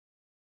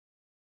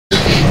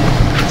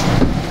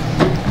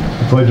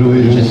pledge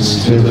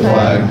allegiance to the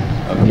flag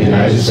of the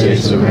United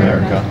States of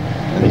America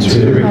and to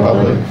the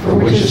republic for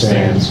which it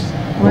stands,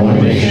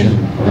 one nation,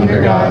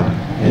 under God,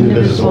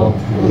 indivisible,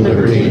 with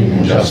liberty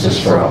and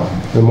justice for all.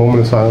 A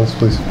moment of silence,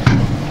 please.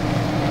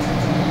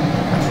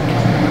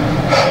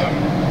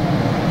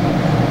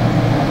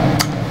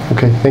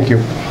 Okay, thank you.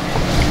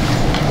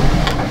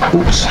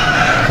 Oops.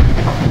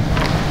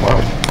 Wow.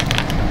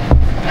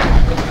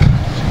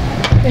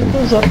 It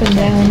goes up and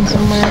down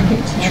somewhere.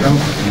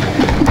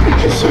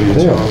 Just so you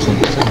know.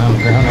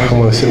 I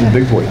want to sit in the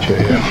big boy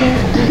chair.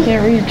 You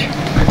can't reach.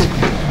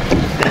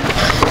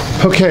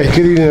 Okay,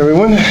 good evening,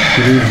 everyone.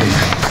 Good evening.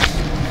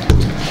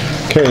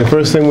 Okay, the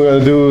first thing we're going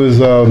to do is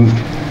we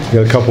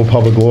got a couple of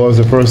public laws.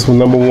 The first one,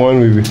 number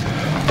one,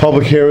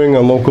 public hearing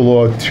on local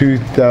law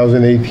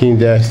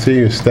 2018-C,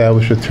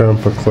 establish a term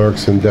for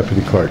clerks and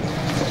deputy clerk. You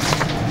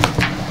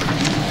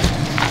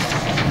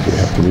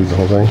have to read the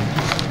whole thing.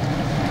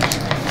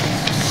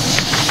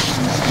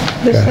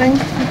 This thing?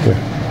 Yeah.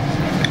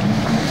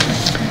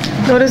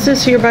 Notice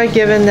is hereby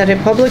given that a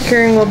public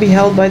hearing will be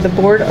held by the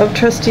Board of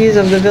Trustees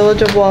of the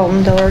Village of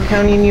Walton, Delaware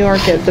County, New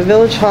York, at the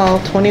Village Hall,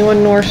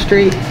 21 North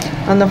Street,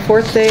 on the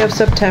 4th day of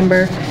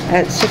September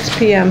at 6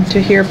 p.m. to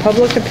hear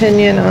public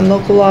opinion on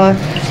local law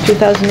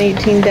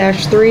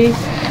 2018-3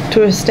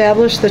 to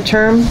establish the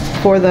term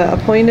for the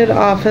appointed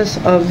office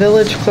of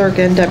village clerk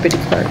and deputy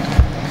clerk.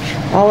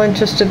 All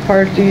interested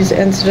parties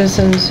and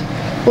citizens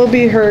will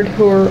be heard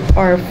who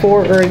are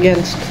for or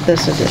against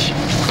this addition.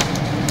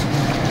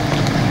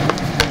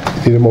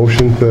 Need a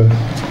motion to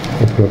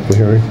open up the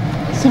hearing?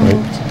 So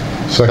moved.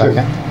 Second.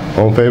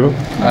 All in favor?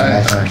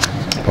 Aye.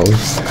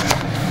 Opposed?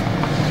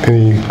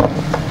 Any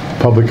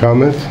public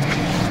comments?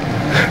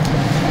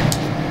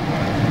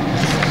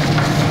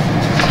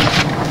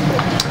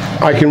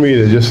 I can read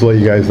it just to let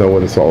you guys know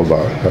what it's all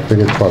about. I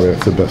think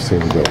that's the best thing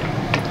to do.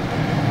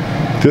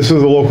 This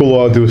is a local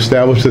law to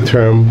establish the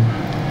term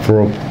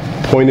for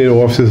appointed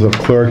offices of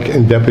clerk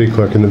and deputy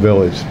clerk in the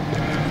village.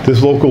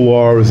 This local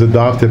law is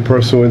adopted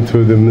pursuant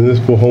to the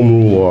municipal home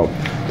rule law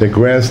that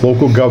grants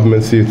local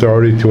governments the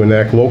authority to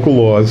enact local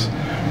laws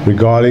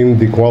regarding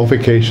the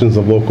qualifications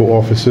of local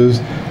officers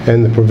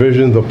and the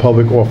provisions of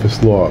public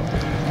office law,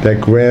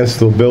 that grants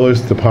the village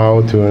the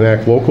power to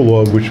enact local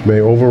law which may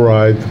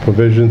override the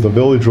provisions of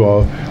village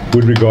law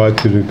with regard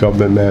to the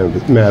government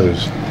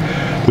matters.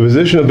 The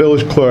position of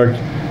village clerk,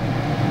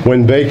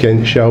 when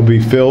vacant, shall be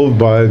filled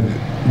by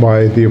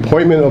the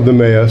appointment of the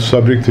mayor,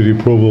 subject to the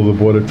approval of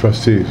the Board of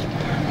Trustees.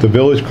 The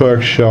village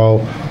clerk shall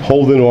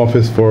hold an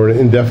office for an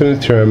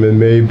indefinite term and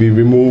may be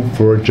removed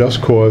for a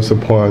just cause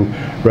upon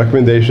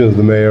recommendation of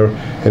the mayor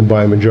and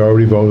by a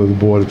majority vote of the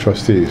Board of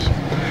Trustees.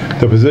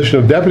 The position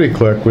of deputy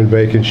clerk, when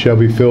vacant, shall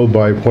be filled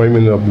by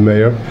appointment of the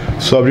mayor,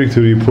 subject to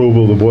the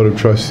approval of the Board of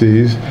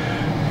Trustees.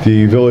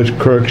 The village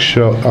clerk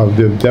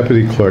the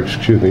deputy clerk,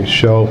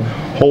 shall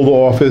hold the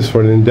office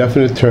for an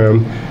indefinite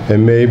term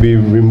and may be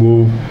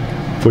removed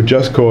for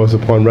just cause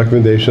upon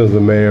recommendation of the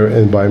mayor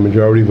and by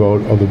majority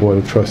vote of the Board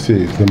of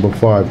Trustees. Number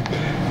 5,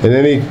 in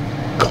any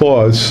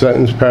clause,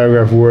 sentence,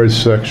 paragraph, word,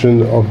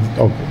 section or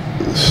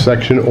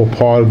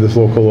part of this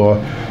local law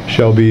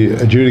shall be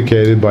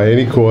adjudicated by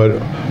any court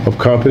of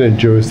competent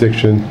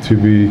jurisdiction to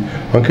be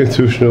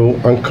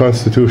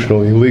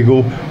unconstitutional,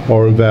 illegal,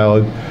 or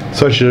invalid.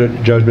 Such a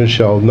judgment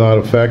shall not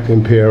affect,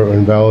 impair, or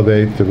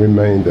invalidate the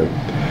remainder.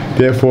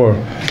 Therefore,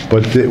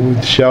 but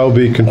it shall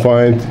be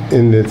confined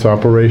in its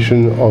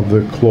operation of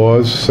the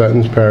clause,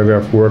 sentence,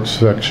 paragraph, work,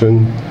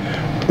 section,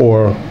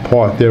 or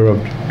part thereof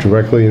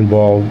directly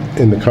involved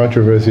in the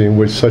controversy in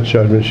which such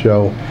judgment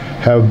shall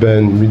have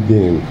been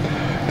redeemed.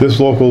 This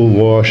local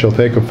law shall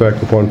take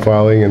effect upon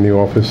filing in the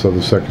office of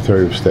the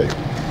Secretary of State.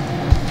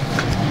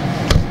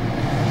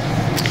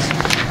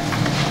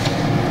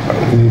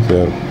 I need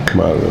to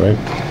come out of it, right?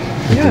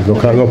 Yeah.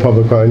 No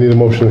public comment. I need a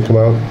motion to come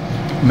out.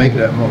 Make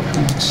that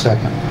motion.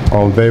 Second.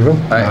 All in favor?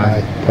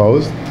 Aye.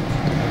 Opposed?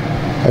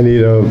 I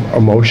need a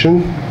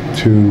motion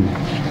to,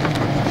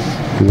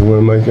 do you want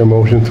to make a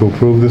motion to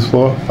approve this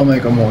law? I'll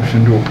make a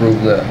motion to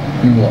approve that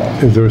new law.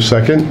 Is there a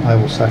second? I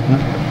will second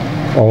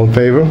it. All in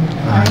favor?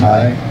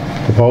 Aye.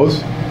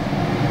 Opposed?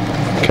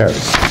 Carried.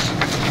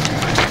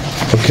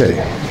 Okay.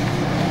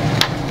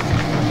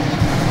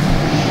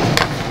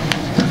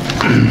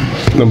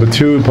 Number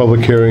 2,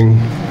 public hearing,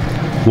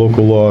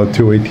 local law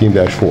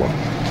 218-4.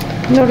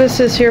 Notice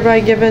is hereby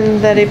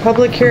given that a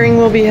public hearing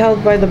will be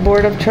held by the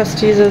Board of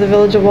Trustees of the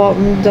Village of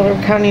Walton, Delaware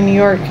County, New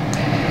York,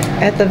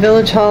 at the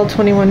Village Hall,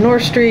 21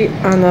 North Street,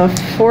 on the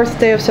 4th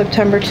day of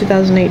September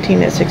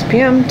 2018 at 6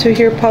 p.m. to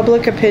hear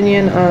public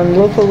opinion on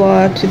local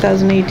law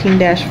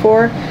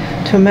 2018-4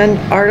 to amend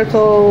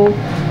Article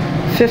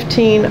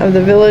 15 of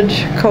the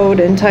Village Code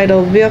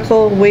entitled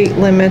Vehicle Weight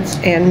Limits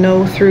and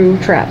No Through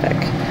Traffic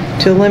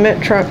to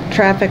limit truck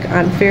traffic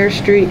on Fair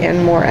Street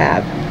and Moore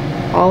Ave.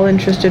 All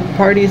interested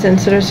parties and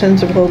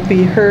citizens will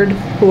be heard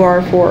who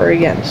are for or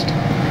against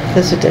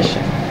this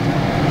addition.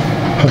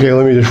 Okay,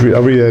 let me just read,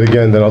 I'll read that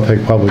again, then I'll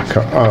take public,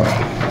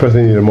 first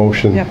I need a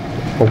motion. Yep.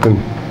 Open.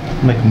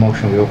 Make a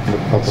motion, we open the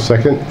public.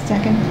 Second?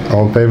 Second.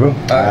 All in favor?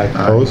 Aye.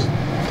 Opposed?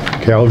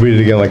 Okay, I'll read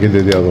it again like I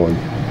did the other one.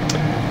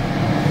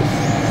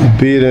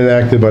 Be it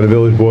enacted by the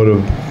Village Board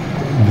of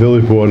the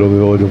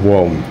Village of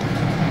Walton.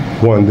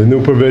 1. The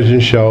new provision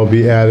shall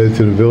be added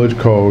to the village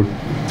code,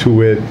 to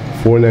wit,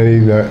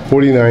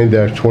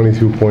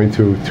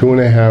 49-22.2,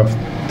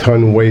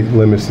 2.5-ton weight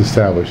limits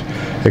established.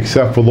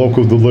 Except for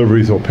local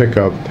deliveries or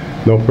pickup,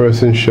 no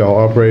person shall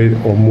operate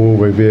or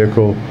move a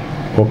vehicle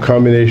or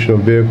combination of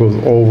vehicles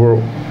over,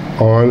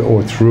 on,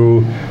 or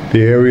through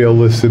the area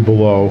listed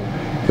below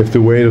if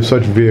the weight of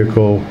such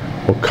vehicle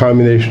or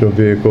combination of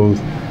vehicles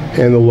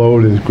and the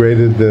load is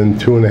greater than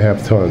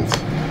 2.5 tons.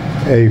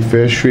 A.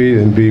 Fair Street,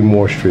 and B.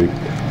 Moore Street.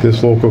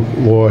 This local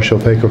law shall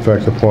take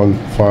effect upon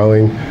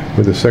filing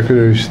with the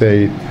Secretary of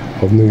State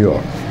of New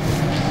York.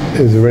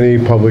 Is there any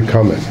public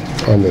comment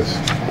on this?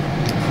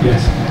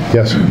 Yes.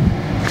 Yes.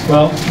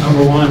 Well,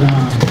 number one,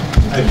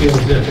 I feel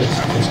as if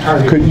it's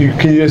targeted.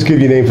 Can you just give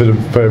your name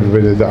for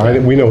everybody?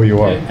 We know who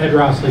you are. Ed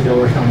Rossley,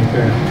 Delaware County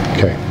Fair.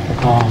 Okay.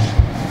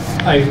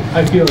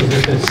 I feel as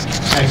if it's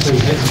actually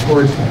heading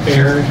towards the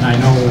fair, and I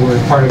know where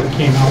part of it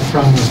came out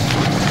from was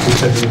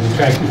because there was a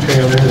tractor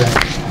trailer that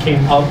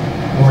came up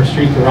Moore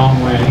Street the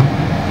wrong way.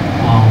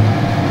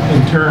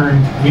 In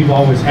turn, we've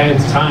always had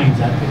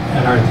signs at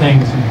our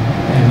things,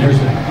 and there's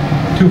a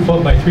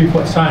 2-foot by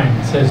 3-foot sign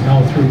that says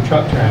no through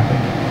truck traffic,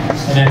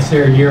 and that's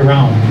there year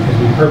round because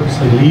we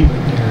purposely leave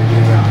it there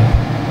year round.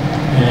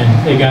 And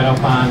they got up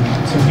on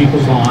some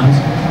people's lawns.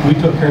 We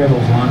took care of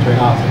those lawns right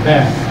off the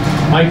bat.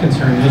 My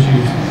concern is you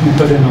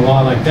put in a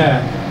law like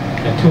that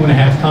at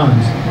 2.5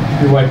 tons,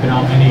 you're wiping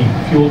out any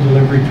fuel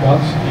delivery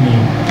trucks,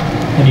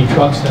 any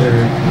trucks that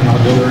are,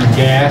 delivering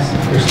gas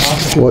or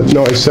stuff. Well,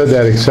 no, I said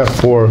that except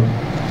for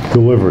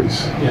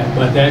deliveries. Yeah,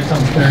 but that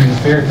comes during the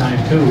fair time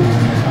too, when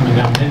they're coming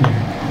down in there.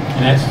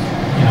 And that's,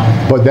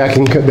 But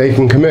they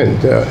can come in.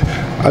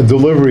 A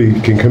delivery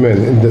can come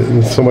in,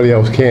 and somebody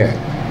else can't.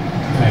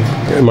 Right.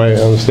 Am I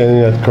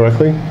understanding that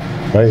correctly?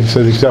 Right, it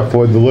says except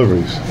for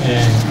deliveries.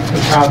 And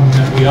the problem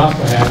that we also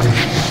have is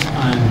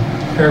on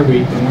Fair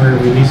Week, when we're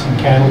releasing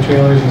cattle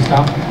trailers and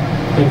stuff,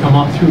 they come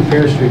up through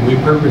Fair Street. We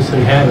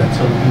purposely have it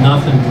so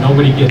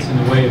nobody gets in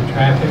the way of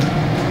traffic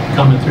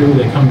coming through.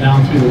 They come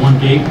down through the one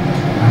gate,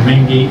 our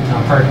main gate in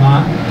our parking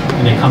lot,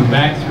 and they come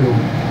back through.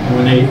 And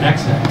when they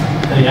exit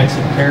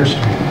Fair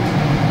Street.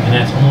 And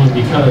that's only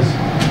because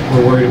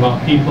we're worried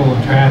about people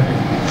and traffic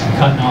and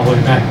cutting all the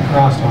way back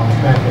across all the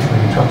traffic for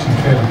the trucks and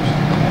trailers.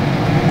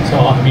 So,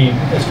 I mean,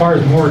 as far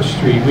as Moore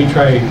Street, we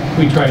try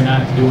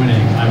not to do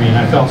anything. I mean,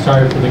 I felt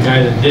sorry for the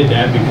guy that did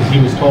that because he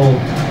was told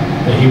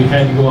that he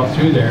had to go up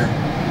through there,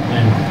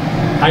 and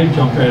I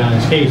jumped right on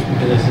his case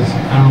because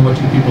I don't know what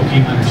you people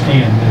can't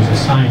understand. There's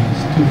a sign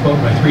that's 2 foot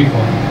by 3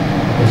 foot.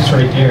 It's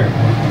right there.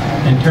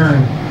 In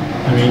turn,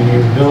 I mean,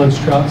 your village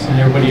trucks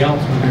and everybody else,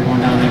 when they're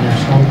going down in there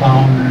snow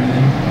plowing or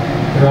anything,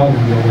 they're all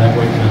going to be over that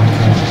way down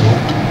the school.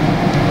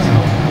 So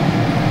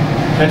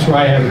that's where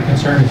I have a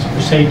concern is for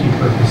safety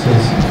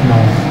purposes,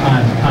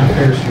 on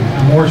Fair Street.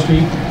 On Moore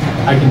Street,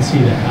 I can see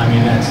that. I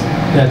mean, that's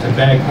a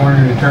bad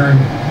corner to turn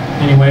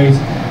anyways.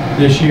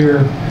 This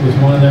year was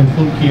one of them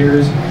fluke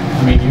years.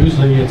 I mean,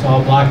 usually it's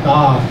all blocked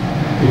off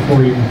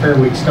before even Fair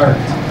Week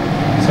starts.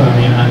 So, I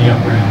mean, on the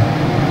upper end.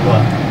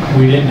 But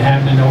we didn't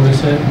happen to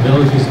notice it.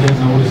 Villages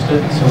didn't notice it.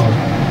 So,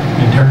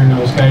 in turn,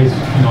 those guys,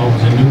 it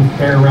was a new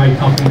fair ride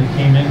company that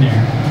came in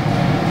there.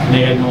 And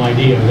they had no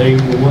idea. They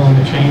were willing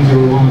to change. They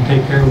were willing to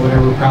take care of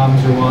whatever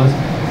problems there was.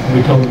 And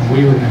we told them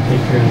we were going to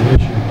take care of the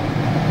issue.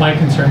 My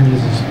concern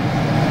is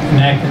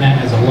enacting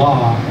that as a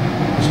law,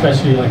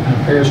 especially like on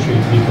Fair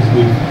Street, because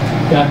we've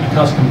gotten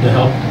accustomed to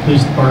help the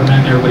police department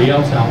and everybody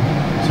else out.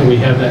 So we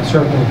have that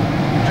circle of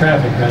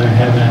traffic rather than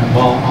having a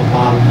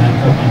bottleneck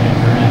up in it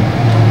or in.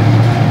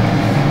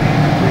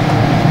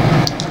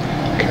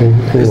 Okay,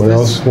 anyone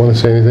else want to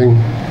say anything?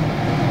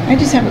 I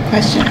just have a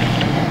question.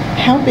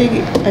 How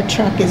big a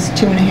truck is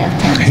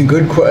 2.5 tons?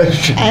 Good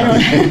question. I don't.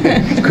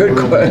 Good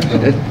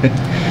question.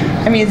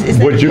 I mean, is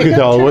that What you can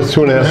tell, what's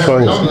 2.5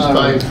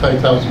 tons?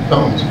 5,000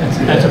 pounds.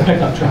 That's a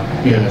pickup truck.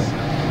 Yes.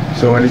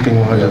 So anything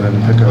larger than a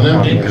pickup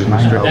truck is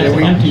That's restricted.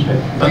 an empty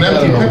pickup. An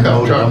empty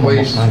pickup truck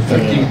weighs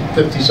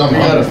 50 some We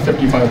had a pounds.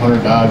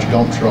 5,500 Dodge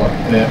dump truck,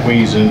 and that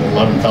weighs in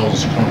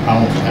 11,600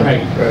 pounds.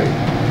 Right. Right.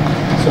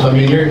 So, I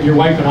mean, you're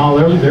wiping all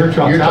their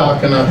trucks You're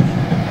out. talking a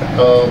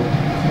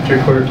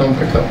 3/4 ton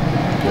pickup.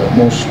 Yeah,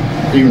 most,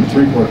 even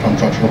 3/4 ton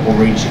trucks are up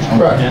over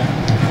 8,600. Right. Yeah.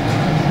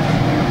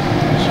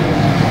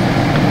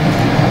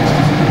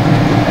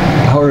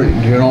 How, did,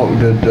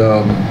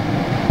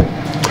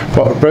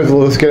 Well, President,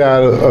 let's get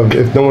out of,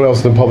 if no one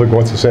else in the public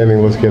wants to say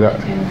anything, let's get out.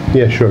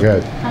 Yeah, sure, go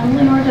ahead. I'm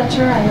Lenore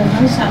Dutcher. I live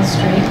on South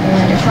Street,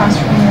 right across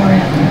from Moore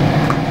Avenue.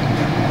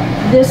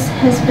 This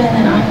has been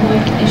an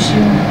ongoing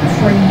issue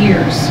for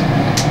years,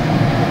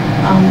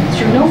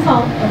 through no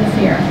fault of the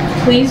fair.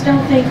 Please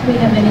don't think we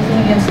have anything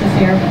against the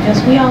fair because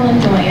we all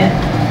enjoy it.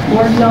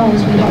 Lord knows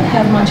we don't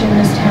have much in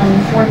this town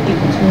for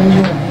people to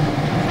enjoy.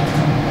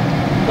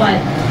 But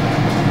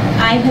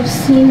I have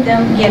seen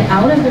them get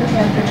out of their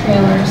tractor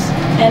trailers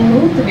and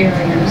move the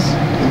barriers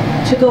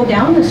to go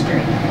down the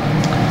street.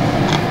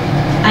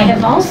 I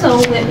have also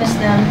witnessed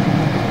them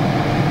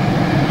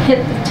hit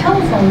the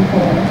telephone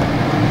pole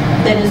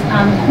that is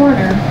on the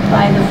corner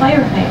by the fire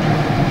hydrant.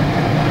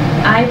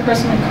 I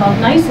personally called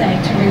NICEAG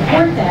to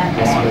report that.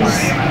 This was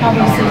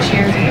probably 6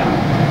 years ago.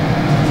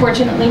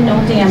 Fortunately, no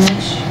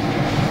damage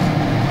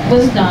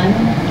was done.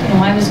 You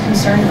know, I was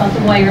concerned about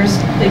the wires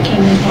that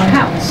came into our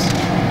house.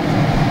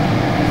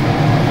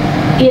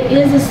 It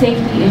is a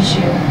safety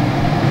issue.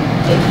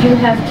 If you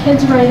have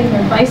kids riding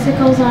their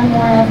bicycles on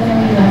Moore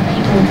Avenue, you have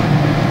people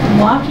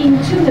walking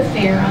to the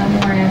fair on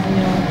Moore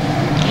Avenue,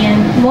 and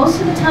most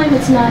of the time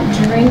it's not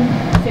during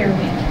Fair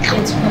Week.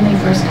 It's when they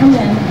first come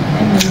in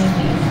and when they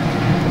leave.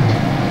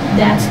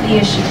 That's the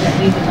issue that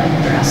we would like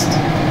addressed.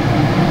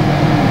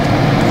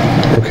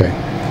 Okay.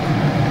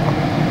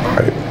 All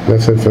right,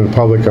 that's it for the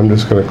public. I'm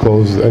just going to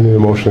close, I need a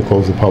motion to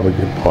close the public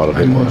part of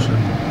it. Motion.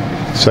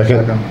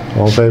 Second?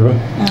 All in favor?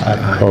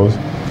 Opposed?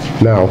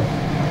 Now,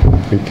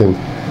 we can,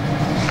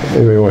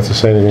 anybody wants to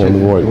say anything on the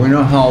Do board? we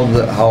know how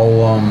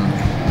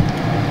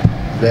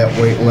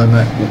that weight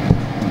limit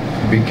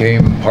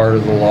became part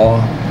of the law?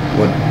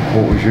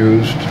 What was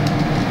used?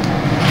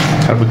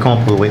 How did we come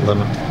up with a weight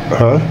limit?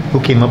 Huh? Who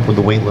came up with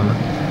the weight limit?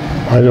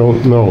 I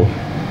don't know.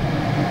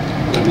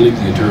 I believe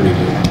the attorney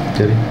did.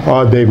 Did he?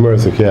 Dave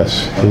Merthick,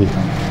 yes.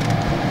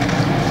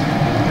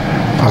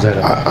 Was that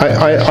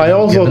a- I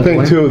also given think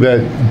way? too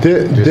that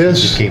Just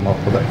this, came up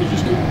with He it.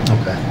 just did.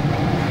 Okay.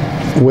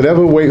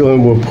 whatever weight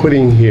limit we're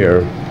putting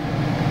here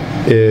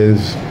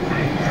is,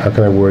 how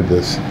can I word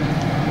this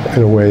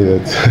in a way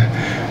that,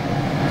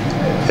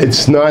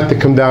 it's not to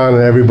come down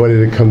on everybody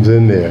that comes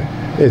in there.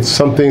 It's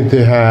something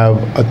to have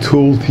a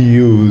tool to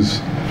use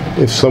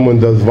if someone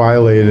does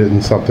violate it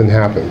and something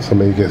happens.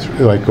 Somebody gets,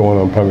 like, going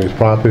on somebody's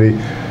property.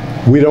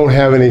 We don't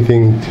have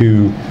anything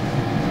to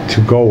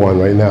go on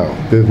right now.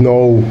 There's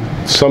no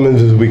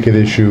summonses we could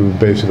issue,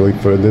 basically,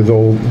 there's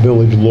no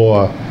village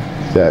law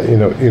that, you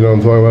know what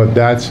I'm talking about?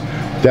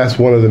 That's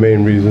one of the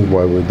main reasons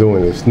why we're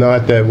doing this.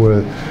 Not that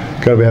we're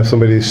gonna have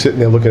somebody sitting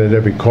there looking at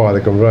every car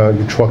that comes around,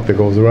 every truck that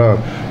goes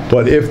around.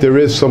 But if there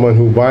is someone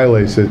who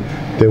violates it,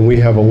 then we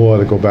have a law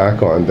to go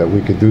back on that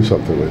we could do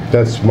something with.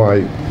 That's my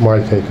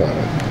take on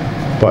it.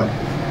 But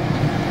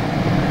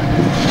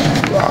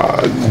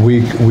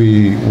we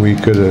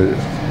could,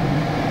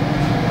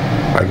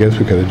 I guess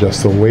we could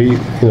adjust the weight,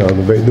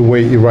 the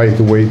weight, you're right,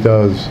 the weight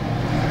does.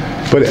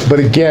 But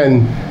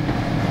again,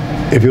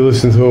 if you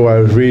listen to what I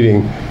was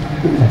reading,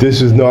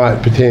 this is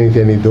not pertaining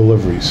to any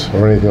deliveries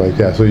or anything like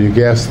that. So your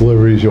gas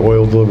deliveries, your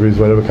oil deliveries,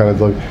 whatever kind of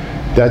delivery,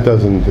 that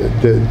doesn't,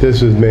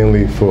 this is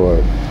mainly for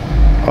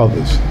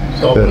others.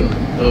 So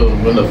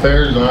when the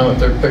fair's on, if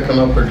they're picking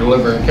up or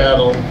delivering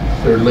cattle,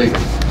 they're legal.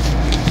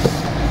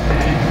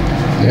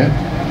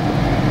 Yeah.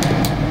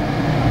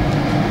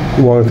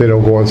 As long as they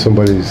don't go on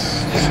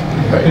somebody's,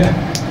 Right.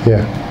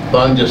 yeah.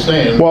 But I'm just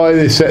saying. Well,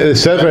 it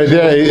says right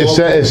there, it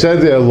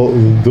said they're So,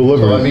 I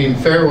delivering. mean,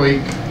 Fair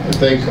Week, if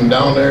they come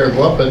down there and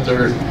go up it,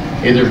 they're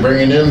either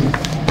bringing in,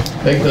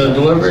 making a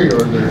delivery, or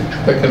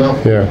they're picking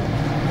up. Yeah.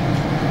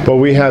 But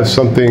we have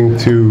something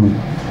to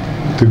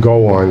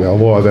go on, a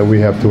law that we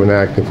have to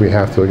enact if we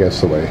have to against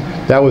somebody.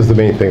 That was the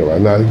main thing about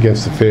it, not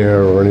against the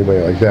fair or anybody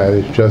like that.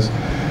 It's just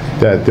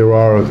that there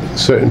are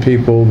certain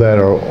people that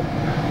are,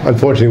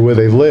 unfortunately, where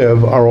they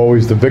live, are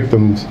always the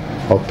victims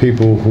of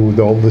people who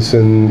don't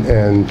listen,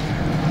 and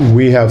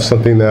we have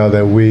something now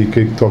that we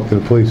could talk to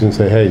the police and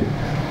say, hey,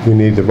 we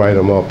need to write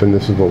them up, and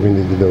this is what we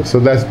need to do. So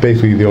that's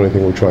basically the only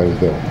thing we're trying to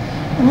do.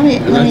 Let me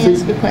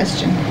ask a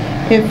question.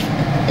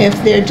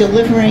 If they're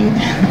delivering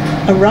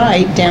a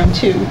ride down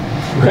to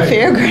the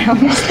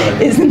fairgrounds,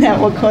 isn't that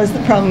what caused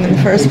the problem in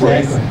the first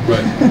place?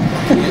 Right.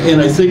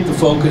 And I think the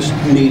focus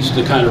needs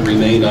to kind of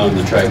remain on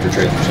the tractor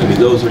trailers. I mean,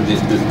 those are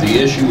the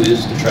issue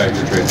is the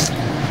tractor trailer.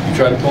 You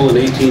try to pull an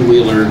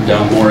 18-wheeler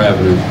down Moore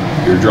Avenue,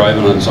 you're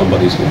driving on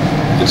somebody's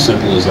land. It's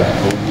simple as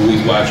that.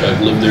 We've watched,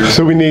 I've lived there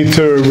So we need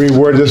to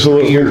reword this a for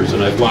little. years,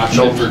 and I've watched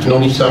it for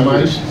 20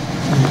 semis.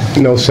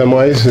 No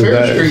semis? Is Fair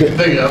that-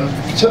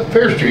 Street,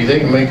 Fair Street, they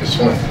can make a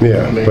swing.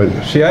 Yeah, I mean,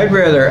 but See, I'd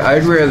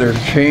rather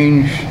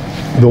change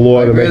the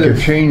law to I'd make rather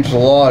it, change the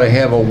law to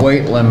have a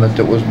weight limit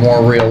that was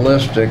more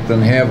realistic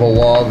than have a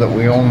law that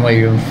we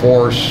only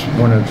enforce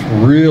when it's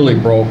really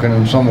broken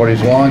and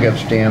somebody's lawn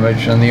gets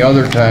damaged, and the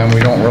other time we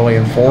don't really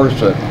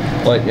enforce it.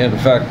 Like, in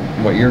fact,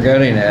 what you're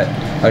getting at,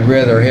 I'd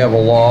rather have a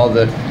law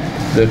that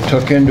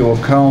took into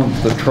account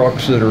the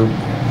trucks that are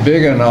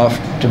big enough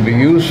to be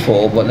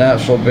useful, but not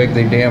so big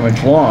they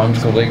damage lawns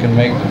because they can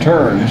make the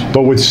turns.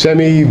 but would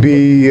semi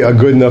be a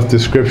good enough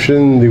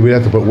description? We'd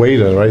have to put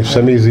weight on it, right?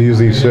 Semis are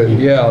usually certain.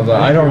 Yeah,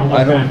 I don't,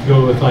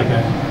 Go with like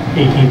a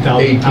 18,000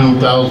 pound.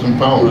 18,000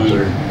 pounds,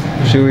 or,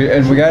 see,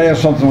 and we gotta have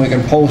something we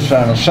can post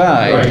on the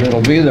side, Right.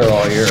 it'll be there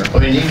all year. I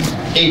mean,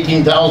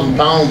 18,000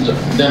 pounds,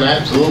 then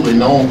absolutely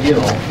no,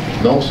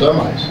 no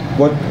semis.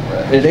 What,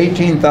 at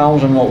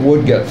 18,000, what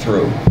would get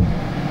through?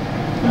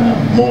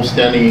 Most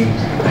any,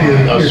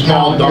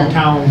 small dump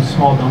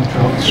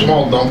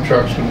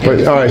trucks would But,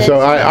 get. all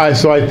right,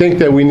 so I think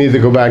that we need to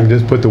go back and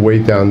just put the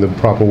weight down, the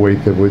proper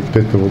weight that would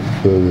fit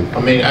the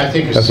I mean, I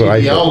think a That's what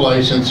I CDL think.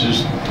 license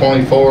is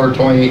 24,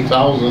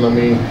 28,000, I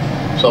mean,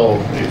 So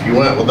if you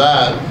went with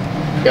that,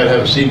 you gotta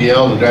have a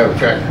CDL to drive a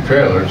tractor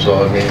trailer,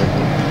 so I mean,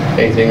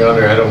 anything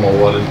under, I don't know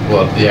what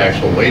the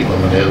actual weight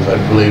limit is, I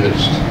believe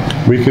it's,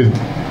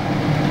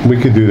 We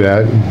could do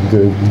that,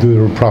 do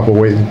the proper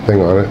weight thing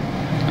on it.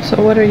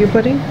 So what are you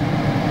putting?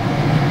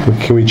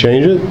 Can we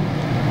change it?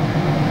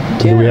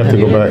 Do we have to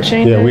go back?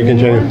 Yeah, we can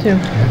change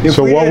it.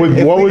 So what would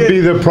be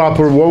the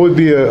proper weight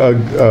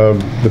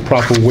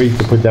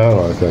to put down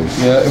on a thing?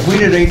 Yeah, if we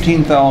did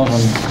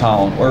 18,000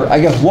 pounds, or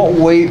I guess what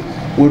weight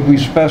would we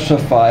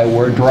specify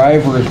where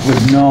drivers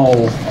would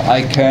know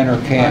I can or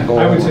can't go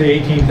I would over? say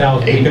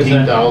 18,000. because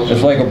then- 18,000.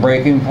 It's like a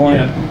breaking point?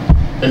 Yeah,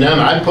 And then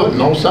I put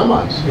no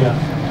semis. yeah.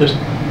 Just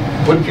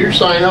put your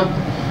sign up,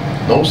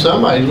 no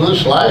semis,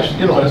 let's slash,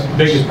 you know. But the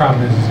biggest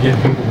problem is getting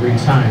people to read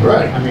signs.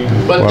 Right. I mean.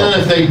 But then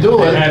if they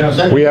do it,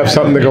 then. We have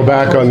something to go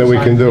back on that we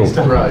can do.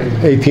 Right.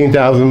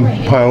 18,000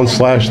 pounds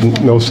slash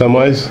no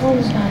semis?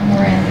 Closed on more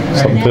avenues.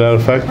 Something to that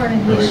effect? Part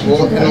of the issue,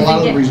 Well, too, and a lot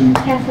of the is they reason,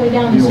 get halfway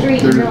down you the know,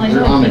 street and realize.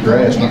 they're oh, on the people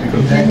grass, are not here.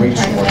 because Then the they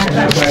weight's try to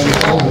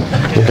so much.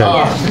 back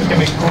out.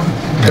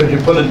 Could you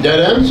put a dead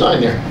end sign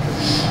there?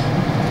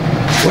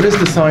 What does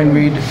the sign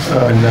read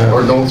on,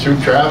 Or no through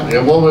traffic?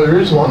 Yeah, well, there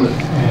is one,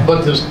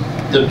 but the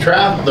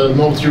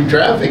no through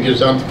traffic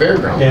is on the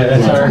fairground. Yeah,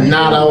 that's our.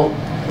 Not out,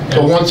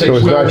 so once they So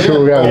it's clear not it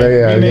true,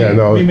 in. yeah,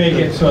 no. We make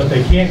it so that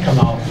they can't come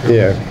out through.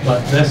 Yeah.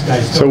 But this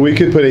guy's still. So we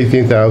could put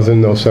 18,000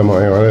 no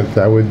semi on it,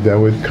 that would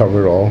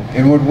cover it all.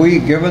 And would we,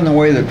 given the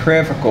way the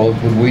traffic goes,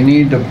 would we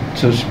need to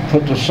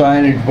put the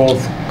signage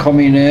both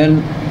coming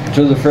in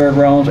to the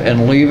fairgrounds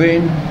and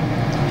leaving?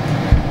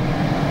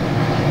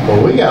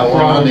 Well, we got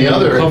one on the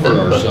other. Cover end,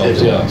 but ourselves,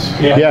 they- yes.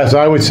 Yeah. Yes,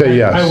 I would say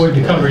yes. I would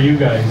to cover you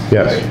guys.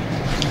 Yes.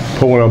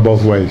 Put one on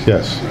both ways,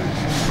 yes.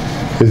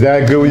 Is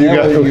that good with you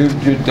That would,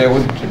 guys? that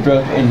would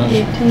address in the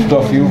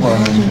stuff you've run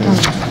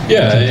into.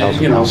 Yeah,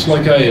 you know, it's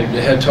like I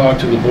had talked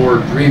to the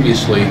board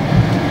previously,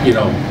 you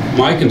know,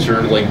 my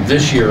concern, like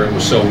this year it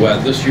was so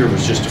wet, this year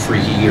was just a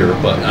freaky year,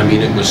 but I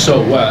mean, it was so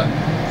wet,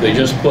 they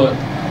just put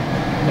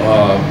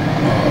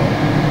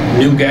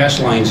new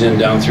gas lines in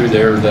down through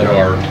there that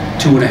are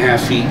 2.5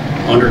 feet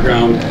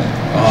underground.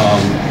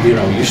 You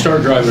know, you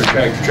start driving a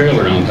tractor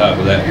trailer on top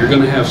of that, you're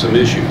gonna have some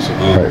issues.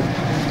 Right.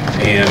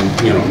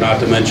 And, you know, not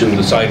to mention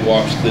the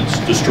sidewalks that's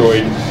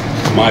destroyed,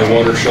 my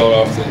water shut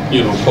off that,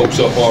 you know, pokes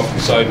up off the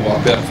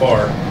sidewalk that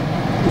far.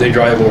 They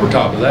drive over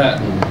top of that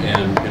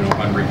and you know,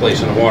 I'm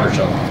replacing a water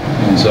shut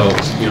off. So,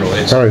 you know,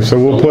 it's, All right, so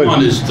we'll the put-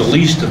 lawn is the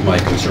least of my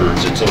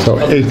concerns. It's those So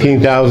other things.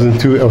 18,000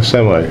 to, no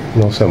semi.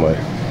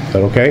 Is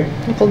that okay?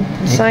 Well,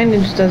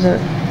 signage doesn't,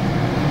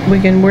 we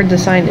can word the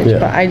signage, Yeah.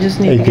 but I just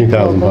need to get the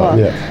 18,000 local law.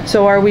 yeah.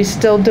 So are we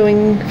still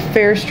doing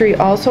Fair Street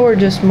also, or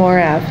just Moore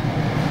Ave?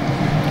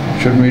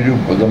 Shouldn't we do,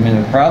 I mean,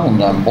 the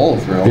problem's on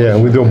both, really. Yeah,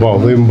 we do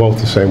both, leave them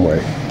both the same way,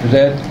 Is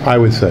that, I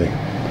would say.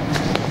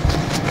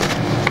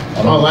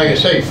 Well, like I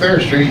say, Fair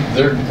Street,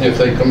 if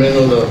they come in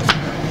with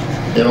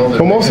a, you know.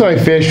 Well, most of like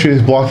Fair Street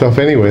is blocked off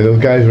anyway,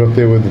 those guys are up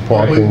there with the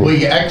parking.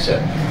 We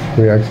exit.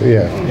 We actually,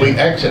 yeah. We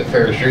exit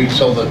Fair Street,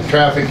 so the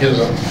traffic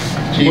isn't,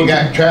 so you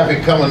got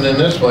traffic coming in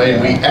this way,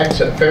 and we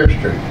exit Fair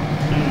Street.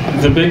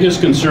 The biggest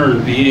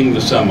concern being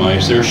the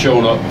semis, they're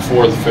showing up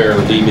before the fair,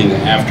 leaving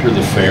after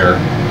the fair.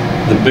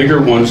 The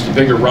bigger ones, the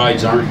bigger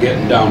rides aren't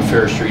getting down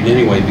Fair Street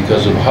anyway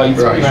because of height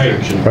Right.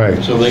 restriction.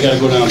 Right. So they gotta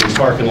go down to the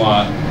parking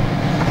lot,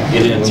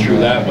 get in through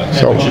that way,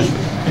 So- which is,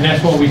 And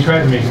that's what we try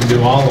to make them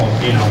do all of them,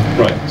 you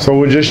know. right. So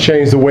we'll just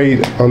change the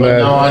weight on But that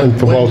now and on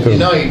for both of Wednesday them.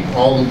 night,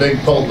 all the big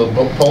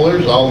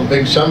pullers, all the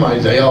big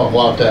semis, they all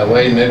go out that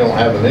way and they don't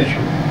have an issue.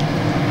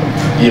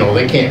 You know,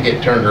 they can't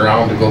get turned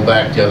around to go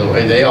back the other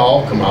way. They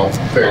all come out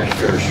Fair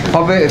Street.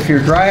 how big, if you're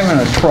driving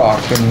a truck,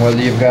 and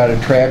whether you've got a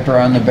tractor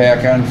on the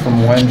back end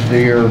from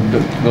Wednesday or you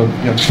know,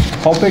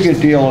 how big a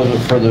deal is it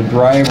for the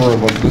driver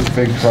of a good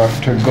big truck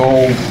to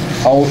go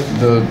out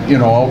the, you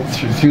know, out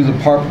through the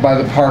park, by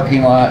the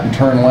parking lot and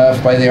turn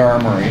left by the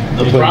armory?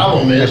 The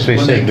problem is, That's what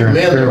when they they said come in, during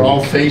they're Fair all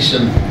Week.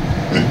 facing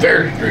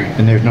Fair Street.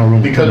 And there's no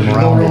room to Because turn there's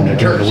them no around. room in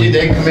to there. turn. See,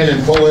 they come in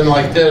and pull in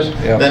like this,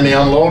 Yeah. then they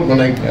unload when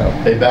Yeah.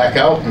 they back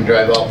out and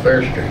drive out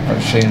Fair Street.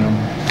 I've seen them.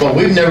 But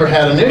we've never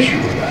had an issue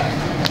with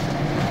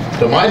that,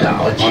 to my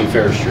knowledge. On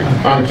Fair Street.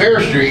 On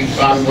Fair Street,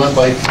 on what,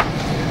 like,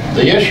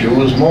 the issue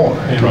was more.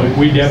 And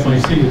we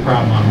definitely see the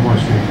problem on Moore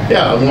Street.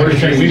 Yeah, on Moore Like I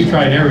said, Street. we've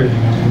tried everything.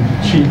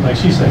 I mean, like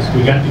she says,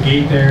 we got the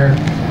gate there,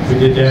 we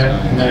did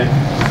that, and then,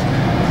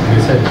 like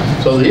I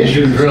said. So the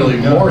issue is really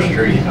Moore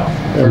Street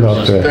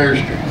versus Okay. Fair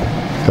Street.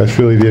 That's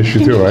really the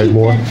issue too, right,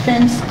 Moore? Can you keep that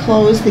fence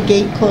closed, the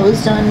gate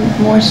closed on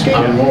Moore Street?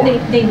 On Moore.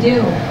 They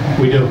do.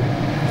 We do.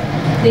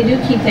 They do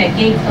keep that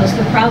gate closed.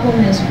 The problem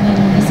is when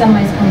the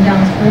semis come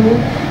down through,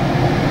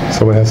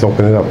 Someone has to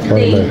open it up.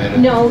 they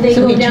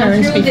So go he down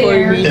turns through before he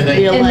there. And they-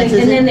 realizes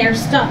And then it? they're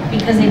stuck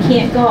because they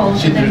can't go.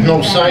 See, there's no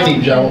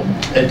signage out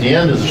at the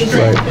end of the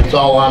street. Right. It's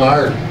all on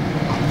our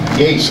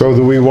gate. So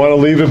do we want to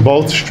leave it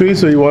both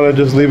streets, or you want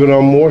to just leave it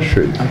on Moore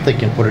Street? I'm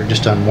thinking put it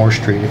just on Moore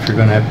Street if you're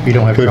gonna have, you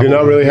don't have If trouble. you're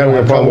not really having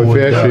a you don't have problem with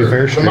trouble Fair Street.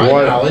 Fair To Street. my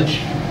Why- knowledge,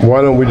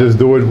 Why don't we just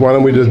do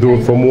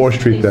it for Moore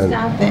Street then?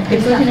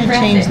 If we're gonna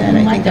change that,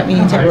 I think that we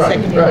need to have a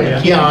second.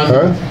 right, yeah,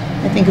 Huh?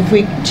 I think if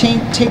we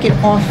take it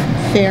off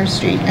Fair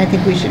Street, I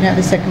think we should have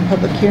a second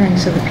public hearing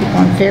so that people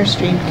on Fair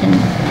Street can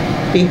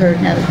be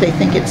heard now that they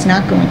think it's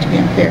not going to be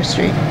on Fair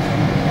Street.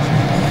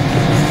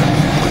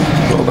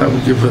 Well, that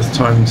would give us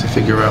time to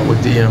figure out what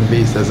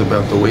DMV says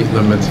about the weight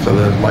limits for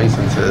the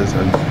licenses,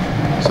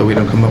 and so we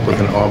don't come up with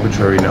an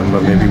arbitrary number.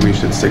 Maybe we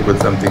should stick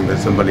with something that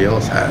somebody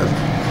else has.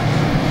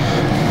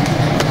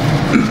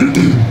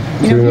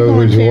 You know, people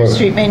on Fair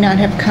Street may not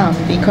have come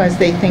because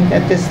they think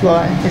that this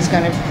law is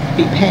going to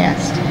be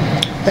passed.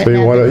 But So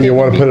you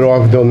want to put it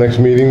off until next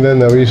meeting then,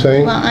 is that what you're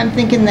saying? Well, I'm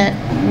thinking that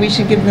we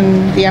should give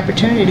them the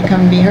opportunity to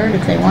come and be heard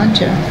if they want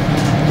to.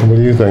 What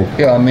do you think?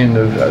 Yeah, I mean,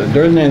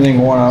 there isn't anything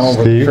going on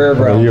over Steve, the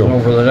fairgrounds how about you?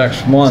 over the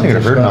next month. I think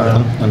I've heard It's gonna-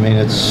 nothing. I mean,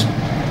 it's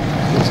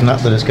not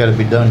that it's gotta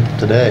be done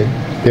today.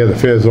 Yeah, the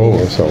fair's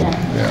over, so.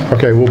 Yeah.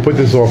 Okay, we'll put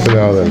this off for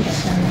now then,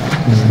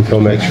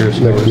 until Make next sure it's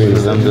next for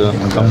meeting. them to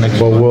come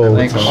next Well, month. we'll,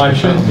 Thanks. Well, I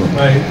guess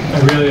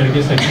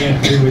I can't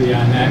agree with you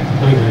on that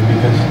completely,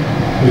 because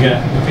we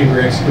got the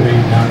Fever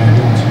excavating down there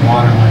doing some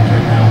water lines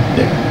right now.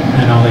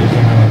 And all they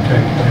came in with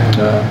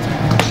tractor.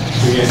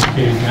 We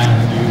educated John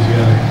to use the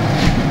other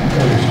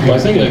streets. Well, I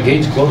think that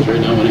gate's closed right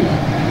now anyway.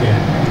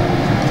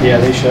 Yeah, Yeah,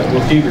 they shut,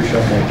 well, Fever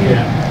shut that gate.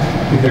 yeah,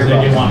 because they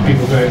didn't want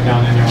people going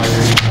down in there while they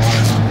were using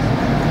water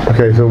lines.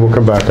 okay, so we'll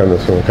come back on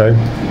this one, okay?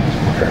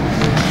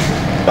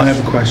 I have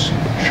a question.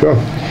 Sure.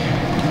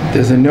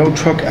 There's a no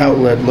truck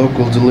outlet,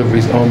 local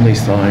deliveries only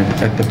sign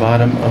at the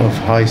bottom of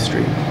High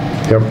Street,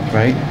 Yep.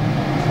 right?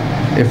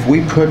 If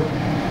we put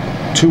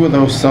 2 of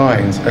those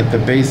signs at the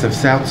base of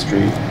South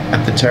Street,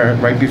 at the turn,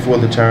 right before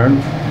the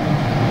turn,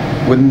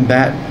 wouldn't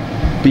that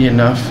be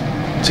enough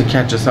to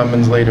catch a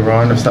summons later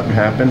on if something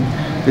happened?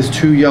 There's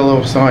 2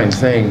 yellow signs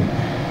saying,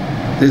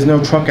 there's no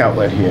truck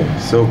outlet here,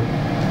 so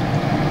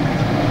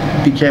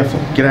be careful.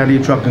 Get out of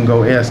your truck and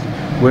go ask,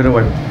 where do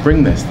I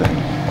bring this thing?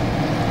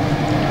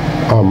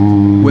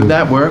 Would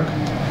that work?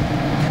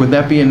 Would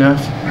that be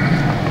enough?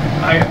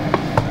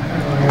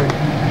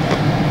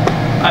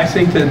 I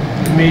think that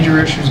the major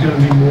issue is going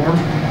to be more.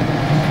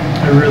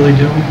 I really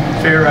do.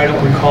 Fair, I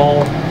don't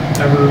recall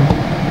ever.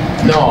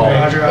 No.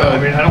 Roger, I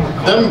mean, I don't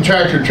recall. Them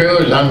tractor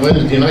trailers on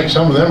Wednesday night,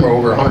 some of them are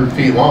over 100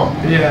 feet long.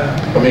 Yeah.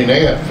 I mean,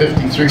 they got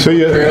 53 So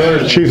you,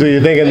 trailers. Chief, so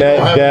you're thinking They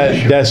don't have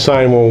an that issue.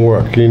 sign won't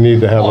work? You need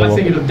to have a Well, I look.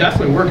 think it'll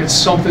definitely work. It's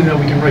something that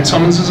we can write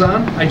summonses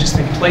on. I just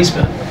think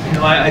placement. You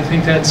know, I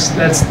think that's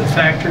the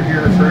factor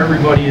here for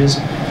everybody is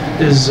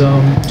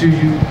do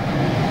you?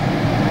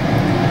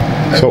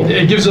 So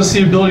It gives us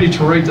the ability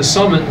to write the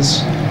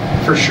summons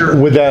for sure.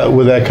 with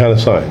that kind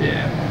of sign.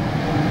 Yeah.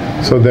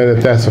 So then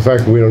if that's the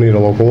fact, we don't need a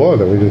local law,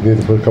 then we just need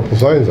to put a couple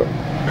signs up,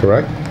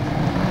 correct?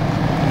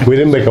 We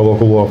didn't make a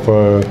local law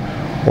for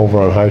over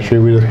on High Street,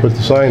 we just put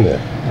the sign there,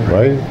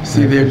 right?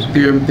 See, their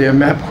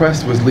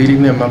MapQuest was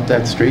leading them up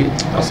that street,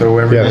 so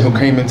everyone Yes. who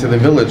came into the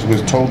village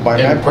was told by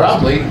And MapQuest.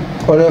 probably,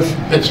 But if,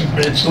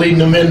 it's leading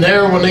them in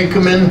there when they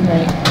come in,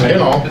 you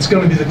know, It's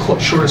going to be the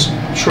shortest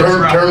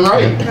turn route.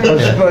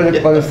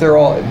 right. but if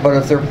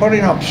they're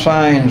putting up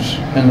signs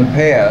in the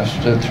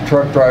past that the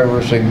truck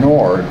drivers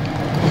ignored,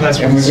 That's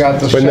and we've got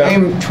the But now-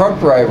 same truck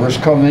drivers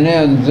coming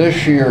in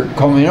this year,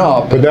 coming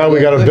up. But now we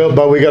got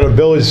a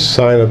village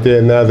sign up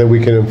there now that we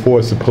can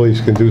enforce, the police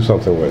can do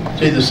something with.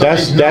 See, the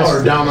signs now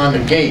are down on the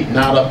gate,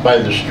 not up by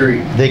the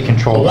street. They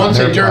control But once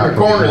their they turn the property,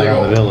 corner, they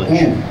not go, the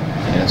village. ooh,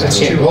 That's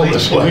can't too go late.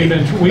 this We've way.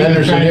 been Then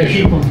there's an trying to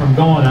keep issue. them from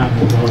going on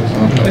the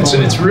roads.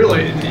 It's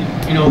really,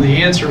 you know,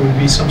 the answer would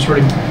be some sort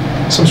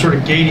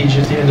of gatage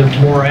at the end of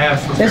Moore Ave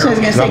for That's what I was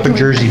going to say. Drop a can we,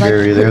 Jersey like,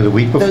 barrier there the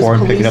week put those before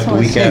and pick it up the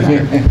police week horses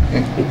after.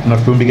 on?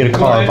 Enough room to get a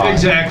car Well, by.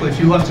 exactly. If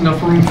you left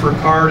enough room for a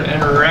car to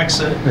enter or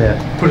exit, Yeah.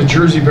 put a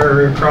Jersey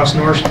barrier across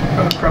Moore.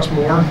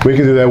 We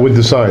can do that with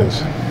the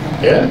signs.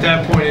 Yeah. At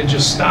that point, it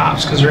just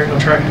stops because there ain't no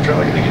tractor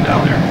trailer going to get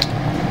down there.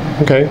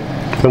 Okay,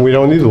 then we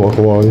don't need the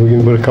local law, we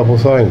can put a couple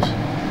signs.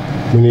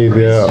 We need, You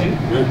agree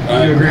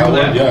with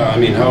that? Yeah, I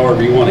mean,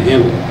 however you want to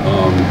handle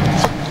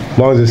it. as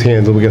long as it's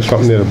handled, we get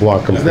something there to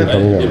block them Is from that-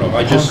 coming You up. know,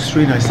 I Park just,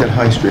 Street, I said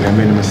High Street, I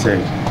made a mistake.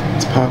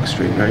 It's Park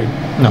Street, right?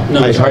 No,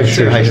 No, it's High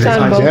Street. High Street. It's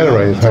on both. Yeah,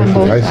 right, it's It's on High Street.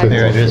 both I said-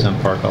 There it is on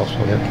Park also,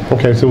 yep.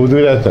 Okay, so we'll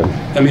do that then.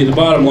 I mean, the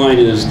bottom line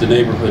is the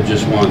neighborhood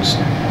just wants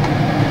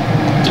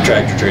the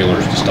tractor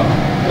trailers to stop.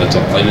 That's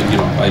all.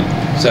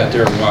 I sat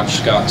there and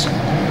watched Scott's.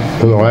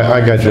 No, I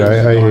got you, I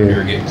hear Darn you.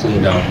 near get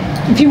cleaned out.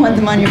 If you want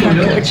them on your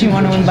front porch, you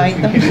want to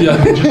invite them? Yeah.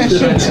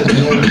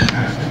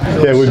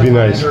 Yeah, it would be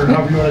nice. Or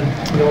however you want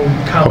to, you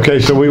know, count. Okay,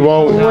 so we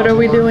won't, What are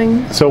we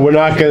doing? so we're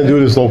not gonna do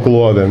this local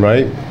law then,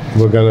 right?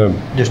 We're gonna,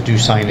 Just do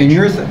And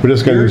signage. we're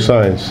just gonna do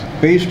signs.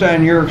 based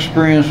on your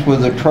experience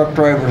with the truck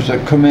drivers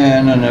that come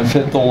in and have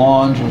hit the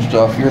lawns and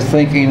stuff, you're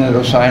thinking that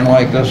a sign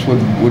like this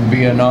would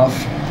be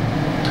enough?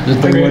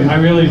 That they wouldn't- I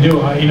really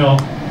do. You know,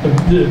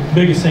 the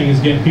biggest thing is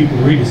getting people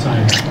to read the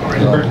sign.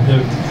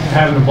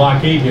 Having a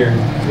blockade here,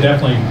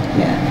 definitely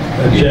Yeah.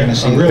 a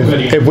real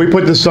good answer. If we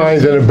put the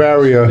signs in a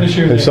barrier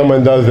and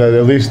someone does that,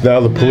 at least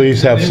now the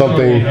police have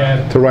something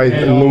to write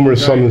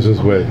numerous summonses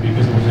with.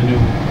 Because it was a new.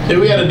 See,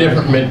 we had a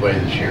different midway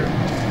this year.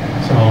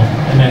 So,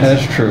 and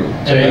That's true.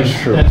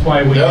 That's true. That's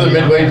why we. The other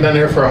Midway's been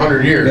there for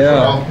 100 years. Yeah.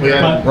 Well, we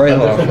had-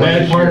 But the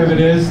bad part of it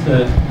is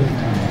the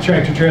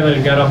tractor trailer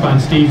that got up on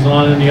Steve's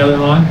lawn and the other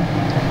lawn,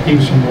 he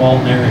was from the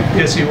Walton area.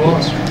 Yes, he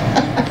was.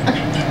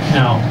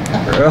 Now,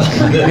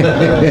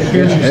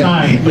 here's your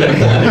sign.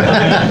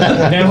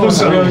 That's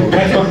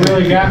what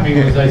really got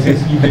me was I said,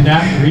 you did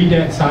not read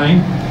that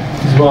sign?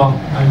 He said, well,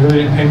 I really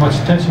didn't pay much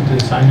attention to the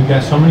sign. You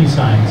got so many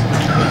signs.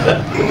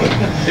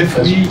 If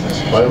we, That's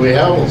why we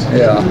have them.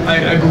 Yeah.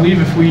 I believe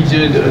if we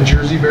did a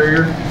Jersey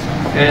barrier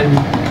and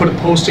put a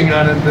posting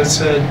on it that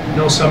said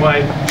no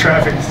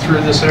semi-traffic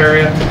through this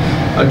area,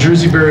 a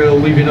Jersey barrier will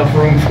leave enough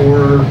room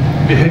for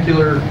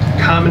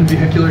common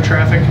vehicular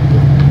traffic,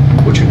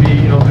 which would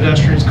be,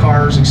 pedestrians,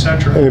 cars,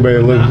 etc. Anybody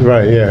that lives,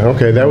 right, yeah,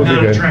 okay, that would be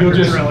Not a good. tractor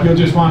trailer. You'll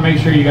just want to make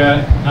sure you got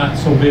it not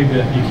so big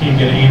that you can't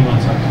get an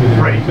ambulance up through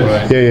there. Right.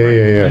 Because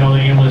Yeah. I know the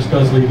ambulance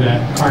does leave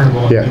that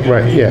carnival. Yeah,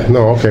 right, yeah,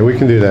 no, okay, we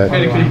can do that.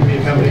 And it could even be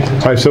a combination.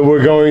 All right, so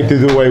we're going to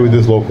do away with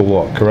this local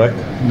law, correct?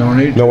 No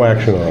need. No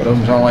action on it.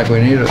 Doesn't sound like we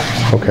need it.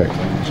 Okay,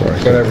 sorry.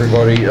 Get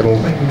everybody,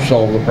 it'll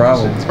solve the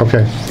problem.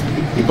 Okay,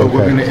 But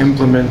we're Okay. gonna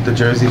implement the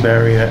Jersey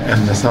barrier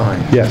and the sign.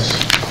 yes.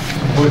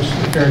 Which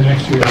the fair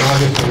next year,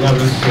 August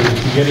 11th, so that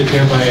you get it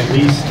there by at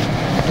least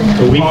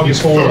the week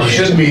before. It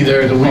should be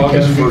there the weekend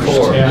August 1st,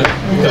 before. yeah.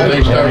 Because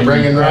they start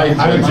bringing rides.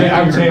 I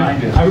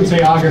would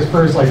say August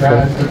 1st like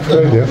that.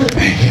 Good, yeah.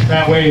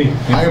 That way,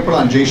 I gotta put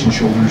on Jason's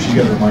shoulders, you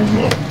gotta remind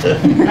me.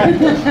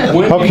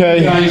 When do Okay.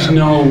 you guys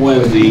know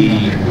when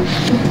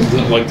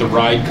the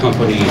ride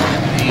company is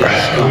we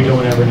coming?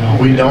 don't ever know.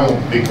 We don't,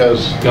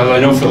 because Because I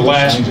know for the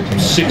last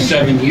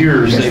 6-7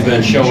 years, they've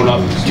been showing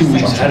up 2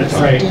 weeks ahead of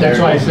time. Right, that's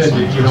why I said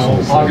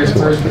that, August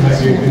 1st might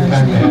be a good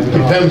time to have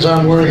it off. depends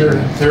on where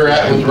they're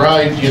at with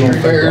rides,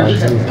 fairs.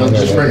 They'll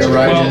just bring a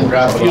ride in and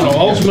drop it off.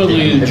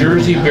 Ultimately, the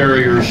Jersey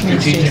barrier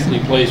strategically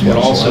placed would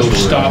also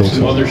stop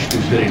some other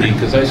stupidity,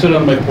 because I sit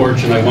on my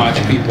porch and I watch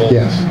people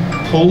Yes.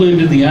 pull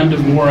into the end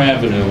of Moore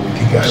Avenue,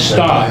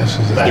 stop,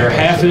 they're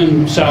half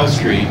in South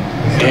Street,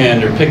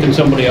 and they're picking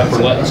somebody up or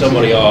letting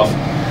somebody off.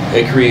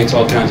 It creates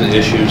all kinds of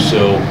issues,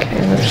 so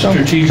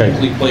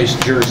strategically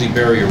placed Jersey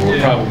barrier will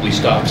probably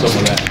stop some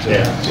of that, too.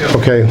 Yeah.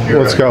 Okay,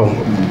 let's go.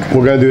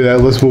 We're gonna do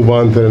that, let's move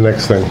on to the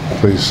next thing,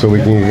 please, so we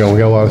can go. We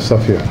got a lot of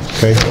stuff here,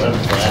 okay?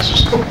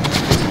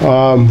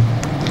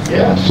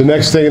 Yes. The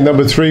next thing,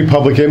 number 3,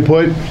 public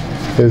input.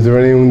 Is there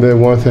anyone that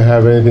wants to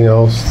have anything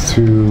else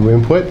to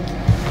input?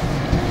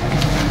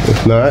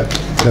 If not,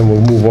 then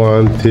we'll move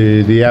on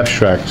to the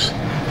abstracts.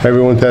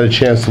 Everyone's had a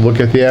chance to look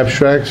at the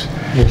abstracts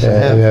Yes, I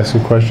have. and ask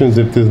some questions.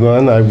 If there's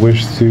none, I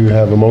wish to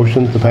have a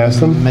motion to pass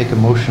them. Make a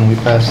motion, we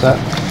pass that.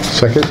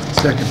 Second?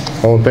 Second.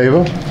 All in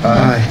favor?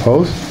 Aye.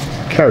 Opposed?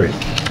 Carried.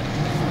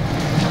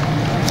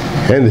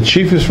 And the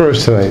chief is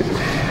first tonight.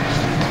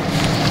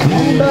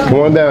 Come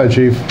on down,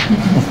 chief.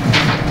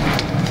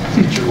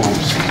 Get your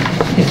lumps.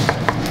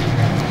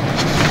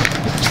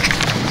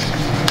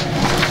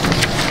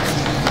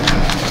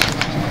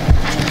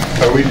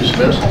 Are we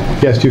dismissed?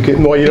 Yes, you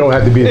can, well, you don't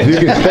have to be, you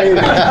can stay. You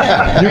can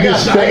I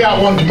stay.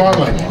 got one tomorrow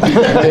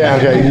night. Yeah,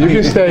 okay, you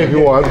can stay if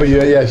you want, but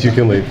yes, you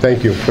can leave.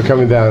 Thank you for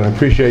coming down, I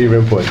appreciate your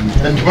input.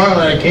 And tomorrow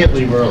night I can't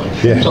leave early.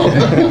 Yeah.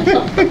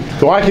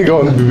 So I can go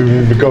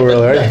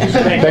early, right?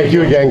 Thank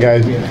you again,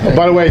 guys.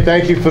 By the way,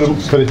 thank you for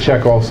the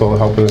check also,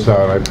 helping us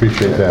out, I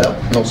appreciate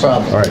that. No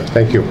problem. All right,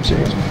 thank you.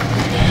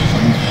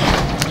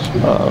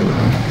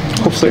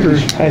 Hopefully,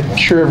 I'm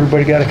sure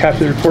everybody got a copy of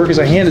the report because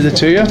I handed it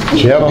to you.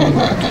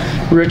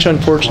 Yep, Rich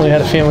unfortunately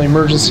had a family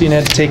emergency and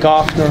had to take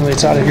off. Normally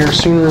it's out of here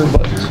sooner,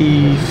 but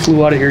he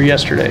flew out of here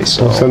yesterday,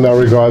 so. send our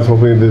regards,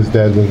 hopefully his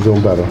dad is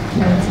doing better.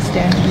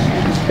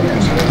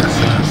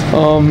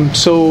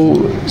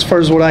 So as far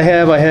as what I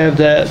have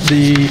that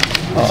the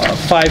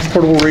 5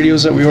 portable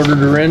radios that we ordered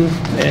are in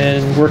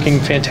and working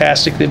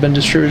fantastic. They've been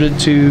distributed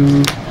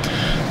to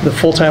the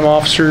full-time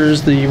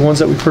officers. The ones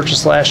that we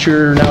purchased last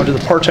year are now to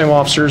the part-time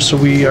officers, so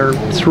we are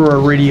through our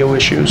radio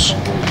issues.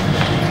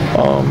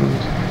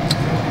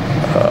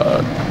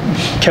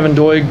 Kevin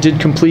Doig did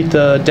complete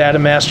the Data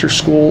Master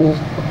School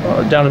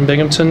down in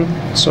Binghamton,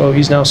 so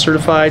he's now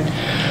certified.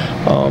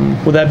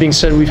 With that being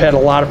said, we've had a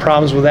lot of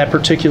problems with that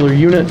particular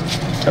unit.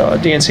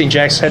 Dan St.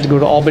 Jack's had to go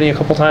to Albany a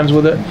couple times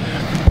with it.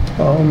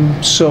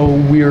 So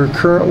we are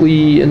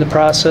currently in the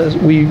process,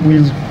 we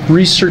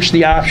researched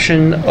the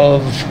option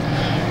of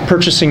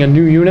purchasing a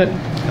new unit.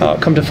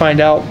 Come to find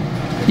out,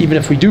 even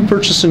if we do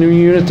purchase a new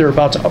unit, they're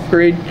about to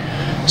upgrade.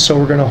 So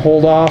we're going to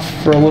hold off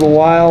for a little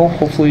while.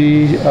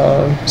 Hopefully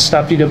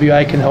Stop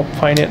DWI can help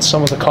finance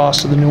some of the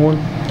cost of the new one.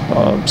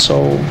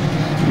 So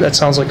that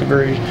sounds like a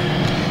very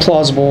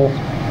plausible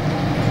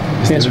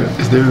answer.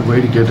 Is there a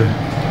way to get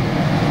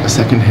a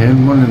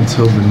second-hand one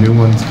until the new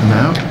ones come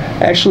out?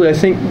 Actually, I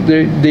think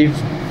they've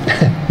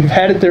we've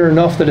had it there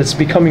enough that it's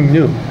becoming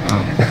new.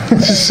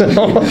 So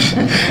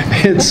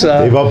it's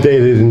They've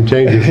updated and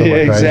changed it so much,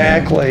 right?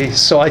 exactly.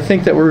 So I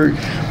think that we're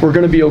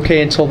going to be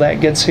okay until that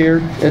gets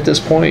here at this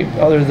point,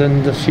 other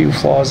than the few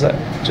flaws that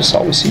just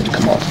always seem to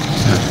come up.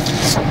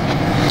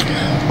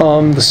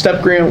 The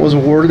STEP grant was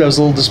awarded. I was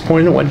a little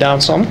disappointed. It went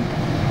down some.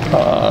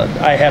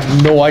 I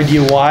have no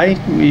idea why.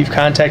 We've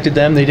contacted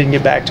them, they didn't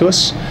get back to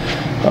us.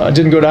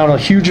 Didn't go down a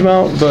huge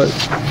amount, but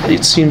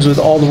it seems with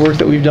all the work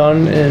that we've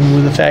done and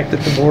with the fact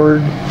that the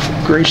board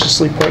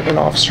graciously put an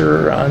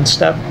officer on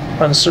step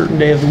on a certain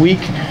day of the week,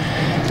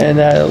 and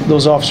that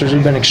those officers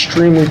have been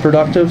extremely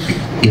productive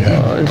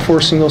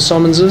enforcing those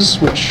summonses,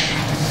 which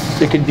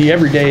it could be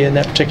every day in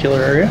that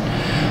particular area.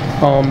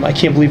 I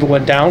can't believe it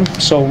went down,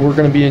 so we're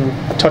going to be in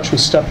touch with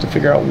STEP to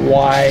figure out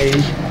why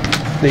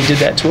they did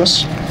that to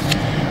us,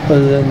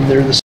 other than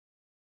they're the state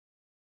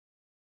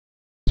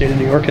of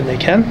New York and they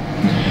can.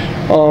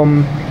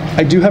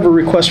 I do have a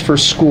request for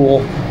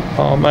school.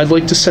 I'd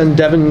like to send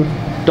Devin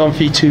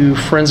Dunphy to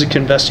Forensic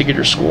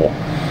Investigator School.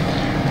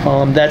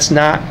 That's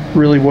not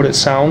really what it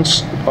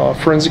sounds.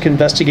 Forensic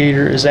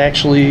Investigator is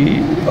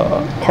actually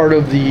part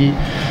of the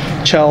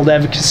Child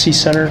Advocacy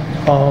Center.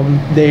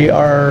 They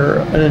are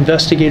an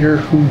investigator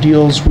who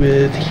deals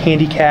with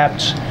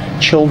handicapped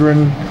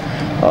children,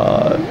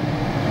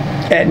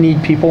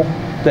 at-need people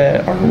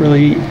that aren't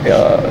really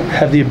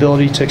have the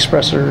ability to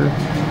express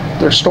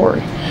their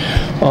story.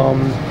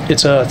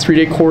 It's a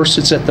 3-day course.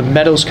 It's at the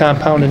Meadows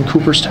compound in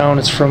Cooperstown.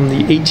 It's from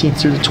the 18th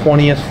through the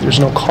 20th. There's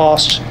no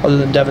cost other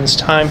than Devin's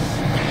time.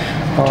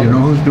 Do you know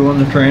who's doing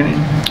the training?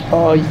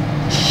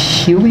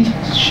 Healy.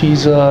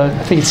 She's,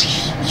 I think it's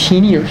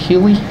Heaney or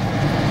Healy.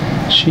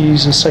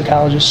 She's a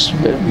psychologist,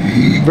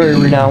 very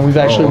renowned. We've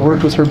actually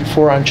worked with her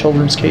before on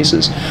children's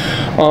cases.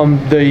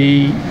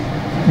 The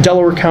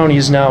Delaware County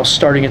is now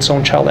starting its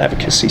own child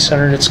advocacy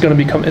center, and it's going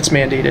to become, it's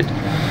mandated.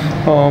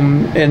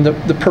 And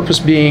the purpose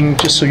being,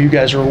 just so you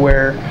guys are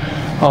aware,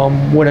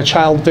 when a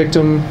child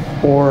victim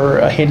or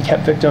a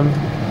handicapped victim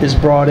is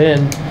brought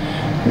in,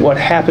 what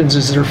happens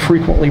is they're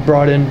frequently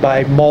brought in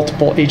by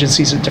multiple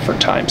agencies at different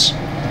times.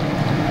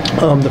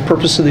 The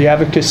purpose of the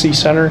Advocacy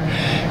Center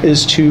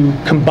is to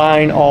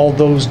combine all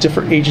those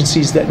different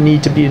agencies that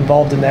need to be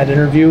involved in that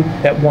interview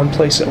at one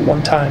place at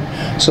one time,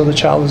 so the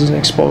child isn't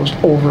exposed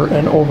over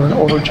and over and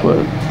over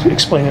to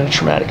explaining a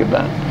traumatic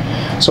event.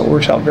 So it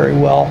works out very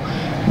well.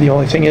 The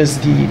only thing is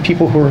the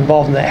people who are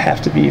involved in that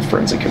have to be a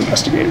forensic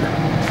investigator.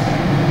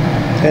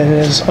 And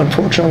as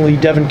unfortunately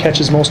Devin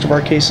catches most of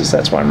our cases,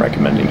 that's why I'm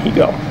recommending he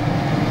go.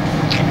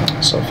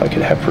 So if I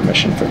could have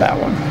permission for that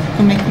one.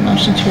 I'll make the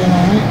motion to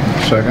allow it.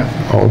 Second.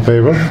 All in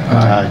favor?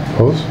 Aye.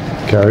 Opposed?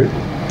 Carried.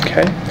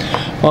 Okay.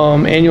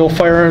 Annual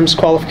firearms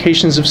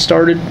qualifications have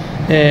started,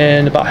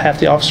 and about half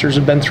the officers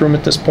have been through them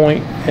at this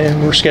point,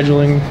 and we're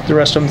scheduling the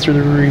rest of them through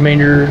the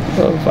remainder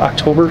of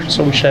October,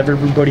 so we should have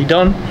everybody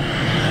done.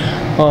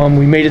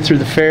 We made it through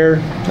the fair.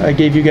 I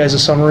gave you guys a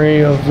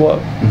summary of what,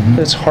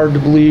 it's hard to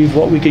believe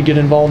what we could get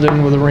involved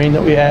in with the rain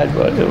that we had,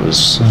 but it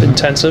was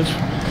intensive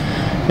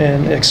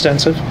and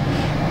extensive.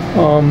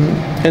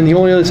 And the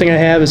only other thing I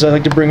have is I'd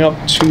like to bring up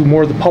to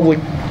more of the public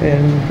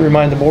and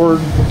remind the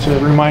board to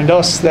remind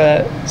us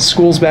that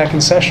school's back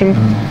in session.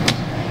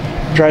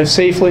 Drive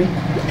safely,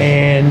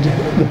 and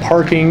the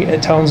parking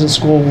at Townsend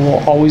School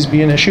will always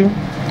be an issue.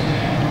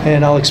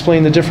 And I'll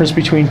explain the difference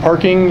between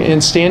parking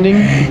and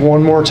standing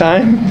one more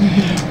time.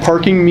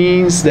 Parking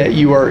means that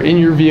you are in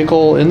your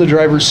vehicle in the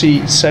driver's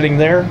seat sitting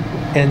there,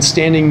 and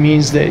standing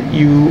means that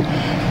you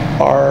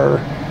are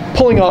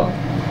pulling up,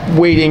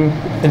 waiting,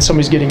 and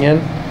somebody's getting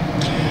in.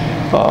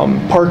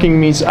 Parking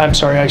means, I'm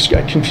sorry, I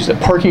confused it.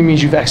 Parking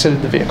means you've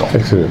exited the vehicle.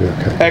 Exited,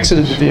 okay.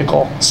 Exited the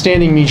vehicle.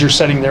 Standing means you're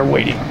sitting there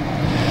waiting.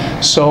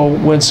 So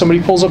when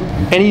somebody pulls up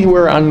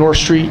anywhere on North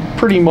Street,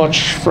 pretty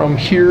much from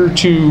here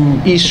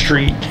to East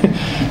Street,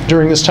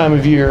 during this time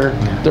of year,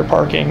 they're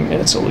parking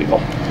and it's illegal.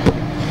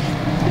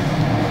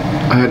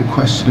 I had a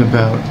question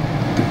about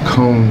the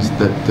cones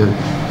that the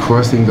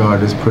crossing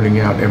guard is putting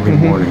out every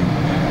morning.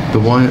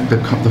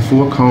 The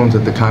 4 cones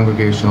at the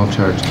Congregational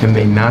Church, can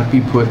they not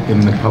be put in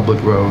the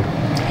public road?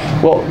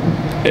 Well,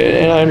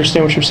 and I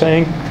understand what you're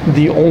saying.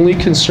 The only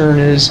concern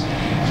is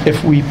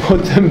if we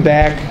put them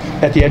back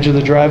at the edge of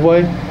the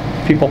driveway,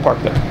 people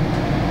park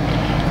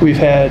there. We've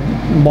had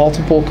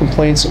multiple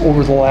complaints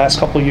over the last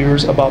couple of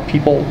years about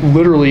people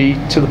literally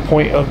to the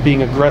point of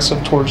being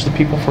aggressive towards the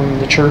people from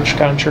the church,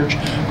 church,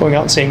 going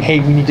out and saying, hey,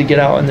 we need to get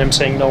out, and them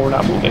saying, no, we're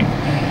not moving.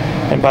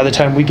 And by the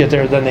time we get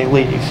there, then they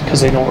leave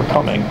because they know we're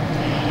coming.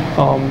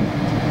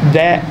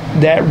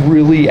 That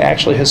really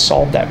actually has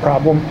solved that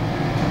problem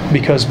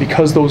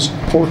because those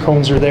 4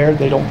 cones are there,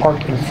 they don't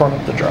park in front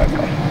of the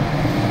driveway.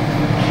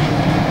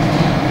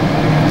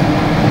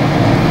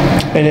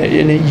 And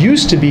it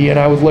used to be, and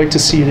I would like to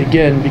see it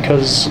again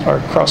because our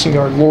crossing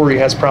guard Lori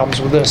has problems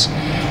with this,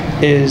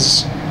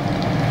 is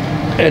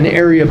an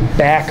area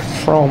back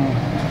from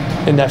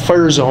in that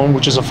fire zone,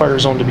 which is a fire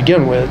zone to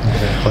begin with,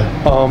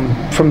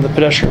 from the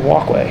pedestrian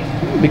walkway.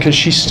 Because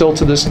she still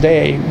to this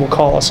day will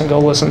call us and go,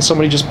 listen,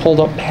 somebody just pulled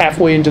up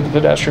halfway into the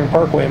pedestrian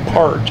parkway and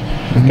parked,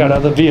 got out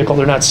of the vehicle.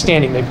 They're not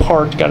standing, they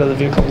parked, got out of the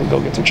vehicle to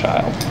go get their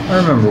child. I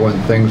remember when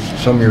things,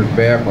 some years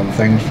back, when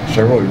things,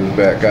 several years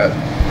back, got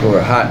sort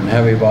of hot and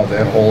heavy about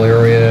that whole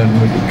area, and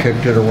we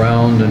kicked it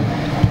around, and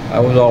I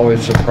was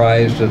always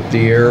surprised that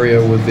the area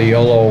with the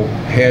yellow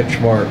hatch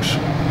marks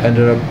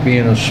ended up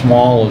being as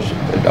small as,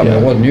 I mean,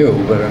 it wasn't you,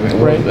 but I mean,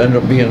 it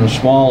ended up being as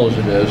small as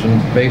it is,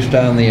 and based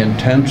on the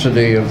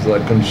intensity of the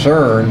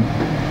concern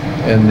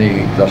and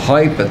the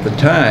hype at the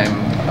time,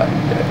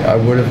 I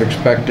would have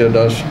expected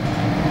us,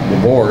 the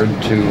board,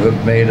 to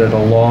have made it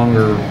a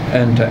longer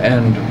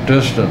end-to-end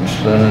distance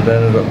than it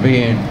ended up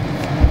being.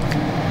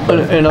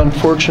 And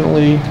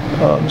unfortunately,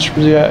 Mr.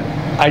 Brzee,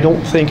 I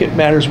don't think it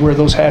matters where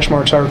those hash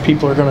marks are.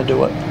 People are going to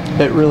do it.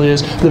 It really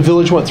is. The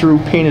village went through,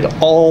 painted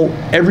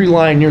every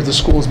line near the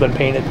school has been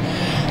painted.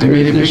 They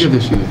made it bigger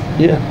this year.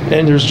 Yeah,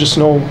 and there's just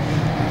no,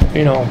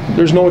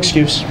 there's no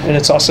excuse, and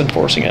it's us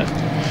enforcing it.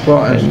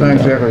 Well, and it's not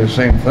exactly the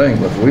same thing,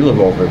 but we live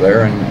over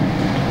there,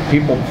 and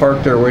people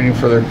park there waiting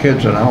for their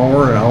kids an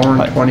hour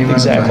and 20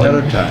 minutes ahead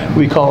of time.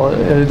 We call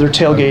it, they're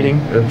tailgating.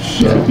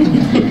 It's,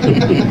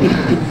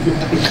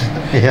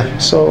 Yeah.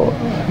 So,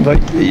 but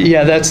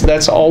yeah,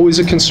 that's always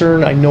a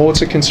concern. I know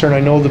it's a concern. I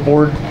know the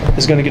board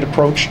is going to get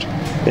approached.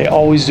 They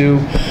always do.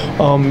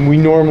 We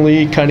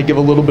normally kind of give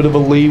a little bit of a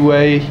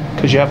leeway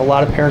because you have a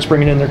lot of parents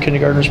bringing in their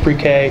kindergartners,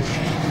 pre-K.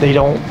 They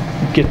don't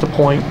get the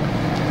point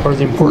or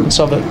the importance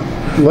of it.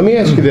 Let me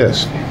ask you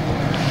this.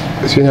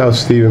 Seeing how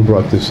Stephen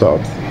brought this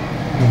up.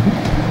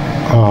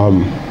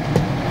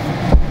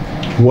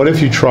 What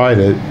if you tried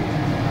it,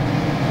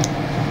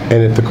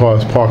 and if the car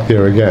is parked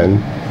there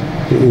again,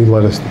 you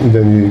let us,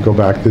 then you go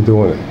back to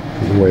doing it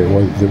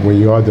the way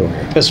you are doing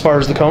it? As far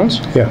as the cones?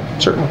 Yeah.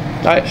 Certainly.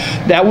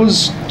 That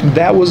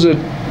was a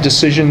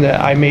decision that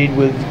I made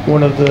with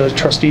one of the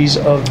trustees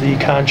of the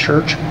Con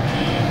Church.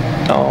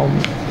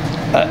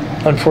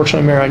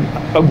 Unfortunately, Mayor,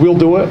 I will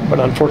do it, but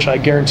unfortunately,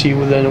 I guarantee you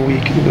within a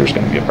week, there's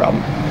going to be a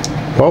problem.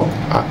 Well,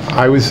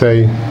 I would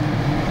say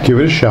give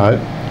it a shot,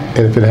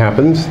 and if it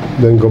happens,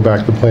 then go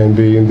back to Plan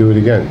B and do it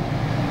again.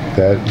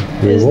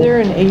 Is there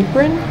an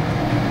apron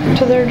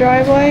to their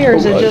driveway, or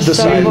is it just the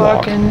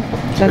sidewalk and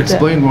that's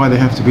Explain why they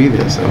have to be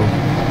there, so.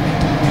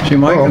 See,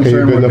 my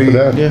concern would be,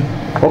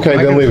 Okay,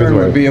 then leave it concern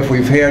would there. be if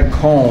we've had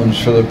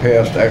cones for the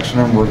past X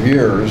number of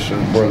years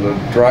where the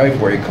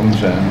driveway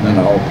comes in and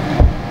out,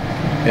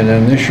 and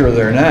then this year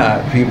they're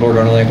not, people are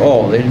gonna think,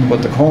 oh, they didn't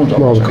put the cones up.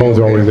 Well, the so cones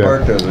are okay always to there.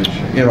 park there.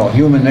 It's, you know,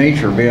 human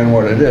nature being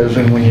what it is,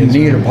 and when you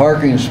need a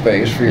parking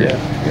space for your...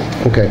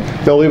 Okay,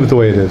 they'll leave it the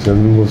way it is,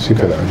 and we'll see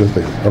for now. Just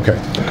leave it. Okay.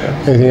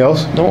 Anything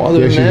else? No, other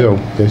Yes, than you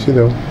that. do. Yes, you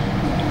do.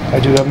 I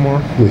do have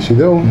more. Yes, you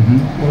do.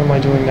 What am I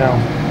doing now?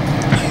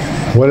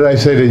 What did I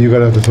say that you're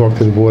gonna have to talk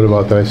to the board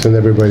about, that I send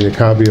everybody a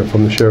copy of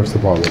from the sheriff's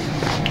department?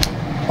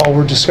 Oh,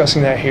 we're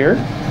discussing that here?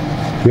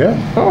 Yeah?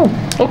 Oh,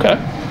 okay.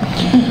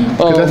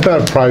 'Cause that's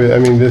not a private, I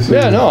mean, this is...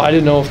 Yeah, no, I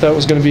didn't know if that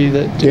was going to be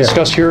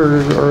discussed here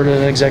or in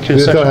an executive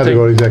This session. don't have to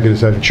go to executive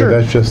session, Sure. but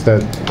that's just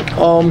that...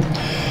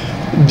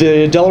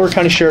 The Delaware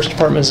County Sheriff's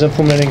Department is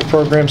implementing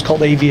programs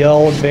called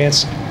AVL,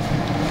 Advanced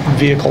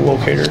Vehicle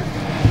Locator.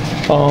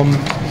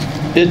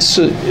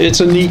 It's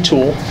a neat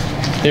tool.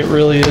 It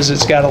really is.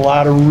 It's got a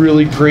lot of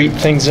really great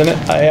things in it.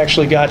 I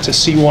actually got to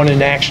see one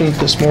in action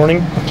this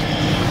morning.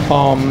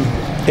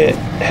 It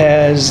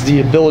has the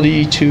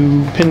ability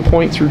to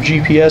pinpoint through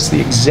GPS the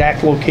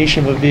exact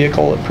location of a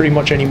vehicle at pretty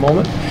much any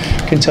moment.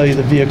 It can tell you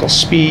the vehicle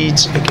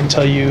speeds. It can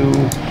tell you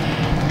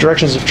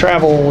directions of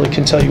travel. It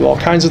can tell you all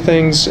kinds of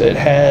things. It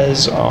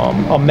has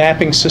a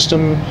mapping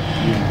system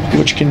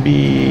which can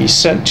be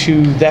sent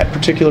to that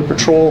particular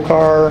patrol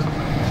car,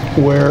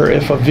 where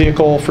if a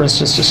vehicle, for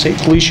instance, the state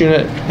police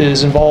unit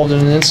is involved in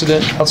an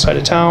incident outside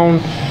of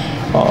town,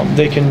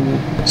 they can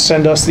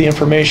send us the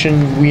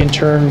information. We in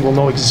turn will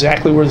know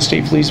exactly where the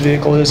state police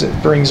vehicle is.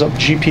 It brings up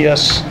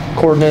GPS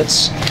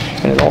coordinates,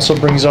 and it also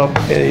brings up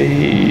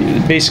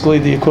basically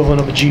the equivalent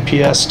of a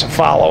GPS to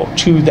follow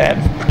to that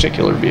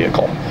particular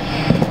vehicle.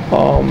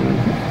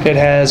 It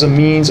has a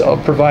means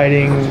of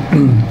providing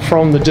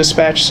from the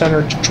dispatch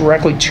center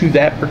directly to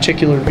that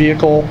particular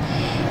vehicle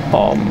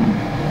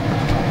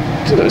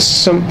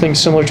something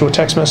similar to a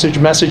text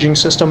messaging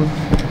system.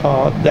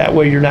 That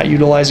way you're not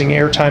utilizing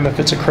airtime if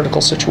it's a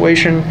critical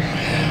situation.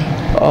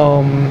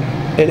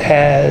 It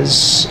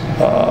has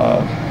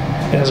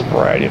a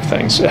variety of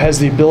things. It has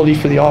the ability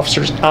for the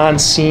officers on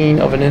scene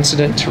of an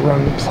incident to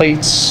run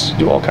plates,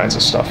 do all kinds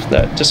of stuff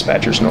that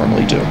dispatchers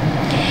normally do.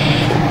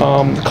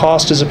 The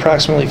cost is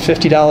approximately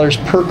 $50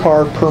 per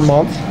car per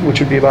month, which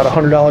would be about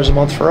 $100 a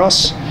month for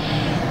us.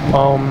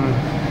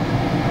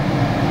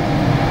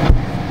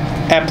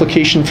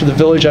 Application for the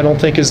village, I don't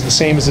think is the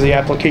same as the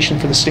application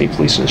for the state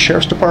police or the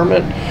sheriff's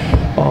department.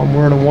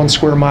 We're in a 1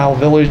 square mile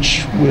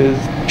village with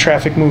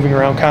traffic moving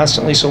around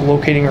constantly, so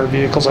locating our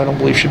vehicles I don't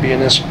believe should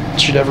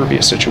ever be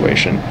a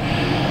situation.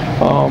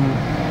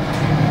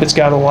 It's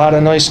got a lot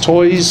of nice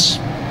toys.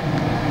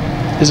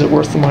 Is it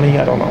worth the money?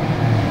 I don't know.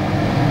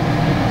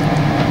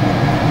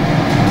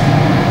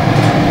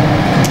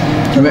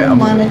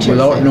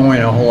 Without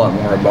knowing a whole lot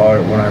more about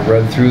it, when I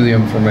read through the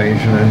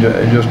information, and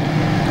it just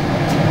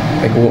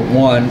like,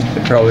 one,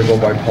 it'd probably go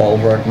by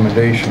Paul's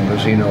recommendation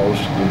because he knows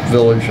the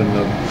village and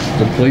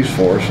the police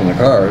force and the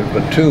cars,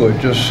 but two, it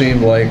just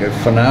seemed like a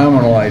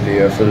phenomenal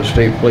idea for the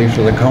state police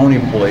or the county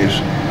police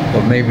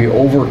of maybe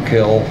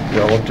overkill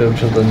relative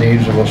to the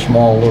needs of a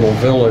small little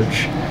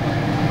village.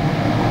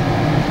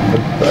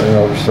 But, you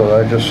know, so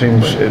that just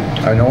seems,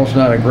 I know it's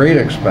not a great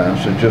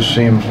expense, it just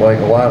seems like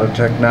a lot of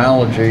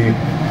technology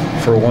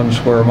for 1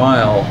 square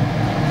mile.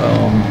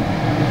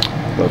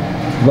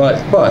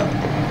 But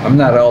I'm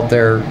not out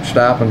there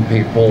stopping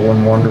people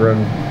and wondering,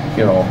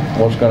 you know,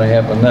 what's going to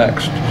happen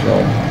next,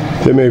 so.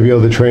 There may be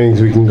other trainings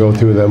we can go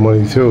through with that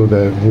money too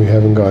that we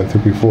haven't gone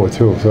through before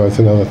too, so that's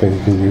another thing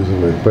you can use it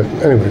with. But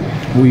anyway.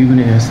 Were you going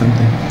to ask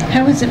something?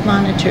 How is it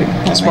monitored?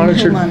 It's Paul, and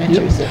monitored. Who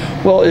monitors it?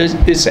 Well,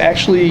 it's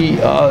actually,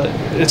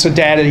 it's a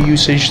data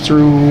usage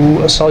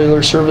through a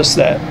cellular service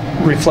that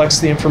reflects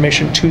the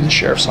information to the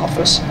sheriff's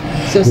office.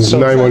 So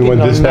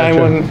 911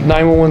 dispatcher?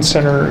 911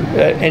 center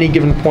at any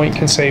given point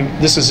can say,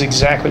 this is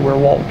exactly where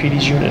Walton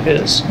PD's unit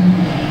is.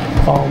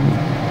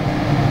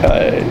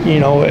 You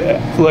know,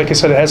 like I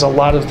said, it has a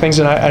lot of things,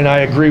 and I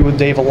agree with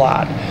Dave a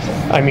lot.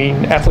 I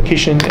mean,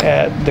 application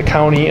at the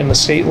county and the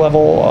state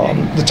level,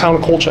 the town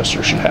of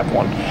Colchester should have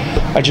one.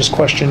 I just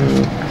question,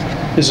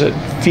 is it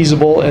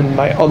feasible? And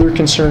my other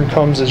concern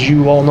comes, as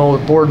you all know,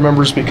 with board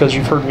members, because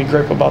you've heard me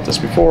gripe about this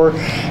before,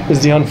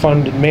 is the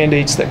unfunded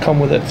mandates that come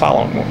with it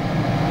following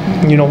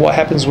them. You know, what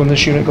happens when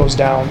this unit goes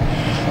down?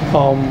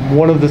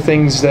 One of the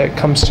things that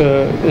comes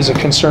to is a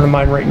concern of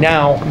mine right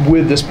now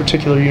with this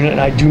particular unit,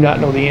 and I do not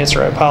know the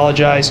answer, I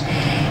apologize,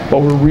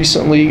 but we're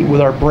recently,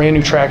 with our brand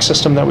new track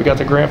system that we got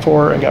the grant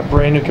for and got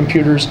brand new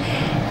computers,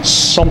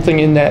 something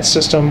in that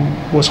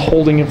system was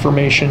holding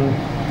information,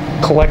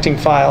 collecting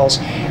files,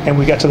 and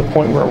we got to the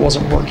point where it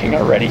wasn't working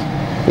already.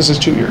 This is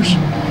 2 years.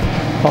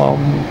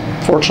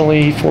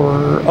 Fortunately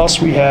for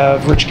us, we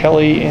have Rich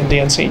Kelly and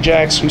Dan St.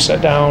 Jacks who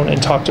sat down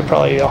and talked to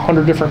probably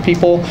 100 different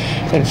people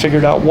and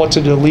figured out what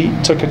to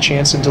delete, took a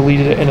chance and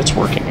deleted it, and it's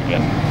working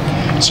again.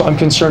 So I'm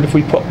concerned if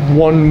we put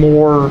one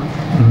more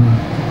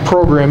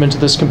program into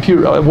this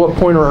computer, at what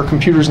point are our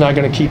computers not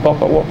going to keep up?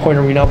 At what point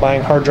are we now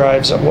buying hard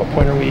drives? At what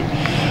point are we,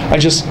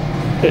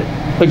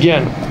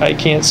 again, I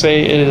can't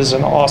say it is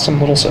an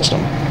awesome little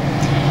system.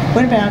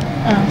 What about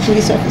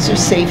police officer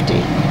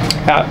safety?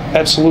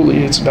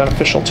 Absolutely, it's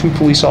beneficial to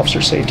police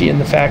officer safety in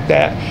the fact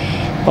that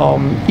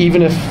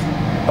even if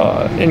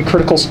in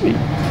critical,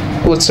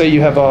 let's say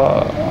you have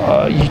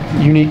a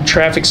unique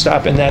traffic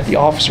stop and that the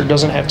officer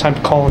doesn't have time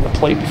to call in the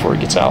plate before he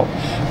gets out,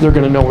 they're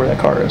going to know where that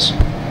car is.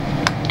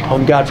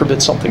 God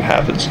forbid something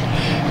happens.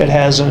 It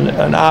has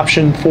an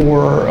option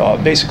for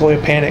basically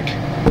a panic.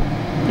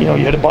 You know,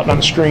 you hit a button on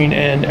the screen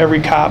and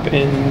every cop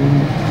in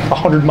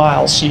 100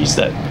 miles sees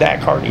that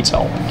that car needs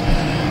help.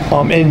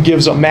 And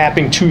gives a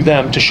mapping to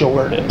them to show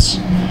where it is.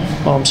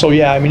 So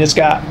yeah, I mean, it's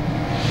got,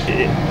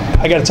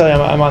 I got to tell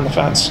you, I'm on the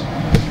fence.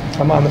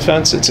 I'm on the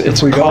fence. It's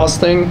a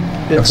cost thing.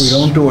 If we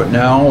don't do it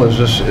now,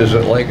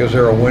 is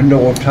there a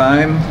window of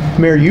time?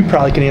 Mayor, you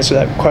probably can answer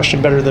that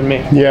question better than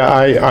me. Yeah,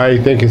 I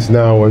think it's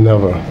now or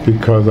never,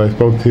 because I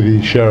spoke to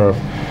the sheriff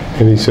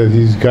and he said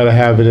he's got to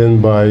have it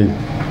in by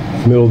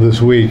middle of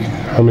this week.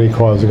 How many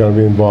cars are going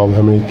to be involved,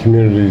 how many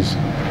communities,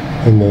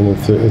 and then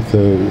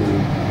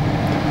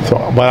so,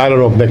 but I don't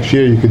know if next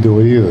year you could do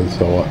it either,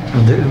 so.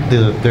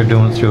 They're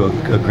doing it through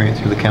a grant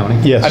through the county?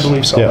 Yes. I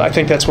believe so. Yeah. I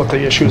think that's what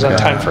the issue is on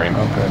time frame.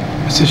 Okay.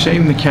 It's a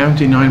shame the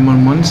county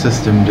 911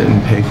 system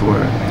didn't pay for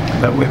it.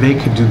 That way they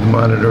could do the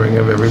monitoring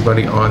of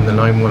everybody on the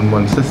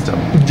 911 system.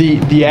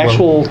 The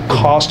actual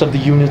cost of the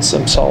units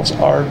themselves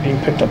are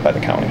being picked up by the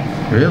county.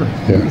 Really?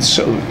 Yeah.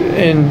 So,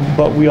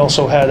 but we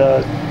also had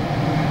a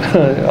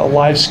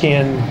live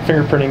scan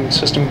fingerprinting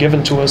system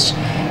given to us,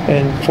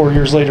 and 4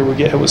 years later we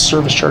get hit with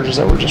service charges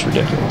that were just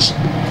ridiculous.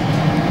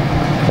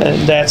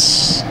 And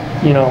that's,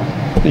 you know,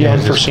 the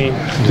unforeseen.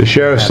 The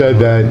sheriff said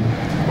that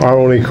our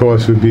only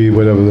cost would be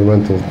whatever the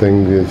rental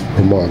thing is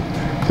per month.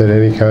 That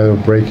any kind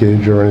of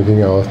breakage or anything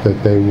else,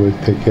 that they would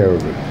take care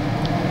of it.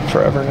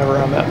 Forever and ever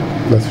on that.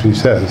 That's what he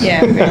says.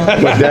 Yeah,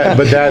 really.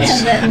 But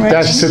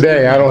that's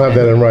today. I don't have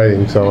that in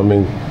writing, so I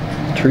mean.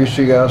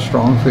 Teresa, you got a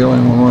strong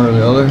feeling one way or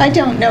the other? I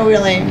don't know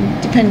really,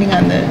 depending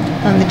on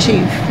the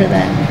chief for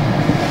that.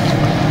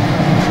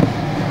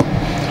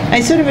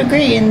 I sort of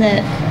agree in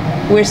that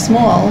we're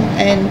small,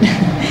 and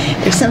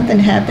if something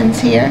happens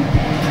here,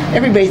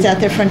 everybody's out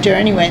their front door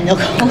anyway, and they'll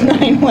call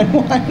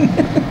 911.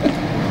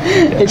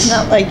 Yes. It's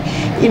not like,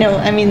 you know,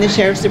 I mean, the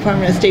Sheriff's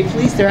Department or State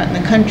Police, they're out in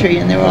the country,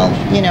 and they're all,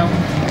 you know,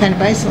 kind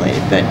of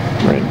isolated, but...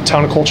 Right,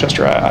 Town of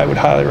Colchester, I would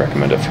highly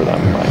recommend it for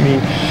them. I mean,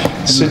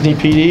 Sydney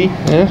PD,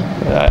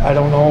 I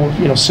don't know,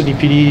 you know, Sydney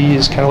PD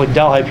is kind of like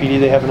Delhi PD,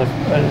 they have an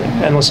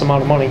endless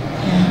amount of money.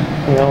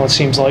 Yeah. You know, it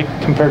seems like,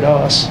 compared to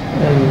us,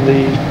 and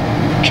they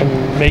can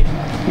make,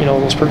 you know,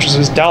 those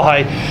purchases.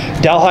 Delhi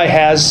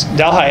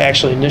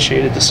actually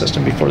initiated the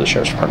system before the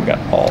Sheriff's Department got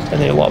involved,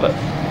 and they love it.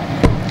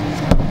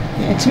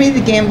 Yeah, to me, the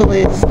gamble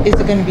is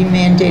it going to be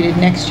mandated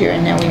next year,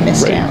 and now we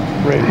missed out.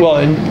 Right. Well,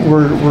 and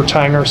we're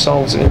tying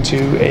ourselves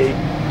into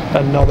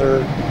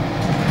another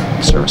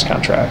service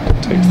contract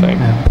type thing,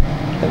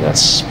 and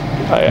that's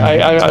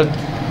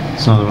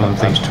It's another one of the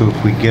things too.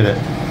 If we get it,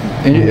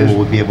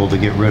 we'll be able to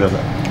get rid of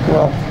it.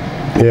 Well,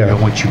 yeah.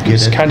 And once you get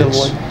it's it, kind of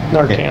like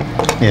Narcan.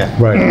 Yeah.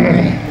 Right.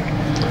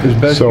 As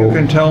best So- you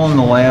can tell in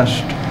the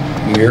last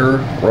year,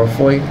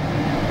 roughly,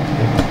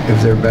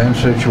 if there've been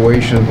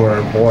situations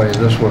where, boy,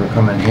 this would have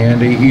come in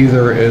handy,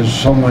 either as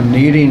someone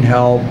needing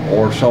help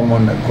or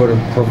someone that could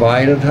have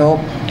provided help?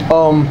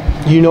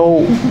 You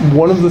know,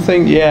 one of the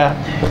things, yeah,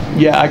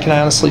 I can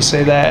honestly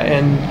say that,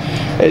 and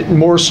it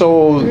more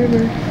so,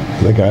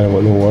 The guy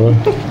with the water.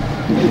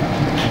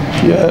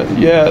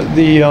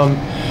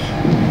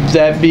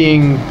 that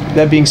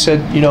being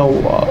said, you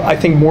know, I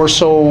think more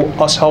so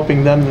us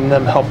helping them than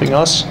them helping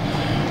us.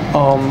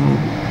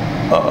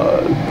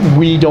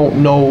 We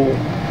don't know,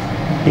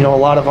 you know, a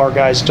lot of our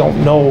guys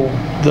don't know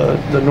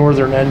the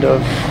northern end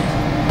of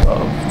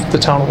the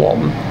town of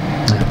Walton.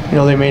 You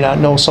know, they may not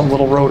know some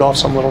little road off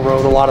some little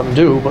road. A lot of them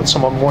do, but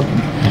some of them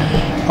wouldn't.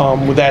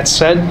 With that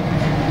said,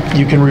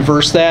 you can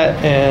reverse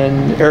that,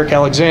 and Eric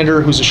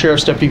Alexander, who's a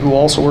sheriff's deputy who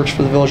also works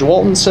for the Village of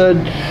Walton, said,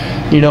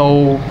 you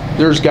know,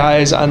 there's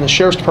guys on the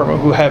sheriff's department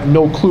who have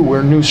no clue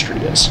where New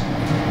Street is.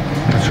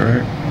 That's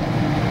right.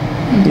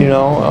 You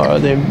know,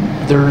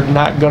 they're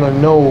not gonna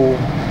know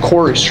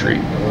Quarry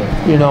Street,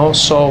 you know,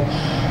 so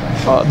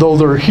though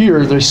they're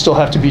here, they still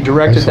have to be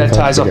directed. That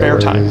ties up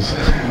airtime.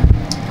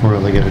 Or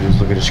all they gotta do is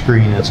look at a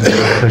screen, it's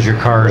because your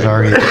car's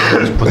already,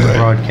 just put the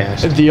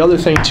broadcast. The other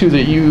thing too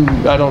that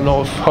I don't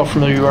know how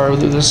familiar you are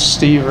with this,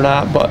 Steve, or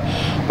not, but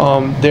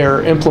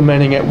they're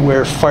implementing it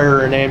where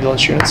fire and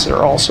ambulance units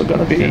are also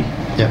gonna be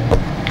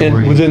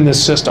within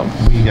this system.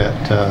 We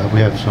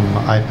have some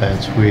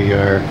iPads. We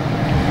are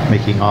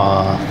making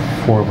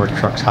 4 of our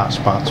trucks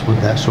hotspots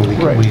with that, so we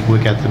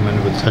got them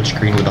in with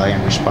touchscreen with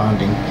IM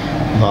responding,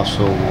 and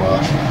also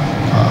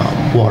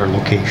water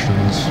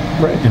locations,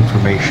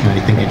 information,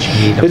 anything that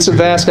you need. It's a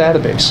vast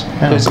database.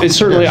 It's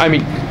certainly, I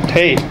mean,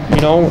 hey,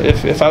 you know,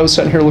 if I was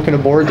sitting here looking at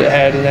a board that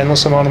had an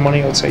endless amount of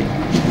money, I would say,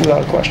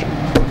 without a question.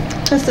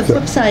 Plus the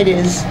flip side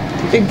is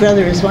Big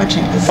Brother is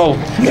watching us. Oh,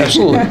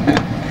 absolutely.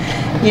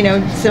 You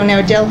know, so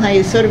now Delhi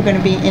is sort of going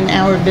to be in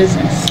our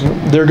business.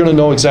 They're going to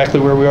know exactly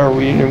where we are,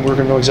 and we're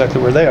going to know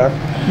exactly where they are.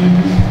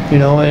 You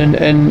know,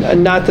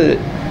 and not that,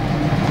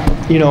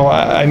 you know,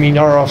 I mean,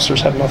 our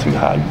officers have nothing to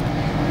hide.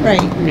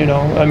 Right. You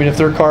know, I mean, if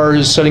their car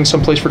is sitting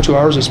someplace for 2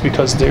 hours, it's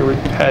because they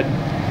had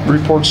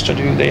reports to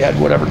do, they had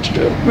whatever to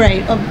do.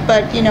 Right,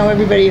 but, you know,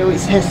 everybody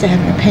always has to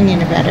have an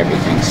opinion about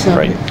everything, so,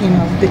 you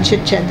know, the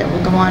chit-chat that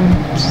will go on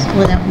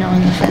without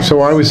knowing the facts. So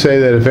I would say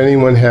that if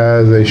anyone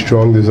has a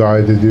strong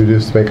desire to do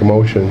this, make a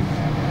motion,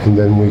 and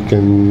then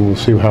we'll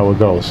see how it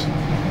goes.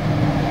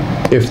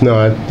 If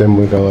not, then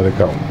we're gonna let it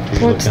go.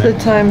 What's the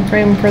time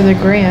frame for the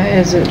grant?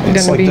 Is it going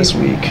It's to like be this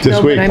week. This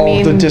week. I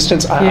mean, the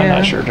distance, I'm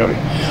not sure, Jody.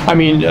 I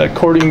mean,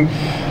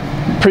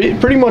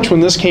 pretty much when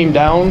this came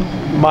down,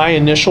 my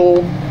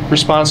initial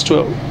response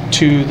to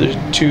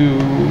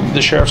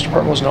the sheriff's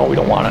department was, no, we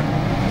don't want it.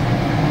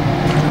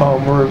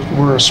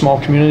 We're a small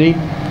community.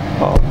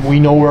 We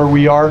know where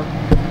we are.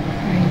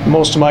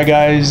 Most of my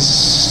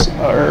guys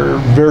are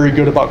very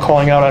good about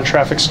calling out on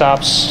traffic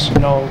stops. You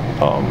know,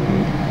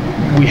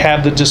 we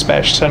have the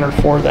dispatch center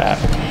for that.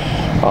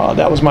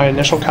 That was my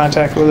initial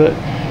contact with it.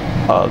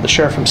 The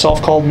sheriff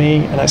himself called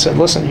me, and I said,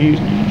 listen, you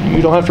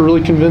don't have to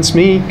really convince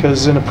me,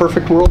 because in a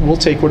perfect world, we'll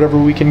take whatever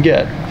we can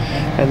get.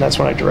 And that's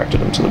when I directed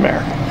him to the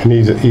mayor. And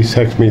he's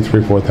texted me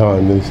 3-4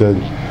 times, and he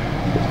said,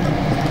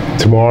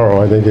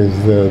 tomorrow, I think,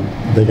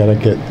 they gotta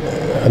get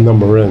a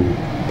number in.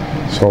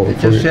 So I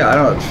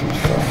don't,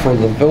 for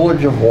the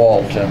Village of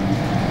Walton,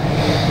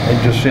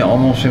 it just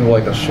almost seems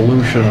like a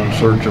solution in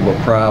search of a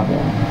problem,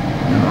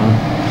 you know?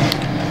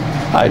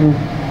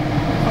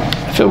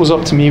 If it was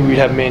up to me, we'd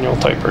have manual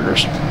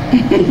typewriters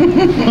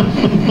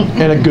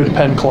and a good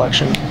pen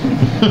collection,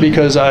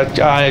 because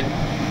I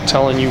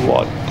telling you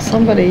what,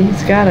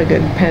 somebody's got a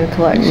good pen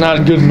collection.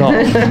 Not good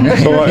enough.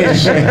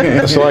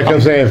 So like I'm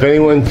saying, if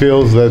anyone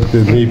feels that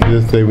the need for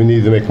this, we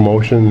need to make a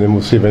motion, then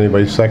we'll see if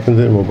anybody seconds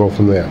it, and we'll go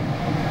from there.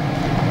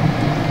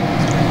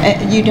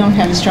 You don't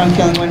have a strong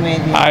feeling one way or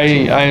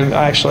the other?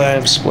 I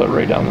am split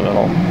right down the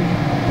middle.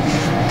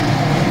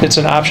 It's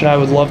an option I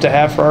would love to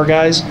have for our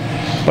guys,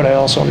 but I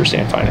also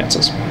understand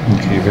finances.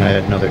 Okay, you're gonna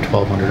add another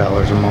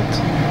 $1,200 a month.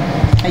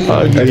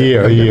 A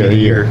year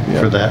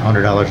for that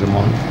 $100 a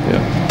month. Yeah.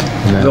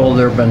 Though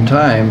there have been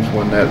times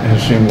when that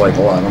has seemed like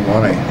a lot of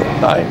money.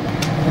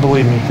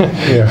 Believe me.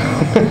 Yeah.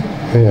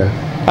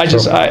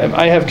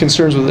 I have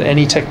concerns with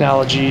any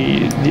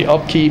technology, the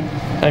upkeep.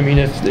 I mean,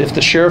 if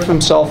the sheriff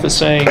himself is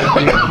saying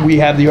we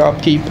have the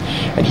upkeep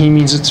and he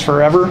means it's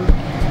forever.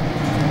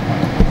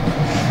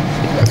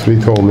 That's what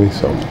he told me,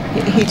 so.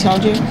 He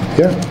told you?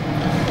 Yeah.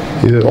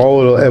 He said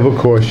all it'll ever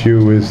cost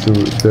you is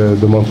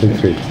the monthly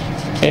fee.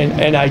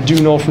 And I do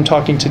know from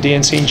talking to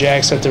Dan St.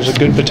 Jack's that there's a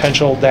good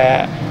potential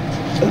that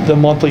the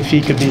monthly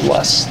fee could be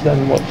less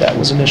than what that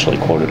was initially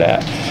quoted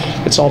at.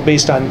 It's all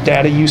based on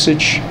data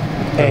usage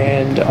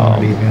and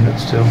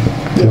units too.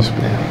 Yeah.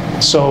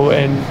 So,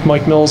 and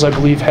Mike Mills, I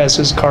believe, has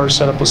his car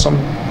set up with some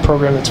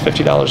program that's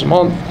 $50 a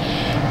month,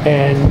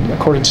 and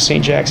according to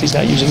St. Jack's, he's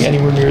not using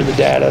anywhere near the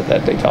data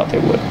that they thought they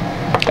would.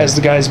 As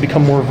the guys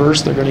become more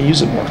versed, they're going to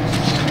use it more.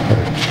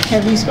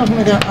 Have you spoken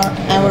with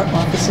our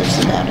officers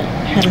about it?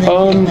 How do they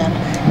feel about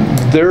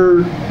it?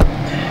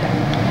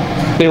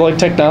 They like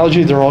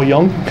technology, they're all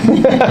young.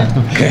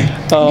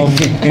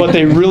 But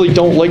they really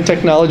don't like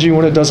technology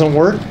when it doesn't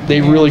work.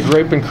 They really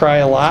gripe and cry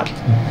a lot.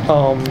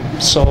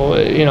 So,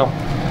 you know.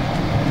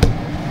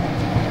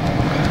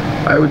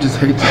 I would just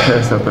hate to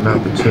pass up an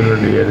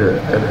opportunity at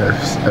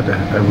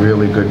a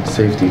really good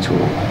safety tool.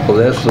 Well,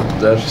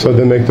 that's So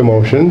then make the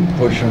motion.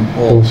 push and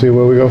We'll pull. see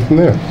where we go from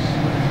there.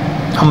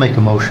 I'll make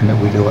a motion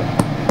that we do it.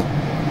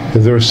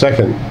 Is there a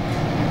second?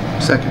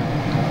 Second.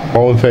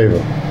 All in favor?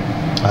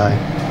 Aye.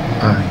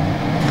 Aye.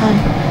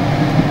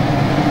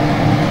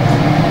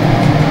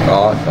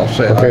 I'll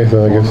say aye. Okay,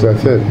 so I guess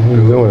that's it. We're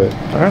doing it.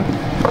 All right.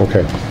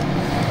 Okay.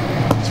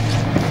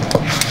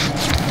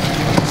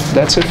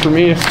 That's it for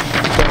me.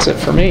 That's it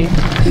for me.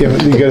 Yeah,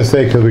 but you gotta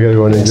stay because we gotta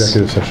go into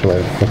executive session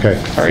later. Okay,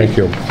 thank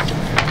you.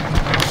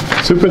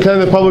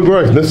 Superintendent of Public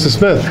Works, Mr.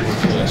 Smith.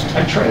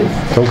 I tried.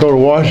 Don't go to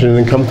Washington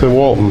and come to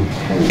Walton.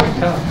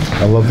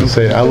 I love to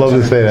say that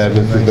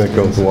Mr. Smith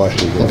goes to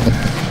Washington.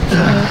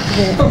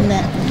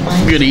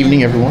 Good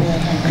evening, everyone.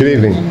 Good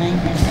evening.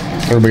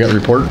 Everybody got the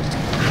report?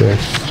 Yeah.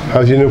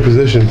 How's your new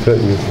position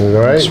fitting? Is it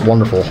all right? It's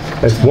wonderful.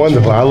 It's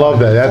wonderful. I love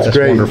that. That's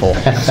great. Wonderful.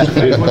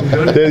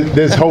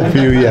 There's hope for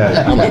you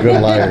yet. I'm a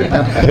good liar.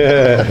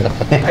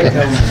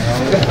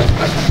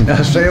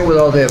 Now say it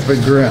without that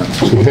big grin.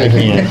 I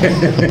can't.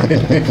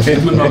 Give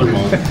him another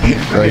one.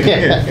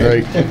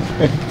 Right,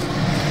 right.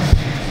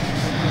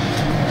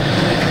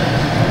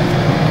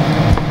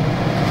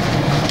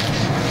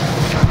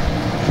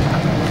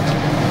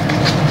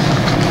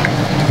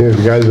 Yeah,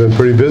 you guys have been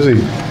pretty busy.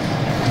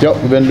 Yep,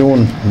 we've been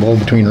doing well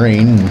between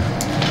rain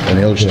and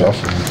the other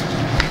stuff.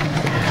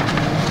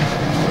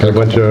 Got a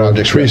bunch of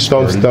projects tree got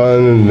stumps started.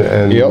 done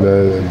and Yep.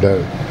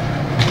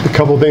 a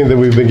couple things that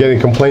we've been getting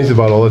complaints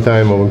about all the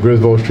time on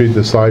Griswold Street,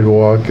 the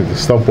sidewalk, and the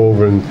stump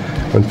over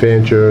on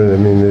Fancher. I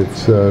mean,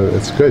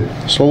 it's good.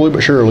 Slowly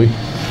but surely.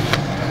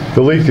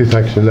 The leak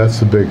detection, that's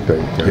the big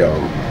thing.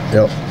 Yep.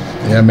 Yep.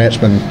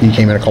 Yeah, he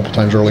came in a couple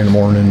times early in the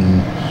morning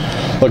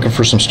and looking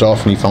for some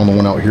stuff, and he found the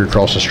one out here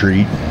across the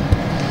street.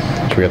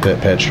 So we got that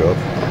patched up.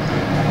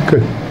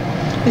 Good.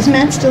 Is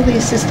Matt still the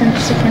assistant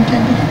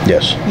superintendent?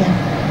 Yes.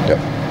 Yeah. Yep.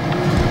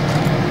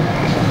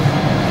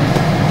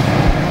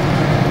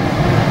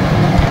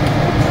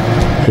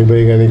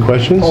 Anybody got any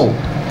questions? Oh,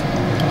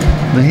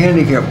 the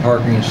handicap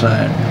parking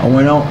sign. I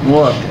went out and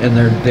looked, and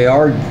they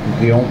are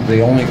the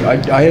only.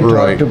 I had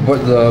Right. talked to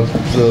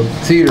the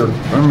theater.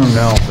 I don't know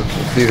now if it's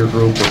a theater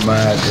group or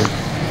not.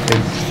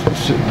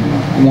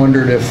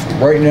 Wondered if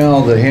right now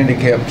the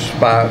handicap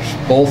spots,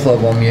 both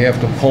of them, you have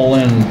to pull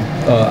in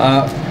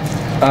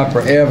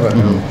Opera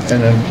Avenue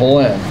and then pull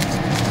in.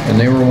 And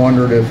they were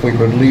wondering if we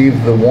could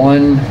leave the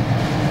one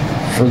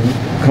for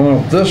coming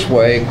up this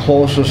way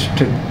closest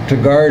to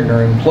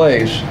Gardner in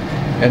place,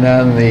 and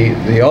on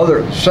the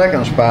other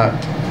second spot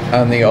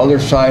on the other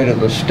side of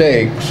the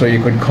stake, so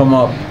you could come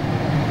up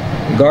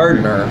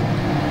Gardner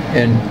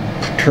and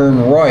turn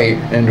right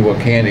into a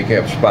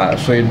handicap spot.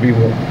 So you'd be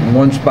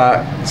one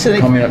spot So they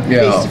coming up.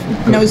 Yeah.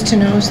 face nose to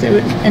nose, they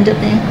would end up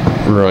being.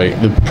 Right.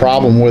 The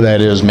problem with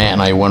that is, Matt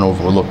and I went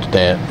over and looked at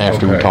that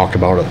after we Okay. talked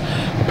about it.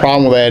 The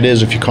problem with that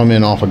is if you come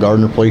in off of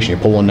Gardner Place and you're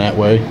pulling that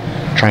way,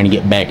 trying to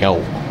get back out,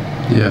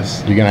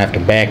 Yes. you're gonna have to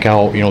back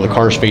out. You know, the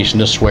car's facing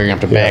this way, you're gonna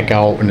have to back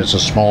out, and it's a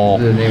small,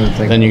 Didn't even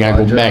think then you gotta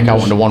go about it. back I'm out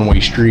just- into one-way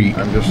street.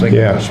 I'm just thinking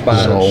Yeah. of the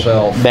spot So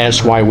itself.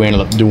 that's why we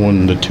ended up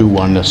doing the two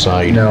on this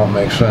side. No, it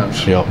makes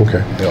sense. Yep.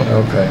 Okay. Yep.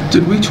 Okay.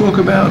 Did we talk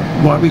about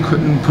why we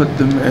couldn't put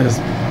them as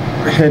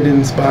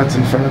head-in spots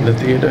in front of the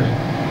theater?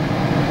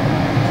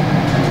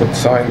 Put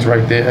signs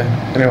right there.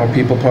 You know,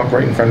 people park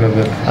right in front of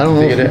the I don't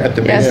know if- theater at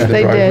the base Yes, of the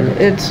they driveway.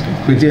 did. It's,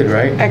 We did,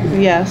 right?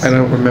 yes. I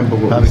don't remember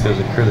what Probably we because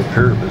said. of the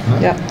curb, isn't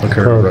it? Yeah. The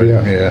Curb, curb, right,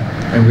 yeah.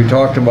 yeah. And we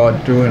talked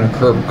about doing a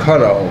curb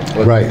cutout,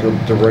 but Right.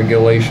 the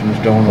regulations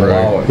don't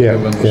allow it, Yeah,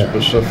 given the yeah.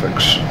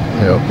 specifics.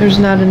 Yep. There's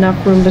not enough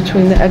room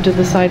between the edge of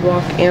the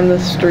sidewalk and the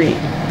street.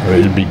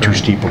 It'd be too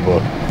steep of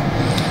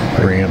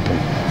a ramp.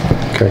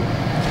 Okay.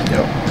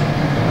 Yep.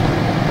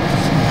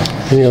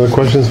 Any other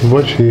questions for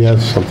Butch? He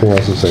has something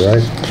else to say,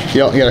 right?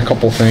 Yeah, I got a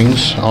couple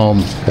things.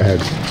 Go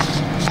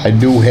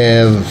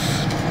ahead.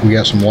 We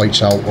got some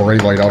lights out,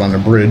 already light out on the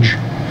bridge.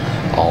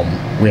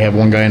 We have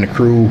one guy in the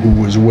crew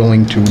who was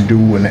willing to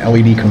do an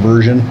LED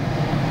conversion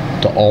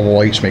to all the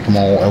lights, make them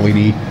all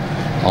LED.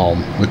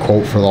 The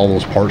quote for all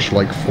those parts are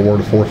like $400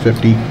 to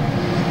 $450.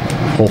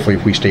 Hopefully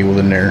if we stay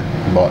within there,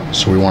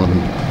 so we wanted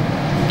them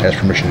to ask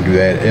permission to do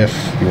that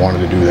if you wanted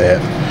to do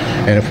that.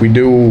 And if we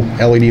do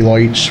LED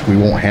lights, we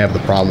won't have the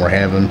problem we're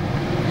having.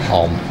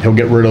 He'll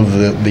get rid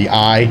of the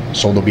eye,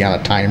 so they'll be on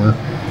a timer.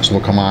 So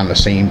they'll come on the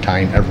same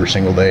time every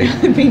single day.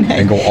 It'd be nice.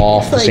 And go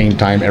off It's the like- same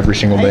time every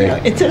single I know,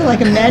 day. it's sort of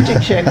like a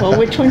magic trick. Well,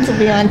 which ones will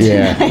be on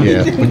Yeah, tonight?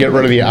 yeah. We get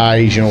rid of the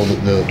eyes, you know,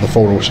 the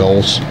photo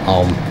cells.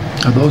 Are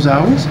those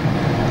ours?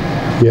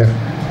 Yeah.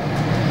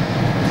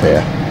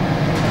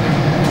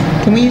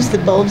 Yeah. Can we use the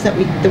bulbs the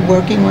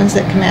working ones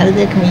that come out of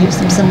there? Can we use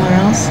them somewhere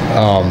else?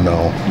 No.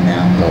 No.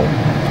 No.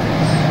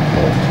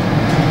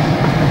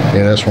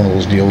 Yeah, that's one of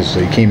those deals.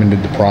 They came and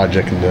did the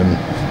project, and then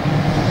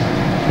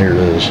Here it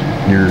is,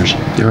 yours.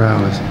 Your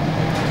hours.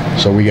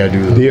 So we gotta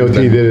do the. DOT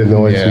did it,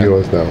 no, it's Yeah.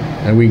 yours now.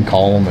 And we can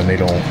call them and they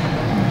don't.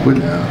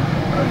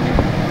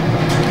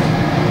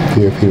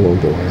 DOT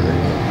won't do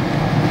anything.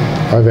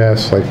 I've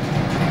asked like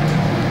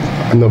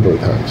a number of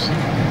times.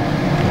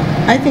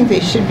 I think they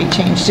should be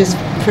changed just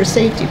for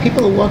safety.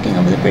 People are walking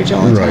over the bridge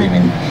all the Right. time,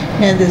 and,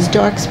 you know, there's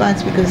dark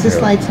spots because this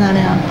Yeah. light's not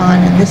out on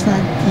and this not,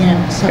 you know,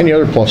 so. And the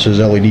other plus is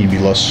LED be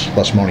less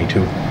money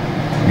too.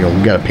 You know,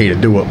 we gotta pay to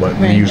do it, but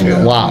we're Right. using a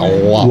lot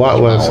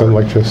Less power.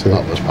 electricity. A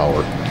lot less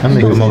power. I make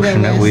a Those are the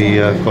motion that we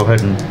last go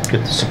ahead and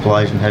get the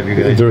supplies and have you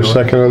guys Is there a do it.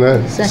 second on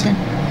that? Second.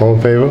 All in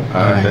favor?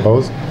 Aye.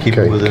 Opposed? Keep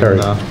Okay, it within,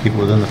 carried. keep it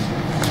within the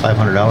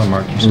 $500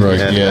 mark. You said you Right,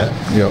 had yeah, that.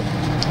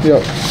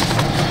 yep.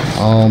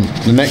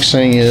 The next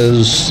thing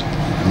is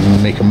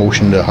make a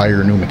motion to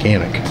hire a new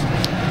mechanic.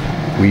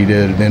 We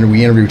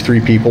interviewed 3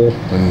 people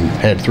and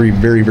had 3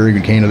 very, very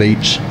good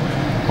candidates.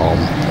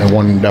 And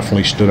one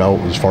definitely stood out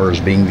as far as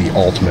being the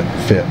ultimate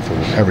fit for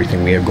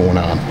everything we have going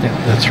on. Yeah,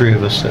 the 3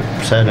 of us that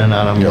sat in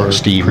on them Yeah, were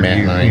Steve, pretty Matt,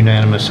 and I.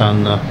 unanimous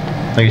on the,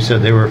 like you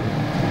said, they were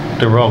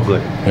all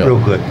good, Yep. real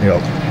good.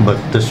 Yep. But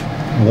this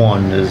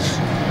one is,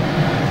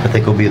 I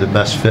think will be the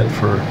best fit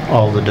for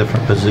all the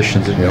different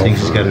positions and Yep.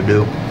 things he's got to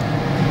do.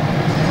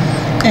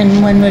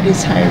 And when would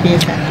his hire be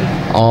effective?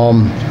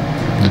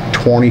 The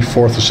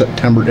 24th of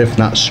September, if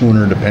not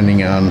sooner,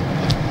 depending on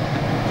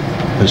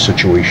the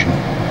situation.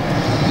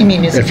 You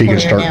mean his If he can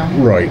employer start,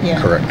 now? right, Yeah.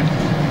 correct.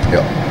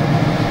 Yep.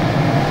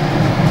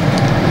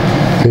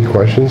 Any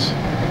questions?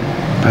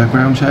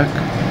 Background check?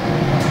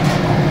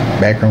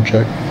 Background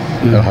check?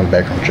 I don't have a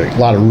background check. A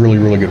lot of really,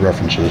 really good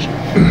references.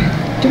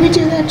 Do we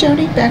do that,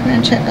 Jody?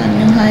 Background check on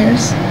new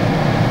hires?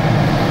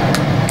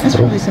 That's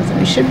probably something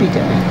we should be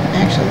doing,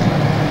 actually.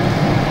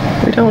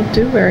 We don't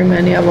do very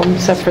many of them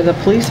except for the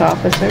police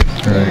officers.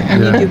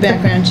 And you do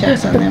background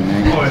checks on them,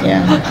 right?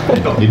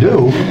 Yeah. You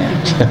do?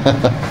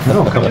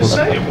 No, a couple of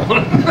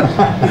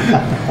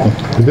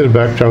We did a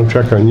background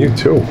check on you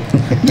too.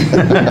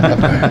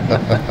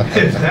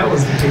 If that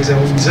was the case, I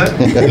wouldn't say.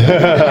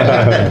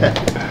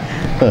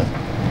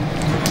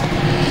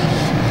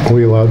 Are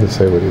we allowed to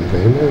say what his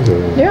name is? Or?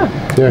 Yeah.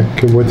 Yeah,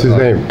 what's his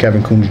name?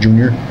 Kevin Coons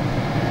Jr.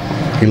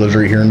 He lives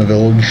right here in the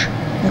village.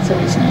 That's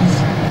always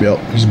nice. Yep,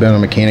 he's been a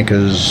mechanic at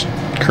his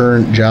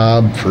current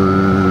job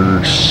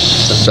for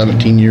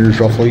 17 years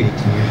roughly. 18 years,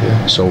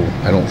 yeah. So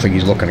I don't think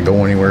he's looking to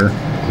go anywhere.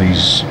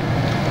 He's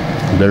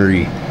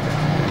very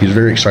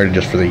excited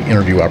just for the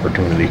interview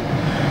opportunity.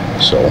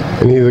 So.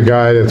 And he's a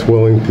guy that's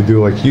willing to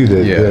do like you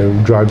did.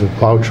 Yeah. Drive the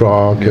plow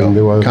truck and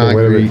do other things,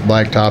 whatever. Concrete,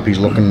 blacktop, he's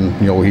looking,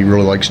 he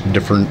really likes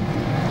different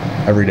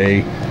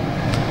everyday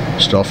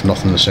stuff,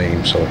 nothing the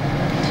same, so.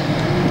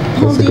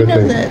 Paul, a do you good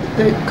know thing.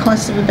 the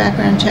cost of a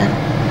background check?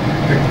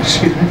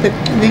 Excuse me?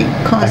 The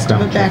cost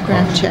of a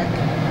background Background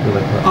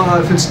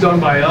check? If it's done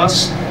by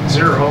us,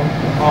 zero.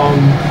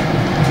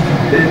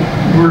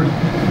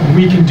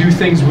 We can do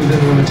things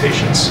within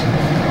limitations.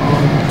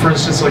 For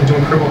instance, like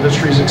doing criminal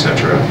histories,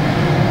 etc.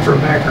 For a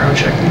background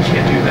check, we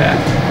can't do that.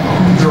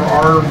 There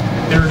are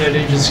internet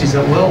agencies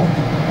that will.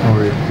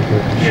 Or if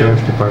the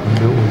sheriff's department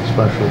do it with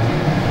special.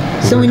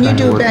 So when you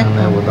do a back on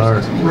that with our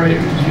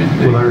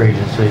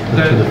agency.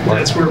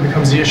 That's where it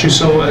becomes the issue.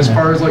 So as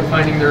far as like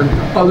finding their,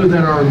 other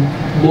than our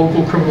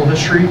local criminal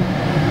history,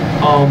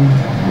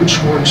 which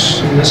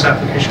works in this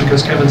application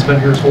because Kevin's been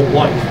here his whole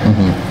life,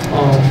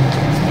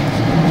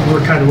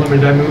 we're kind of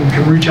limited. I mean, we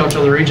can reach out to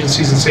other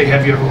agencies and say,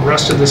 have you ever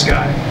arrested this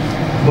guy?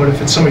 But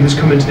if it's somebody who's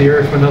come into the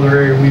area from another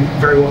area, we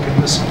very well could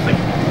miss something.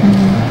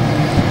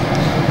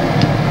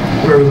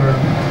 Where with our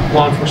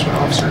law enforcement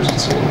officers,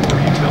 it's a little more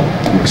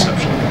detailed,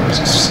 exceptional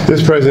risks.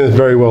 This president is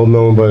very well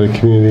known by the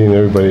community and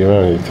everybody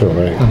around you too,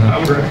 right? I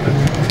would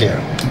recommend. Yeah.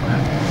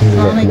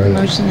 I'll make the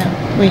motion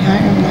that we hire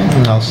him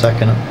then. I'll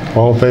second it.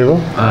 All in favor?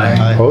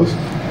 Aye. Opposed?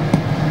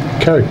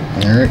 Carried.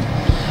 All right.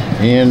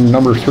 And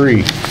number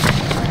 3,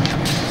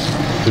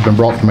 it's been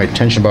brought to my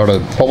attention about a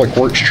public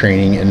works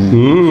training in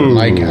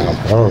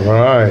NICOM. All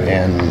right.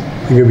 And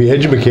you're gonna be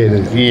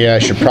educated. yeah, I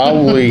should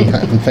probably,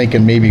 I'm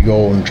thinking maybe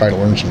go and try to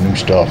learn some new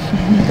stuff.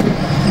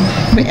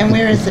 And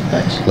where is it,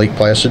 Butch? Lake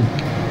Placid.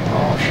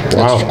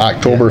 Wow. It's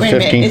October Wait a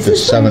minute, 15th is to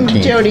this from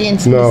 17th. Jody and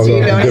No,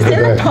 Steve? no, Is there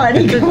a different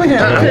party going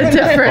on?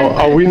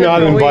 Are we not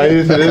different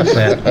invited to this?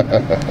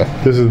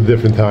 This is a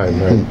different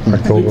time, right? I think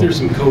October. there's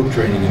some code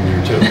training in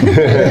there too.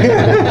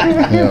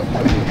 Yeah.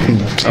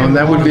 Oh, and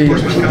that would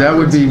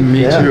be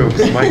me too,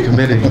 my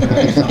committee.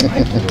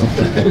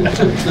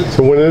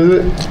 So when is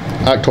it?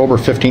 October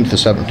 15th to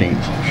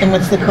 17th. And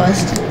what's the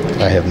cost?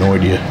 I have no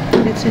idea.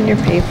 It's in your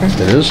paper. It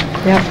is?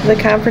 Yep, the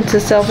conference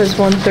itself is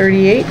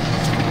 $138.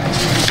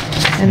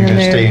 And You're then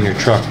gonna stay in there,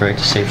 your truck, right,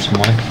 to save some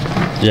money?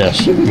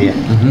 Yes. Yeah.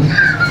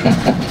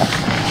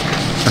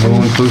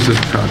 All-inclusive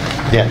truck.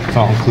 Yeah,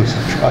 all-inclusive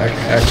truck.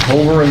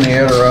 October and the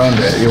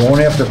Adirondack. You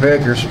won't have to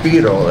pack your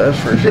Speedo, that's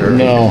for sure.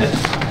 No.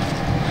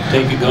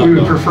 Take a We gun. would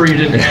though. prefer you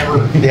didn't ever.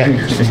 Yeah.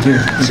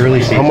 It's really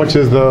How safe. much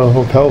is the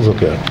hotels up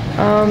there?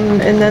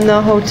 and then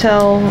the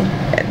hotel,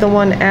 the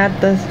one at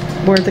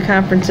where the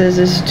conference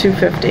is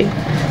 $250.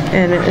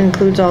 And it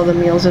includes all the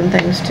meals and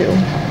things too.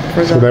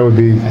 For So that would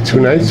be 2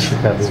 nights?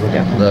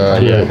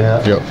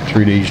 Yep,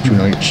 3 days, 2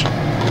 nights.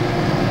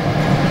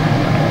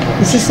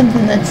 Is this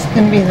something that's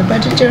going to be in the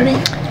budget, Jody?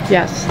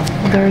 Yes,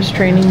 there's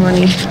training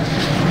money.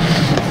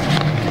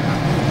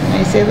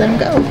 I say let them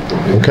go.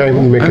 Okay,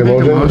 you make a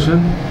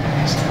motion?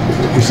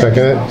 You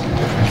second it?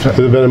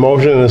 There's been a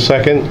motion and a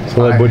second,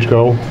 so let Butch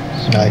go.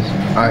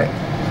 Aye.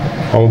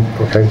 Oh,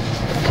 okay.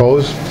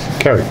 Opposed?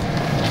 Carried.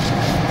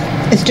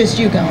 It's just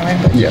you going,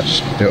 right? Butch?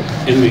 Yes, yep.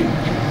 And me.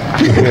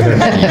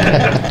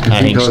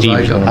 I think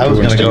Steve's going I was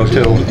gonna go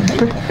too. All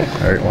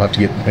right, we'll have to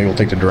get, maybe we'll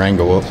take the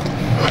Durango up.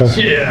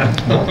 Yeah.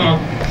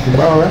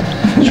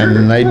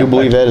 And I do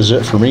believe that is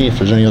it for me. If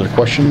there's any other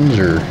questions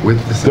or With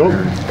the Nope,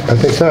 center. I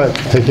think not.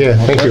 Take care.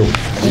 Thank you.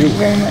 Thank you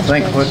very much.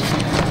 Thanks, Butch.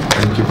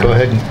 Butch. Go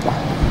ahead and,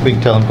 we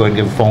can tell him, go ahead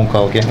and give a phone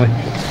call, can't we?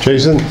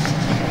 Jason?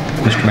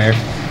 Mr. Mayor,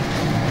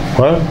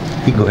 What?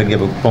 he can go ahead and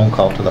give a phone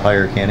call to the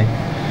hire, can't he?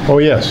 Oh,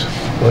 yes.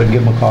 Go ahead and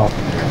give him a call.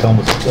 Tell him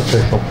it's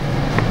official.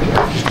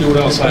 Just do it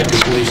outside,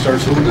 because when he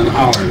starts hooting and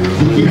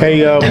hollering.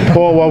 Hey,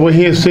 Paul, while we're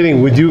here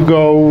sitting, would you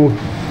go,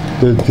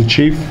 the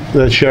chief,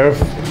 the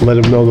sheriff, let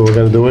him know that we're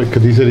gonna do it?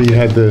 Because he said he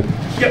had the,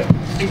 Yep,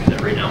 I'll do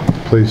that right now.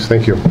 please,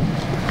 thank you.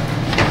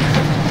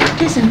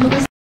 Jason, who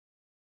was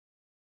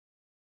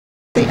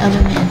the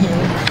other man here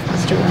with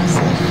Mr.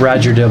 Wesley?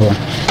 Roger Dibble.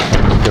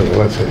 Yeah,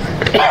 well, that's it.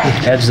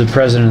 Ed's the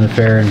president of the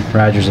fair, and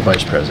Roger's the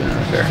vice president of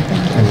the fair.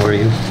 And where are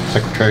you?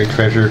 Secretary,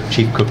 treasurer,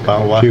 chief cook,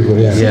 bottle washer? Chief,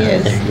 yeah. Yes, he Yeah.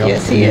 is. There you go.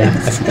 Yes, he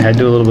is. I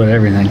do a little bit of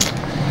everything.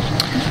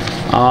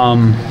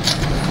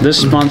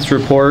 This month's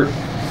report,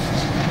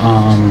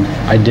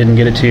 I didn't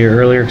get it to you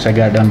earlier because I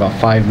got it done about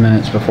 5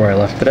 minutes before I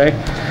left today.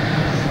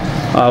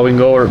 We can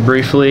go over it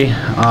briefly.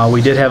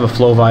 We did have a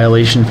flow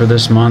violation for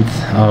this month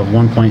of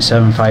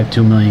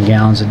 1.752 million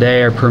gallons a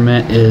day. Our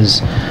permit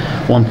is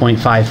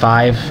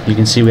 1.55. You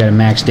can see we had a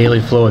max daily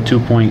flow of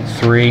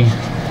 2.3.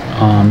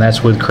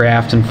 That's with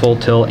craft and full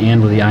tilt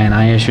and with the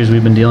I&I issues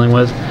we've been dealing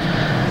with.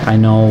 I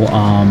know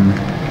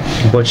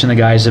Butch and the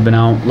guys have been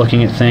out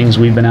looking at things.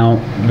 We've been out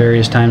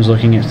various times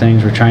looking at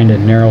things. We're trying to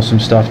narrow some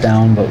stuff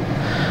down, but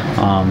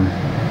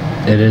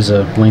it is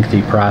a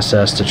lengthy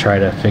process to try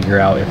to figure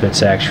out if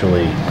it's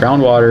actually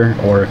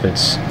groundwater or if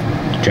it's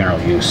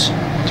general use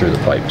through the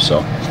pipe.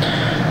 So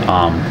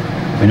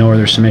we know where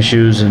there's some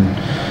issues, and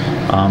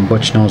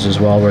Butch knows as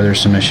well where there's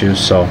some issues,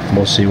 so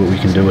we'll see what we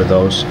can do with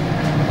those.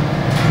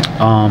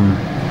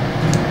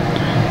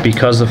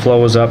 Because the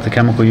flow is up, the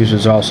chemical use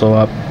is also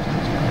up.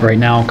 Right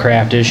now,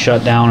 craft is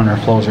shut down and our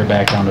flows are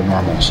back down to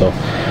normal, so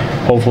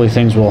hopefully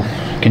things will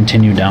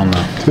continue down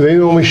the... Do they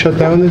normally shut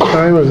down this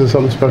time, or is there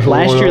something special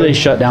going on? Last year they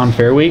shut down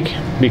Fair Week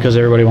because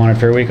everybody wanted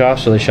Fair Week off,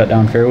 so they shut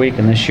down Fair Week,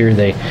 and this year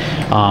they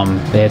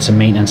had some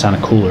maintenance on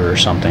a cooler or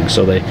something,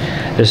 so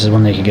this is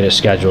when they could get it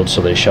scheduled, so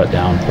they shut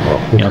down.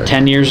 You know,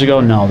 10 years ago,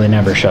 no, they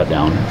never shut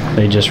down.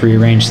 They just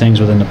rearranged things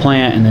within the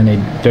plant, and then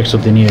they'd fix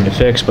what they needed to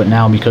fix, but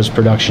now because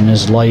production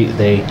is light,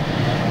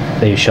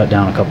 they shut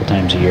down a couple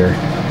times a year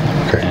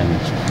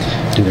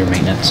and do their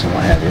maintenance and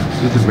what have you.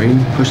 Did the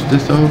rain push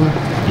this over?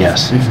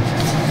 Yes.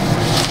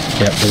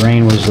 Yep, the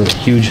rain was a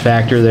huge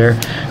factor there.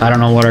 I don't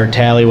know what our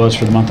tally was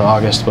for the month of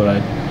August, but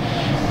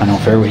I know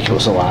Fair Week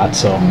was a lot,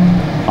 so,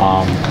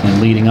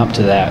 and leading up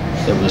to that,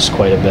 it was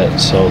quite a bit,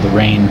 so the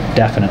rain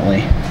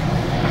definitely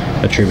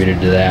attributed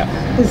to that.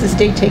 Does the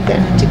state take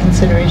that into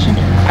consideration?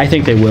 I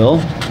think they will.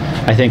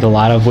 I think a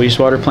lot of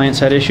wastewater plants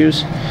had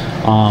issues.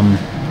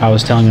 I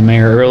was telling the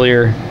mayor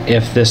earlier,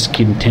 if this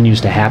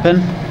continues to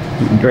happen,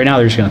 right now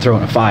they're just gonna throw it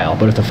in a file,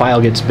 but if the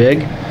file gets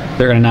big,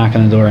 they're gonna knock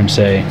on the door and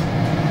say,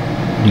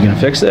 you gonna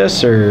fix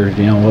this, or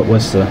you know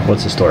what's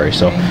the story?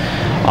 So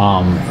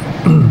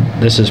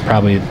this is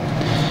probably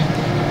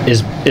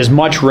as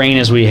much rain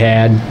as we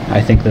had.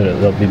 I think that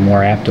they'll be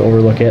more apt to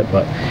overlook it,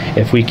 but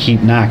if we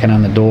keep knocking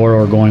on the door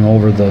or going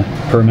over the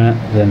permit,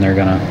 then they're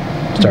gonna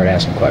start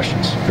asking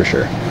questions for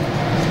sure.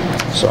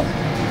 So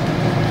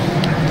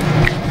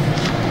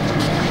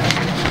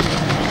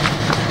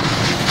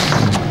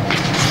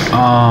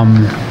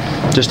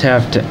just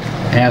have to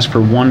ask for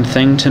one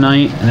thing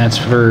tonight, and that's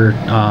for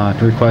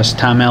to request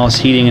Tom Ellis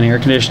Heating and Air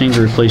Conditioning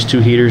to replace 2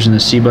 heaters in the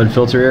Seabud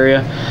filter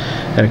area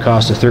at a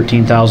cost of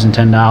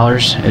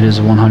 $13,010. It is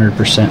a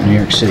 100% New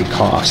York City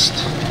cost.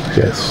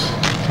 Yes.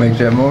 Make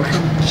that motion.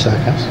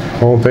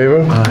 Second. All in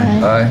favor?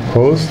 Aye.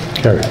 Opposed?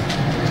 Carried.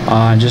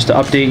 Just to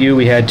update you,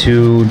 we had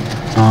to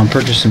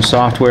purchase some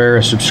software,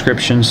 a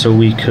subscription, so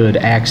we could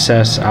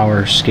access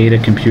our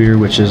SCADA computer,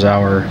 which is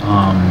our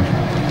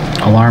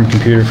alarm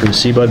computer for the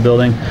Seabud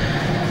building,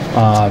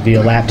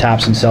 via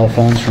laptops and cell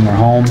phones from our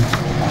home,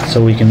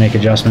 so we can make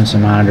adjustments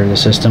and monitor the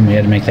system. We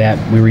had to make that.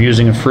 We were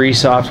using a free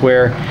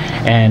software,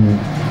 and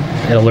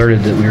it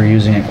alerted that we were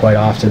using it quite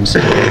often, so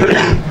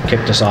it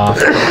kicked us off.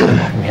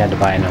 We had to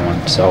buy a new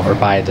one, so, or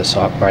buy the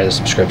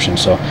subscription.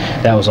 So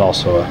that was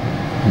also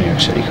a New York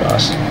City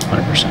cost,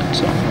 100%.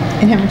 So.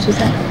 And how much was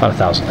that? About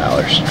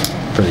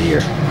 $1,000 for the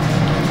year.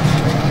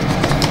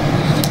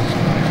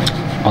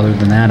 Other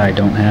than that, I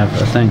don't have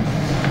a thing.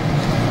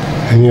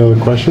 Any other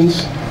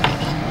questions?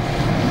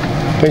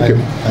 Thank you.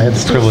 I had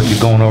the privilege of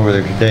going over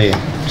there today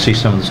and see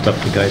some of the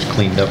stuff the guys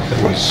cleaned up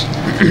that was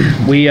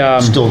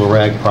still the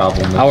rag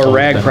problem. that's Our always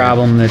rag been-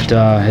 problem that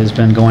has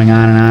been going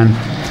on and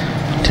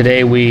on.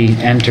 Today we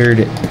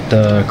entered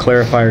the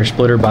clarifier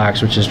splitter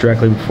box, which is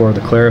directly before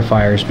the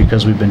clarifiers,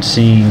 because we've been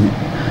seeing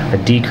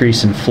a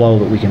decrease in flow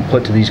that we can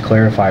put to these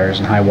clarifiers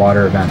in high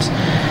water events.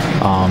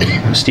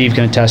 Steve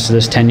can attest to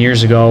this. 10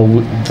 years ago,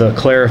 the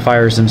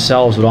clarifiers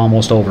themselves would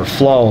almost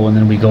overflow, and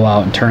then we go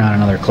out and turn on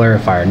another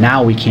clarifier.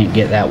 Now we can't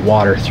get that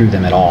water through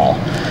them at all.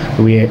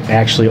 We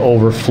actually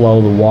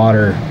overflow the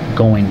water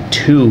going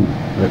to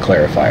the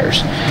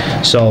clarifiers.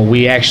 So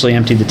we actually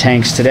emptied the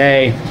tanks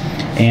today,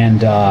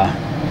 and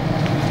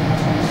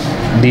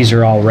these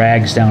are all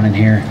rags down in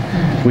here.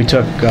 We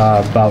took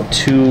about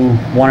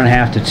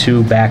 1.5 to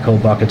 2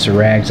 backhoe buckets of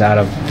rags out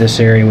of this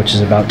area, which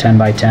is about 10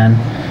 by 10.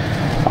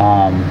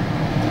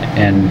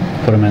 And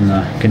put them in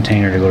the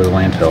container to go to the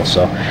landfill.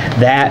 So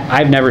that,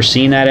 I've never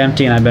seen that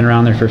empty, and I've been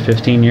around there for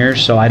 15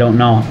 years, so I don't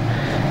know.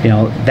 You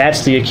know,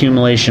 that's the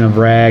accumulation of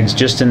rags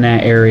just in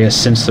that area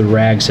since the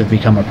rags have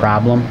become a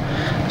problem.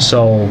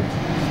 So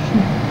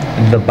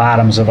the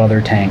bottoms of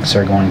other tanks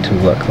are going to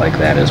look like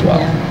that as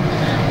well.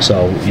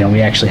 So, you know,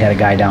 we actually had a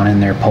guy down in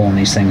there pulling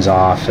these things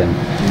off, and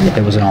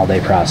it was an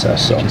all-day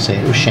process. So You can say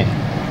it was Shane.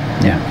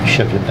 Yeah. He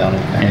shoved it down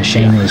in there. And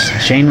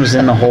Shane was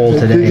in the hole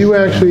today. Did you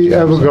actually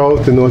ever go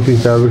with the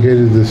Northeast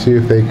Fabricators to see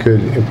if they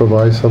could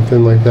improvise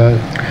something like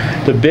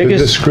that? The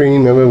biggest... The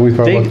screen, remember we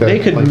talked about that? They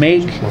could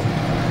make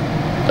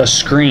a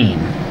screen.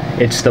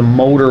 It's the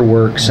motor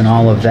works and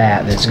all of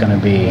that that's going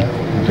to be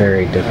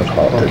very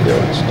difficult to do.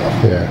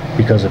 Yeah.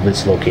 Because of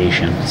its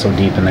location. It's so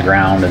deep in the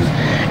ground, and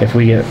if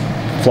we get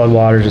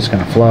floodwaters, it's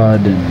going to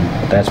flood, and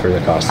that's where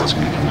the cost is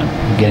going to come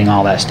in. Getting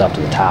all that stuff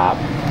to the top.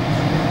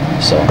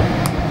 So...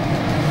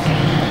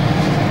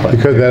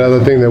 Because that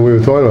other thing that we were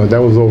talking about, that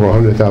was over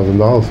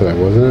 $100,000 for that,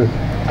 wasn't it?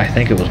 I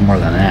think it was more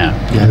than that.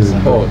 Yes.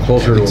 Oh,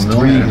 closer to $1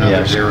 million, another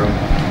Yes. zero.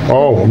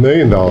 Oh, $1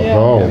 million. Yeah.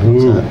 Oh,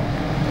 ooh.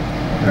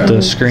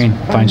 The screen,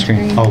 fine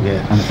screen. Oh,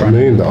 yeah. On the $1 front.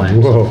 million.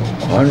 Whoa.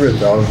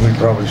 100,000, we'd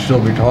probably still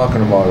be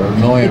talking about it. $1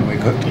 million, we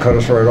could cut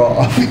us right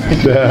off.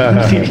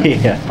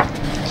 Yeah.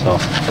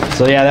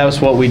 So yeah, that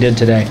was what we did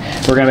today.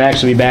 We're gonna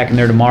actually be back in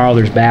there tomorrow.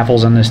 There's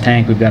baffles on this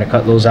tank. We've got to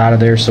cut those out of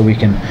there so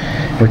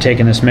we're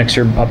taking this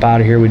mixer up out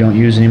of here we don't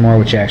use anymore,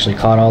 which actually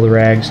caught all the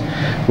rags,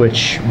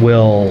 which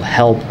will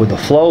help with the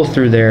flow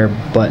through there,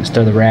 but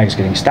instead of the rags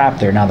getting stopped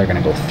there, now they're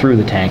gonna go through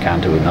the tank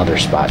onto another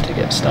spot to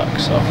get stuck,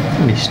 so.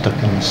 Be stuck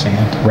in the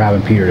sand. Rob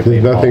and Peter to pay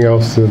There's nothing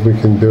else that we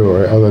can do,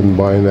 right, other than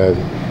buying that.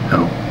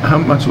 How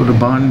much would a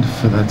bond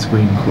for that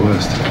screen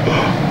cost?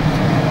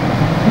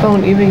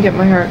 Don't even get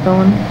my heart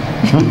going.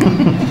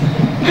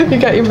 You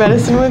got your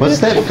medicine with What's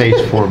you? that face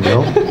for,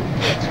 Bill?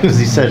 Because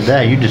he said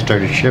that, you just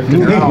started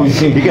shifting around.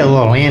 You got a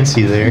little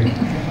antsy there.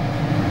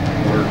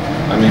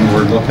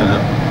 We're looking at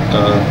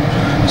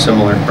a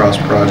similar cross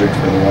project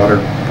for the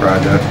water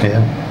project. Yeah.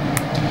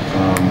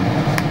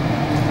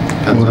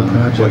 Depends on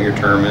what your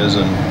term is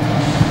and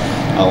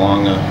how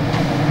long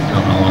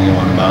you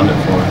want to bond it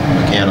for.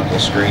 Mechanical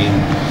screen,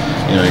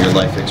 your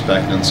life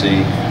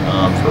expectancy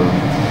for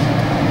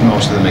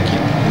most of the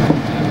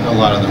a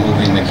lot of the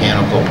moving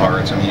mechanical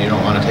parts. I mean, you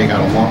don't want to take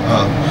out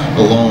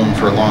a loan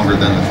for longer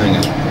than the thing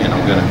is,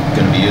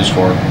 going to be used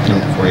for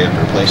before you have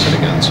to replace it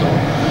again. So,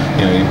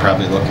 you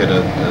probably look at a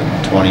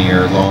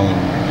 20-year loan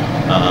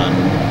on,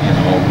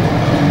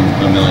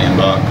 $1 million.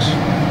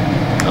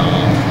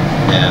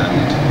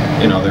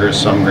 And, there is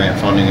some grant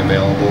funding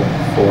available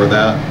for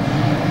that.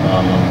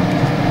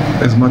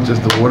 As much as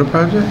the water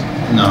project?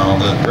 No,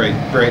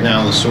 right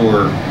now the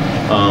sewer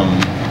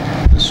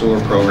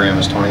program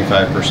is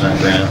 25%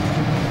 grant,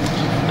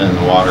 and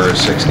the water is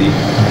 60.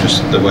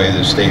 Just the way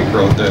the state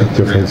wrote the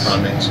grant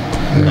fundings.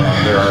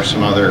 There are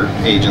some other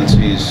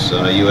agencies,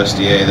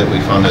 USDA, that we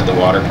funded the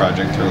water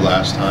project through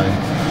last time.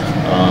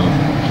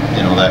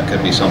 That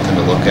could be something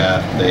to look at.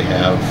 They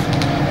have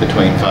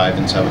between $500,000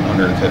 and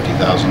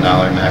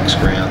 $750,000 max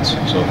grants.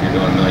 So if you're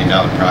doing $1 million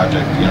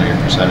project, your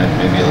percentage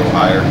may be a little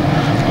higher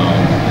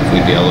if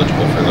we'd be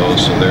eligible for those.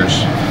 So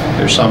there's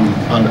some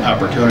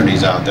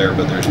opportunities out there,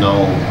 but there's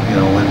no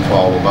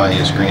windfall. We'll buy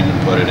you a screen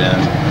and put it in.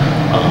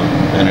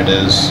 And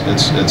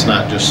it's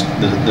not just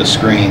the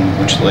screen,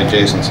 which, like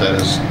Jason said,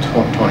 is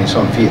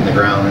 20-some feet in the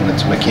ground, and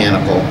it's a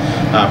mechanical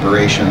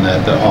operation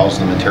that hauls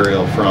the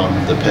material from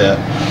the pit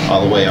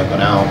all the way up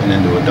and out and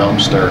into a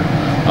dumpster.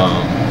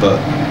 But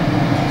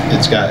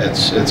it's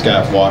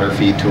got water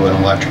feed to it,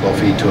 electrical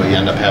feed to it. You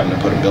end up having to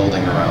put a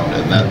building around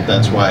it, and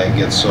that's why it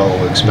gets so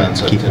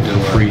expensive to do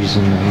it.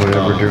 Freezing and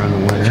whatever during the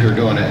winter. If you're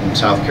doing it in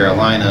South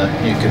Carolina,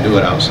 you could do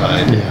it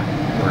outside. Yeah.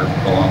 We're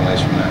a long ways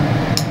from there.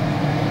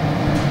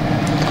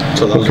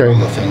 So those are all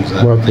the things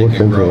that We'll have to they look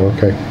can into grow.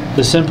 it, okay.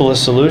 The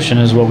simplest solution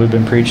is what we've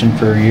been preaching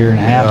for a year and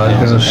a half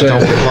now.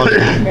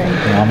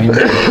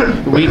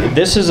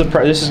 This is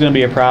going to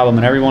be a problem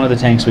in every one of the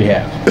tanks we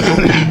have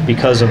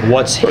because of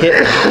what's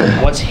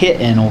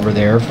hit in over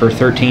there for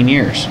 13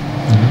 years.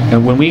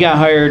 And when we got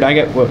hired, I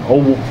got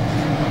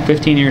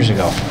 15 years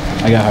ago.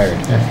 I got hired.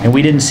 And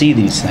we didn't see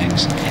these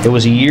things. It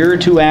was a year or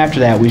two after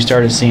that we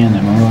started seeing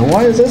them. And we're like,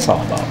 what is this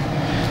all about?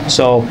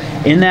 So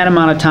in that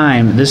amount of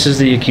time, this is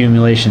the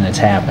accumulation that's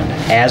happened.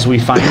 As we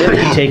find it,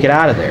 we take it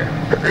out of there.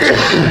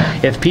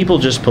 So if people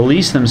just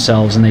police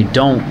themselves and they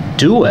don't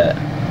do it,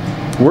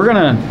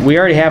 we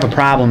already have a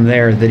problem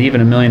there that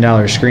even $1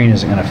 million screen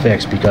isn't going to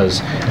fix,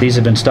 because these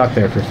have been stuck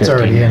there for 15 years. It's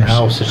already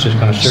in-house, it's just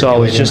going to circulate.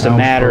 So it's just a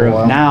matter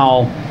of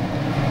now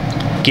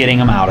getting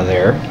them out of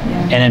there,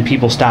 and then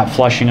people stop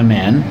flushing them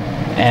in.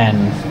 And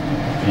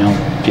you know,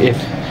 if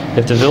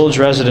the village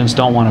residents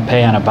don't want to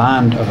pay on a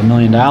bond of $1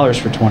 million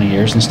for 20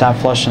 years, and stop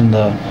flushing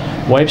the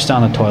wipes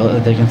down the toilet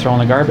that they can throw in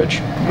the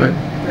garbage. But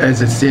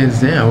as it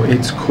stands now,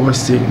 it's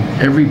costing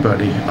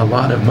everybody a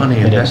lot of money,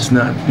 and that's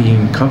not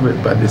being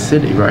covered by the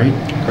city, right?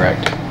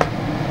 Correct.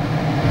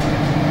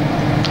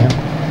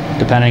 Yeah.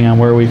 Depending on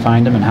where we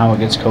find them and how it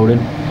gets coated.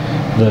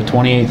 The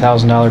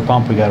 $28,000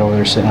 pump we got over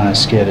there sitting on a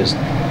skid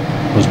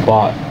was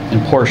bought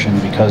in portion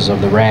because of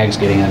the rags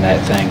getting in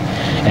that thing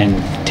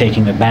and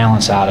taking the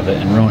balance out of it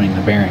and ruining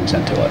the bearings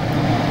into it.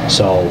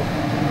 So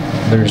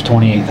there's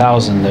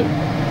 $28,000 that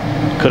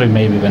could have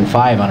maybe been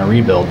 $5 on a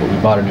rebuild, but we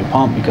bought a new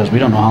pump because we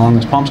don't know how long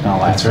this pump's going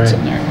to last. That's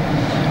in there.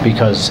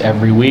 Because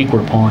every week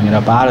we're pulling it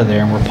up out of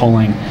there, and we're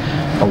pulling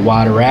a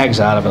wad of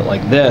rags out of it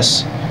like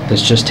this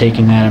that's just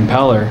taking that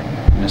impeller,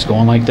 and it's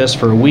going like this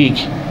for a week,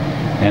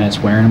 and it's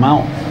wearing them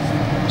out.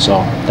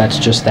 So that's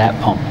just that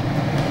pump.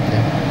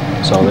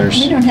 So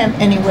We don't have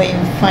any way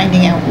of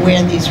finding out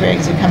where these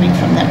rags are coming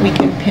from, that we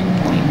could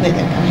pinpoint where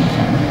they're coming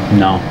from.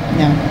 No.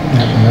 No.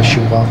 Not unless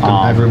you walk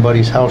to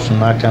everybody's house and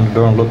knock on the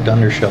door and look down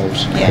their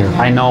shelves. Yeah.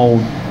 I know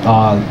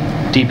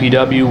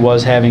DPW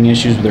was having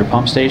issues with their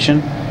pump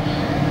station,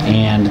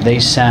 and they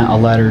sent a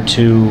letter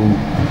to,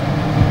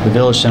 the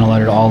village sent a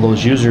letter to all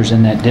those users,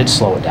 and that did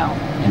slow it down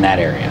in that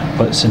area.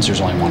 But since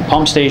there's only one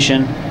pump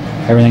station,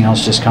 everything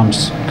else just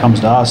comes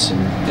to us,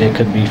 and it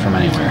could be from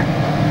anywhere.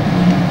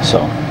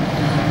 So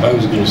I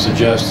was going to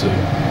suggest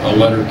a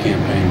letter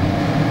campaign.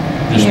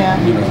 Just,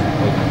 you know,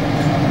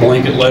 a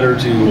blanket letter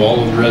to all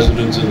of the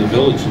residents in the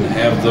village, and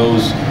have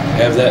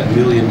that $1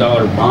 million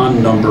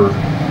bond number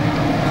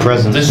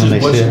present. This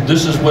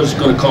is what it's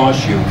going to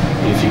cost you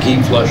if you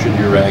keep flushing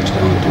your rags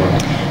down the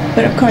toilet.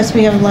 But of course,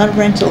 we have a lot of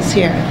rentals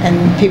here,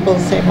 and people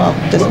say, well,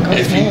 it doesn't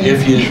cost me.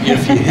 If you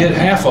hit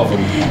half of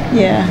them,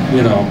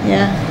 you know,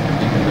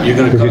 you're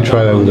going to We could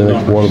try that with the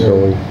next water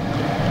billing.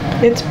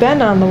 It's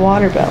been on the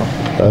water bill.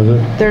 Has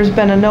it? There's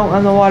been a note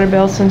on the water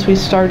bill since we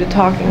started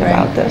talking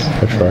about this.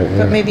 That's right, yeah.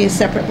 But maybe a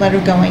separate letter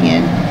going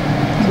in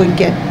would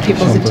get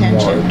people's Something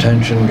attention. more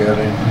attention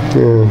getting.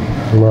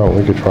 Well,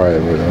 we could try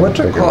it. What's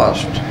it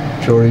cost,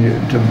 Jody,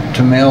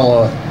 to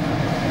mail a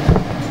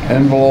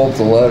envelope,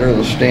 the letter,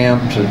 the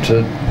stamp,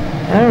 to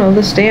I don't know,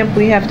 the stamp,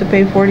 we have to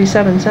pay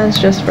 47 cents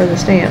just for the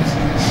stamp.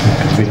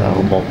 Because we don't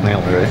have a bulk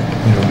mailer, right?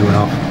 We don't do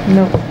enough.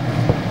 No.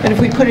 But if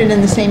we put it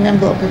in the same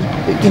envelope,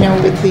 you know,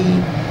 with the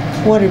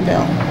water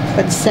bill,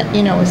 but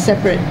you know, a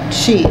separate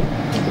sheet,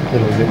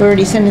 we're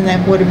already sending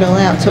that water bill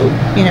out, so,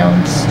 you know,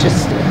 it's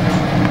just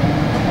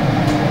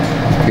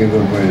be a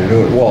good way to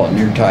do it. Well, and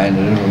you're tying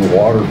it into the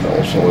water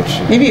bill, so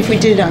it's... Maybe if we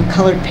did it on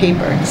colored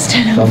paper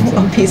instead of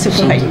a piece of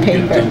white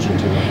paper.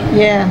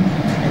 Yeah,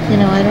 you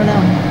know, I don't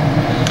know.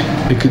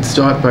 It could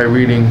start by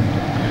reading,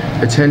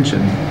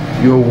 attention,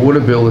 your water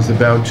bill is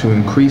about to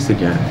increase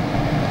again.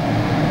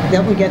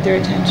 That would get their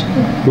attention.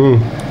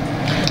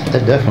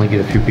 That'd definitely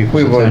get a few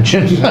people's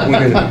attention. We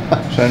could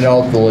send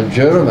out the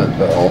legitimate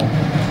bill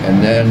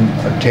and then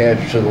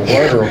attach to the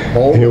letter a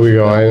bolt. Here we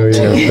go, I know you're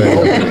going to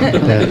say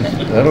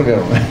that. That'll get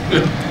them.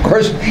 Of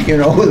course, you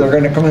know who they're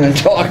going to come in and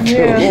talk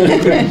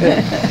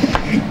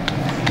to.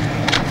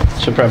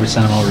 She'll probably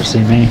send them over to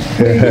see me.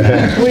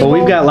 But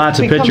we've got lots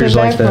of pictures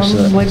like this.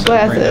 Like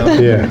glasses.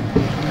 Yeah.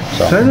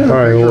 So. Send in a All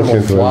right, we'll look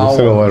picture into of it.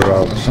 Send a letter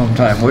out.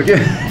 sometime, would you?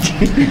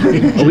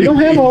 We don't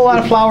have a whole lot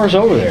of flowers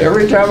over there.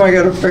 Every time I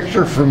get a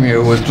picture from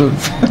you, it's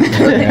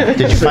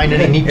Did you find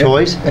any neat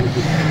toys?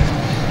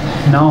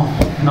 No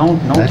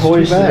That's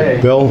toys too bad.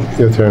 today. Bill,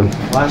 your turn.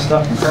 A lot of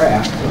stuff in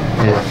craft.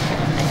 Yeah.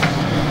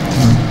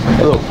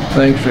 Hello.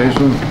 Thanks,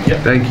 Jason.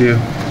 Thank you.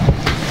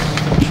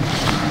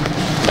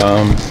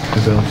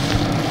 Hey, Bill.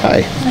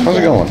 Hi, how's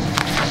it going?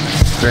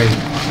 Great.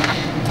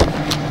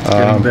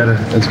 Getting better.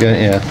 It's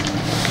getting,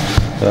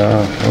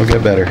 we'll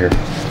get better here.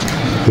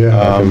 Yeah,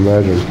 I can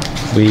imagine.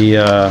 We,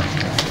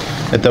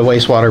 at the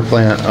wastewater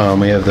plant,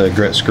 we have the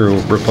grit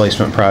screw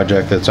replacement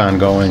project that's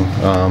ongoing.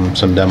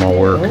 Some demo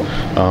work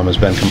has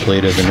been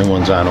completed. The new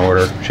one's on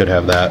order. Should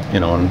have that,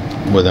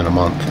 within a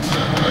month.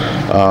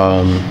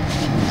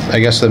 I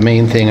guess the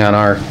main thing on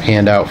our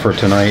handout for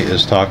tonight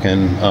is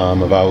talking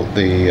about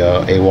the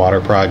A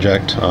Water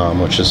project,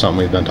 which is something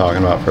we've been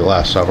talking about for the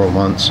last several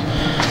months.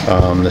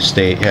 The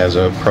state has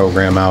a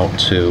program out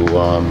to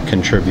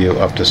contribute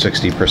up to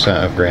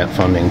 60% of grant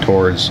funding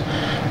towards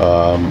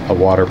a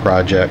water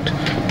project.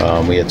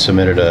 We had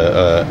submitted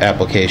a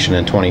application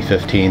in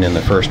 2015 in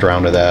the first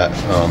round of that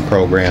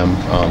program.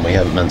 We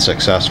haven't been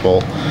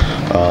successful.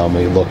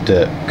 We looked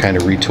at kind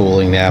of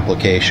retooling the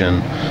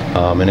application.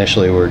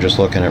 Initially, we were just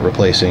looking at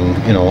replacing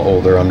replacing,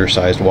 older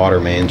undersized water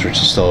mains, which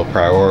is still a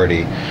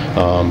priority,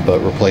 but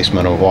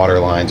replacement of water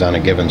lines on a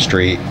given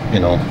street,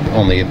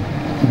 only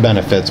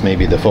benefits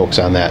maybe the folks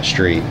on that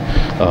street,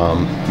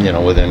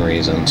 within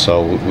reason.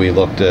 So we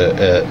looked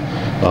at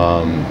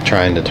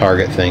trying to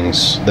target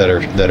things that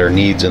are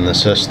needs in the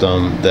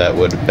system that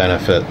would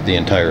benefit the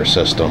entire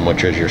system,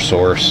 which is your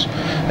source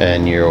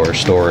and your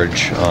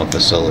storage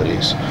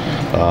facilities.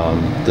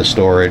 The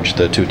storage,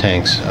 the 2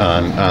 tanks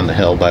on the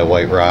hill by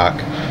White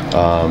Rock,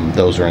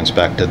 those were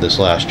inspected this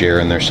last year,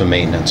 and there's some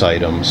maintenance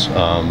items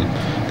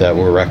that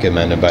were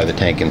recommended by the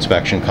tank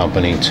inspection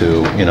company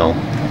to,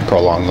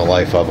 prolong the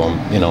life of them,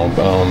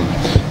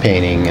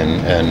 painting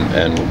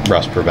and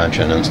rust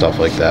prevention and stuff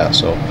like that.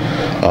 So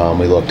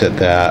we looked at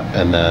that,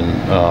 and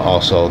then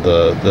also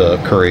the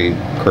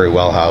Curry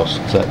well house.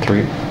 Is that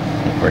 3?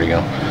 Where'd he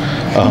go?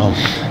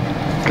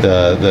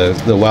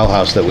 The well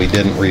house that we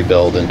didn't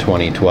rebuild in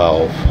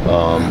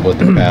 2012 with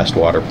the Fast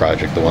Water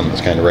project, the one that's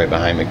kind of right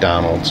behind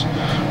McDonald's.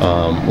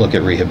 Look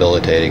at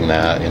rehabilitating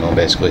that.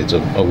 Basically it's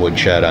a wood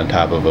shed on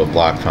top of a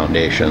block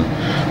foundation,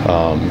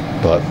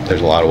 but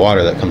there's a lot of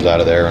water that comes out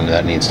of there, and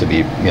that needs to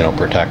be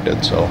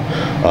protected. So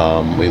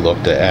we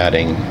looked at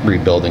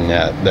rebuilding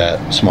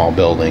that small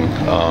building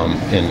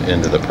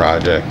into the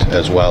project,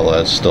 as well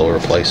as still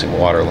replacing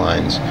water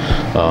lines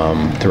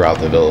throughout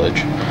the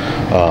village.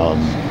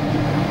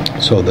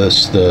 So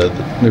the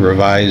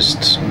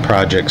revised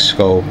project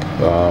scope,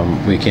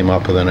 we came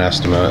up with an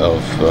estimate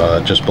of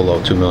just below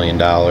 $2 million.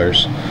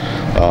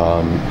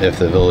 If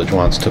the village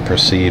wants to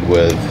proceed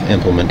with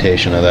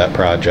implementation of that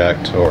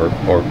project or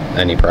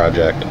any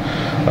project,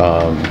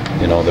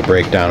 the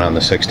breakdown on the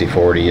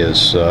 60/40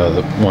 is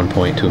the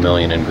 1.2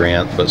 million in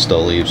grant, but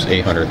still leaves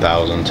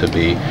 800,000 to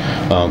be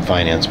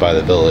financed by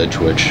the village,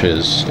 which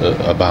is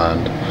a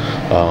bond.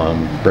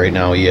 Right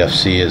now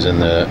EFC is in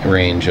the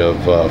range of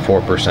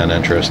 4%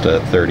 interest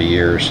at 30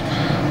 years.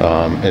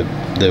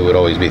 They would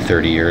always be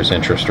 30 years.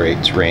 Interest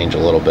rates range a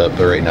little bit,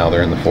 but right now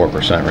they're in the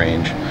 4%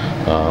 range.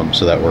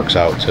 So that works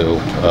out to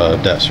a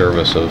debt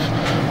service of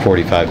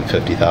 $45,000 to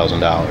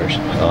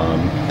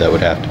 $50,000 that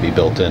would have to be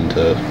built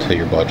into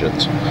your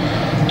budgets.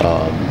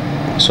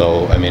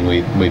 So I mean,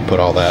 we put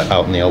all that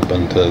out in the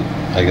open to,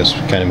 I guess,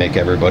 kind of make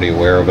everybody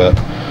aware of it.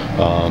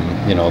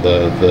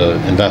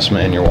 The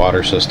investment in your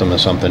water system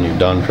is something you've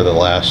done for the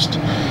last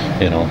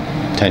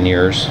 10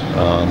 years,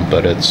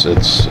 but it's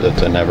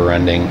a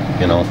never-ending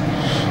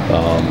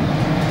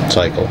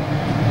cycle.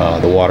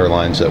 The water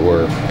lines that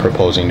we're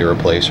proposing to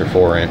replace are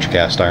 4-inch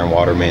cast iron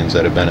water mains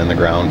that have been in the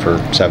ground for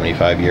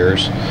 75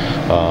 years.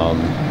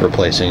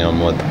 Replacing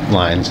them with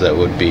lines that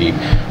would be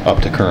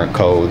up to current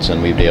codes,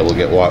 and we'd be able to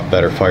get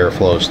better fire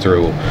flows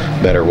through,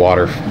 better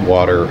water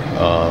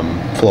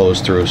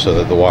flows through, so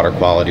that the water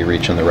quality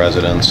reaching the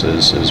residents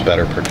is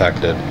better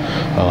protected.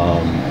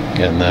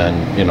 And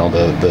then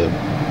the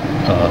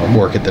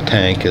work at the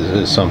tank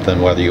is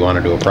something, whether you want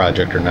to do a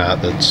project or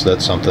not, that's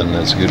something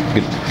that's going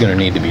to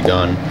need to be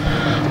done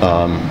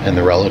in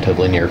the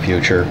relatively near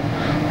future.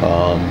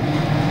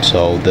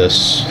 So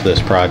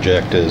this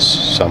project is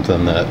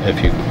something that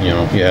if you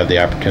have the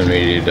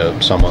opportunity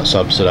to somewhat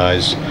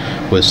subsidize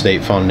with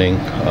state funding,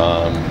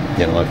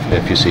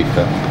 if you see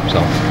fit.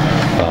 So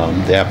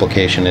the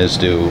application is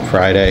due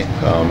Friday.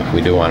 If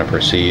we do want to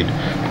proceed,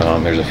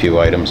 there's a few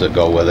items that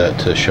go with it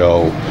to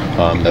show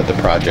that the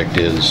project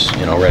is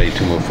ready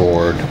to move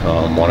forward.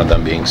 One of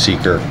them being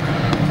seeker.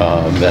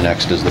 The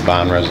next is the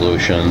bond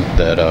resolution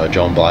that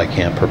Joan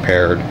Blykamp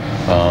prepared,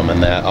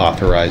 and that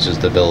authorizes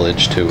the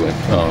village to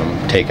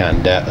take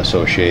on debt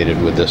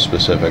associated with this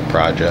specific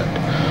project.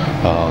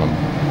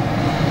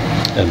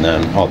 And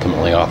then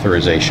ultimately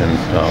authorization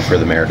for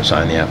the mayor to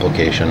sign the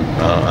application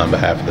on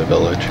behalf of the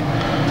village.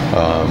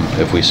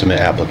 If we submit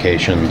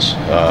applications,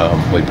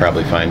 we'd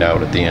probably find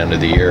out at the end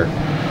of the year.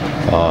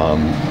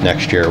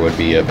 Next year would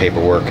be a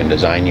paperwork and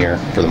design year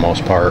for the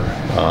most part.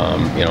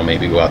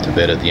 Maybe go out to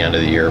bid at the end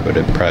of the year, but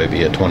it'd probably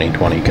be a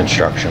 2020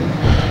 construction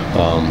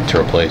to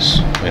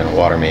replace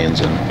water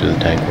mains and do the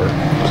tank work.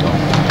 So.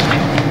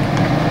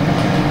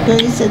 Well,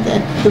 you said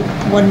that the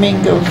one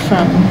main go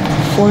from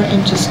 4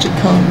 inches to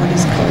code. What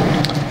is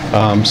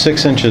code?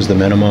 6 inches the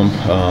minimum.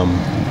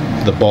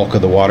 The bulk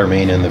of the water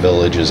main in the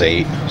village is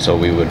 8, so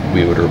we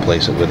would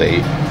replace it with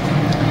 8.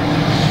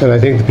 And I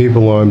think the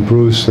people on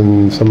Bruce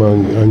and some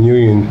on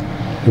Union,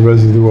 the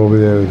residue over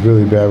there is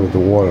really bad with the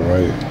water,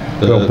 right?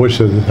 Bill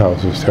Bush's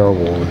house was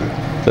terrible with it.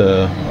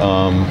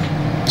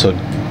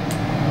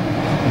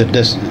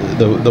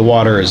 The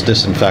water is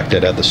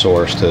disinfected at the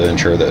source to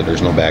ensure that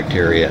there's no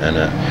bacteria in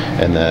it,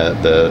 and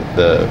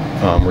the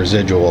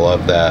residual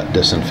of that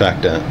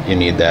disinfectant, you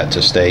need that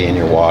to stay in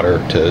your water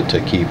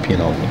to keep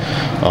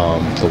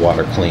the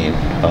water clean.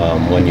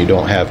 When you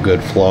don't have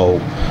good flow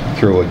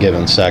through a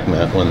given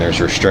segment, when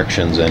there's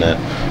restrictions in it,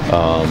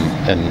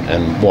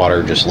 and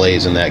water just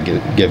lays in that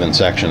given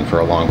section for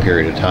a long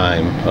period of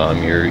time,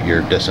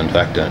 your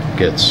disinfectant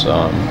gets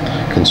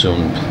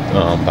consumed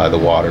by the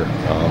water.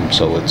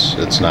 So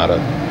it's not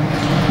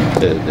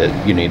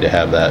you need to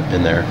have that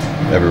in there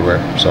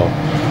everywhere. So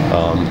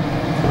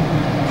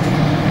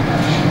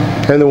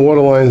And the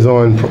water lines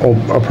on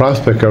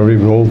Prospect are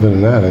even older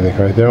than that, I think,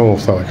 right? They're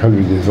almost like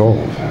 100 years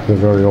old. They're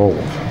very old.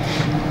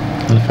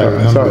 And if I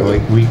remember,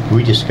 like,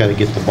 we just got to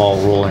get the ball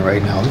rolling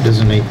right now. There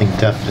isn't anything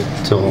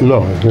definite till...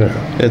 No,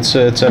 yeah. It's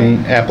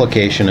an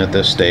application at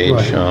this stage.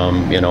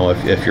 Right. You know,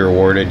 if you're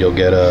awarded, you'll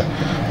get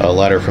a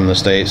letter from the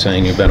state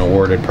saying you've been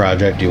awarded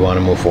project, do you want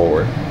to move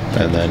forward?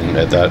 And then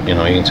at that, you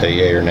know, you can say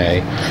yay or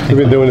nay. We've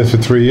been doing this for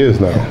 3 years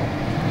now.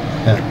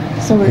 Yeah.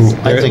 So I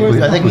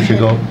think we should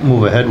go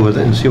move ahead with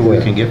it and see what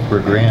we can get for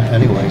a grant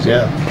anyways,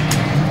 yeah.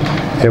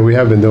 Yeah, we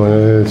have been doing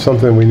it. It's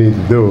something we need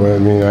to do. I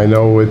mean, I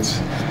know it's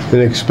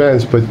an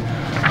expense, but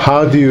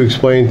how do you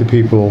explain to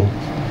people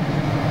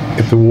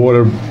if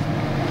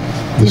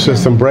the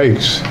system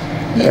breaks?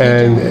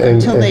 And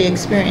until they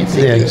experience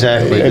it. Yeah,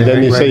 exactly. And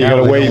then you say you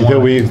gotta wait until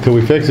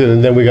we fix it,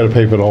 and then we gotta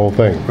pay for the whole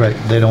thing. Right,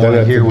 they don't want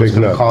to hear what's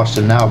going to cost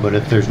them now, but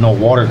if there's no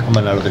water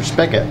coming out of their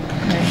spigot,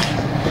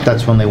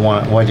 that's when they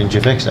want, why didn't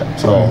you fix it?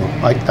 So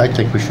I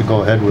think we should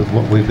go ahead with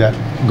what we've got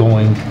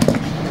going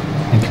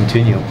and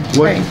continue.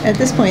 Right, at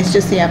this point, it's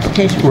just the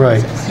application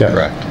process. Yeah.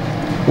 Correct.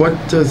 What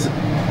does,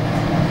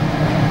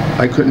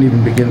 I couldn't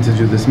even begin to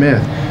do this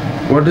math.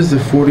 What does the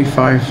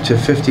 $45,000 to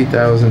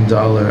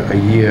 $50,000 a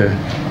year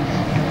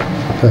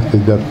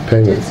debt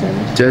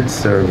payment, debt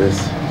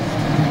service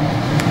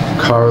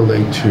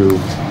correlate to?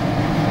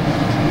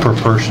 Per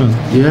person?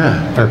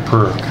 Yeah. Or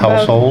per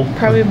household?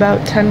 Probably about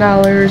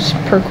 $10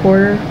 per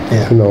quarter.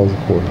 Yeah. $10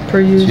 a quarter.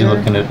 Per user. So you're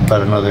looking at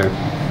about another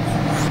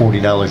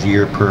 $40 a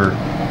year per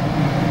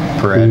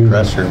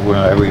address or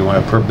whatever you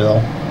want, per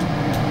bill.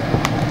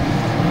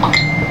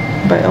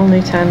 But only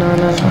 10 on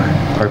a...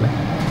 Pardon me?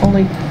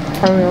 Only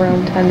probably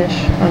around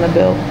 10-ish on a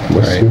bill.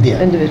 Right.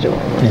 Yeah. Individual.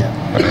 Yeah.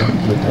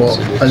 Well,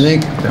 I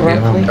think,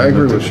 Roughly. I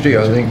agree with Steve.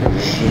 I think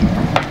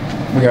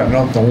we got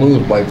nothing to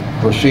lose by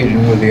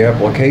proceeding with the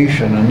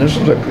application, and this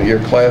is your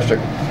classic,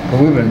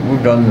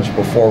 we've done this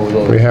before with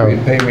those, We have.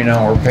 pay me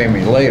now or pay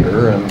me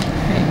later, and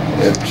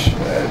it's,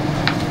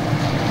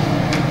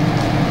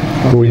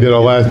 When we did our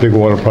last big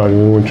water project,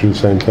 we went through the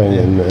same thing,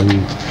 and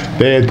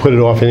they had put it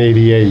off in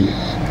 '88.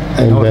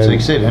 I know, like I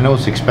said, I know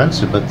it's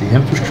expensive, but the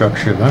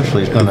infrastructure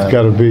eventually is It's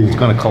gotta be. it's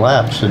gonna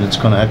collapse and it's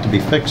gonna have to be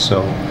fixed,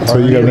 so. So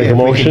you gotta make a If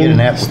we motion, can get an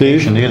application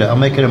Steve? together, I'll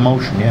make it a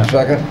motion, yeah.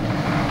 second?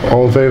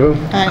 All in favor?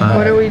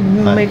 What are we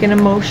making a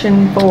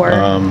motion for?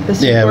 The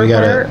Yeah, we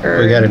report,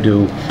 or- gotta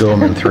do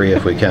them in three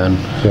if we can.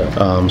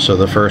 Yeah. So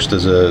the first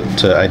is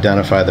to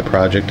identify the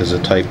project as a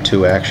type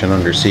 2 action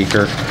under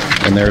seeker.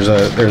 And there's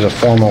a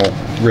formal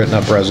written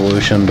up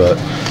resolution, but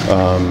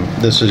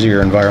this is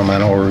your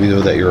environmental review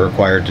that you're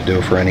required to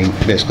do for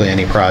basically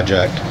any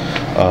project.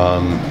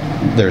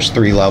 There's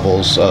 3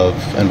 levels of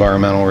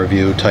environmental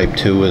review. Type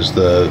 2 is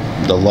the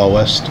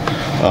lowest,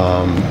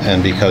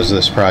 and because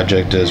this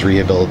project is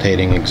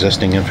rehabilitating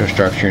existing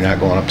infrastructure, you're not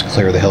going up to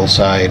clear the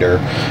hillside or,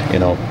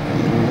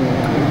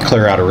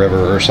 clear out a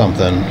river or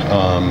something,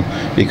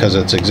 because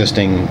it's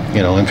existing,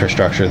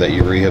 infrastructure that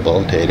you're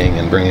rehabilitating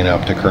and bringing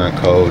up to current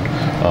code.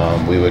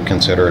 We would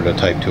consider it a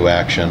type 2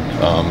 action.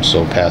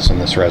 So passing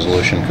this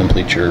resolution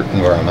completes your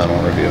environmental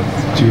review.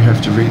 Do you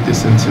have to read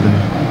this into the?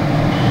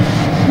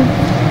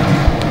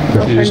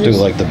 You just do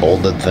like the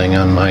bolded thing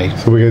on my.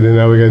 So we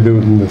gotta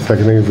do, the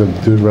second thing is to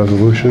do the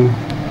resolution.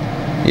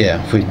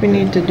 Yeah. We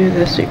need to do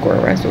the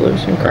secret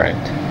resolution,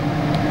 correct?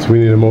 So we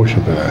need a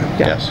motion for that.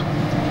 Yes.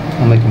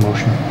 I'll make a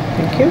motion.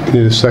 Thank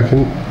you. Need a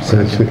second?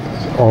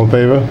 All in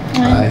favor?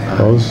 Aye.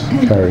 Opposed?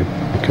 Carried.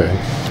 Okay.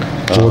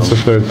 So what's the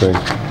third thing?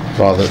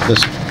 Well,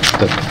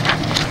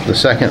 the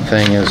second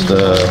thing is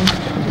the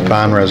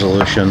bond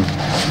resolution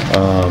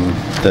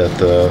that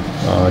the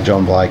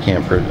Joan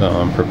Blykamp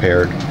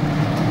prepared.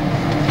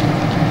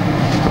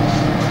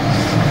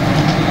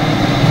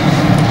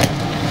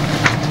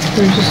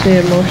 We just need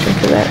a motion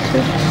for that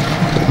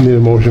too. Need a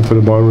motion for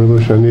the bond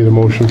resolution? I need a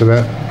motion for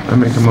that? I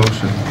make a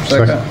motion.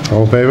 Second.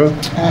 All in favor?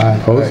 Aye.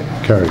 Opposed?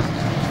 Carried.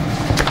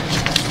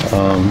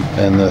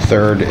 And the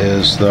third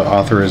is the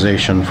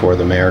authorization for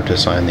the mayor to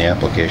sign the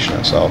application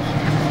itself.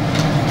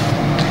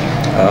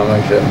 I'll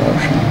make that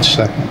motion.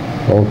 Second.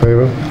 All in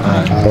favor?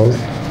 Opposed?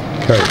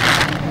 Carried.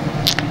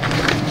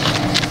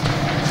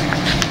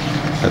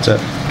 That's it.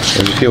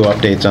 There's a few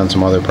updates on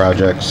some other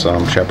projects.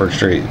 Shepherd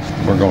Street,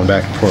 we're going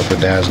back and forth with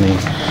Dasney.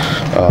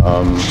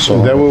 So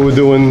is that what we're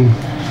doing?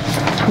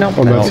 Nope.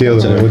 Oh, that's the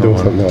That's other a one. We're doing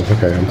different something else.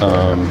 Okay.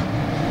 I'm sorry.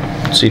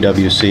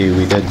 CWC,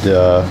 we did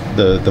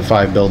the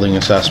 5 building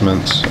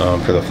assessments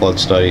for the flood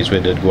studies. We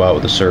did go out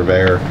with a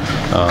surveyor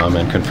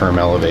and confirm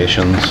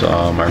elevations.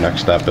 Our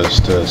next step is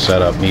to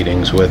set up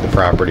meetings with the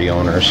property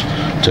owners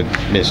to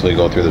basically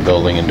go through the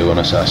building and do an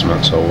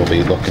assessment. So we'll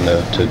be looking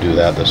to do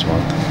that this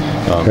month.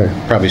 Okay.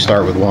 Probably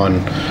start with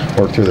one,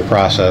 work through the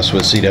process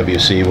with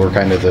CWC. We're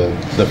kind of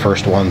the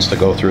first ones to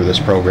go through this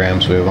program,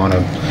 so we want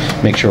to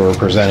make sure we're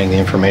presenting the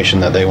information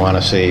that they want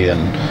to see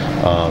and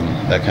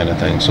that kind of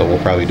thing. So we'll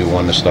probably do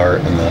one to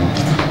start and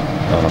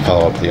then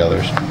follow up the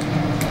others.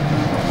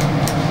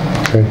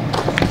 Okay.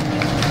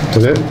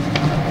 That's it?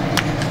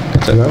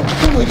 That's it.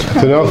 Enough? Which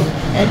Enough?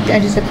 I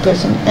just have a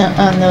question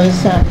on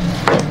those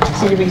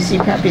CWC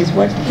properties,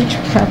 which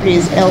property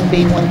is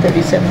LB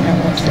 137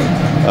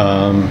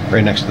 LLC?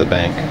 Right next to the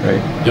bank,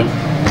 right? Yep.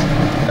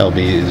 LB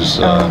is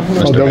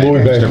Mr.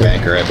 Mr.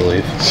 Banker, I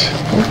believe.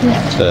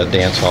 The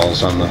dance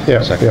hall's on the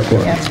second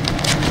floor.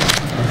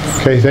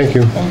 Okay, thank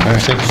you. All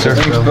right, thank you, sir.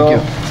 Thanks, Thank Bill.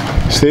 you.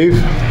 Steve?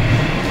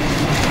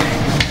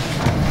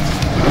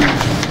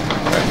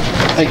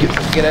 Thank you.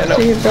 Get out.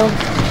 See you, Bill.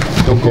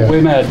 Don't go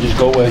away mad, just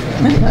go away.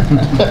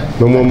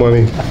 No more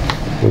money.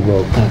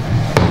 We'll go.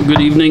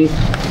 Good evening.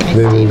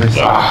 They will-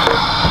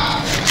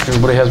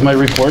 Everybody has my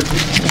report?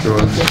 Sure.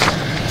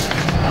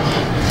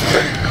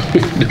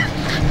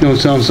 Don't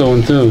sound so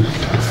enthused.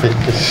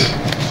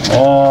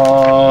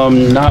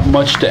 Not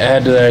much to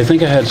add to that. I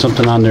think I had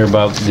something on there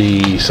about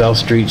the South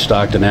Street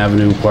Stockton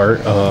Avenue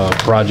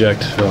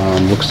project.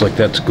 Looks like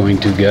that's going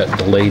to get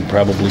delayed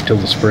probably till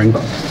the spring.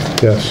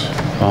 Yes.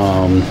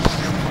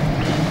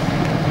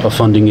 A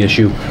funding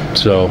issue,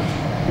 so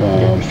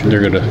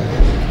they're gonna.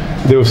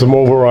 There was some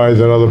overrides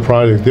on other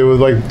projects. There was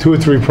like 2 or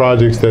 3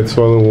 projects that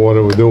Soil and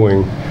Water were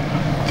doing.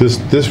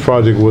 This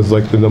project was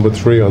like the number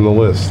 3 on the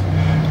list.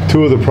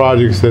 2 of the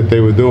projects that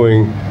they were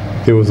doing,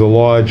 there was a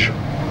large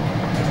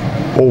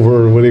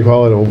what do you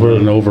call it?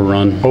 An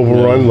overrun.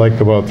 Overrun, like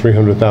about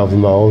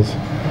 $300,000.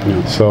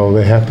 Yeah. So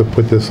they have to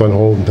put this on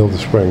hold until the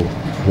spring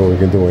before we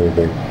can do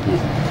anything.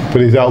 Yeah.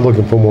 But he's out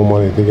looking for more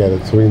money to get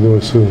it, so we can do it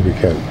as soon as we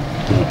can.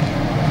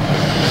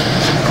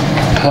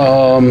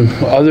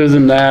 Other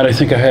than that, I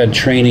think I had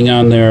training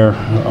on there.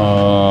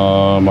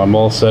 I'm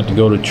all set to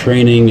go to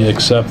training,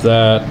 except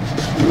that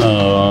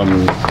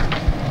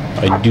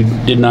I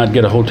did not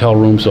get a hotel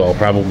room, so I'll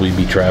probably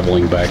be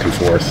traveling back and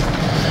forth.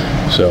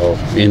 So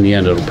in the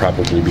end, it'll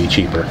probably be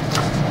cheaper,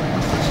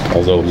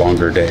 although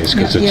longer days,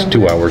 because it's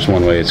 2 hours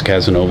one way. It's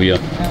Cazenovia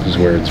is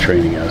where the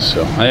training is,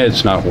 so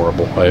it's not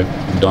horrible. I've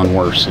done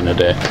worse in a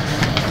day.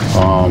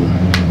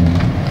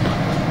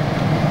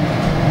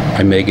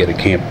 I may get a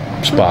camp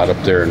spot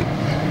up there and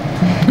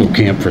go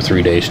camp for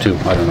 3 days too.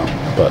 I don't know,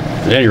 but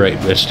at any rate,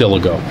 it's still a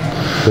go.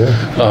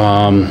 Yeah.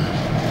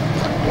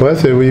 Well,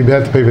 that's it. Well, you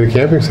have to pay for the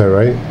camping site,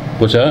 right?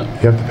 What's that?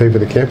 You have to pay for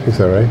the camping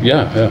site, right?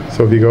 Yeah, yeah.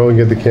 So if you go and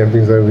get the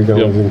camping site, we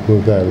can always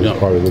include that as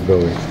part of the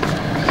building.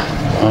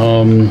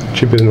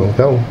 Cheaper than a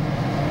hotel.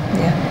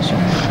 Yeah, sure.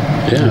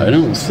 Yeah, I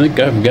don't think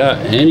I've got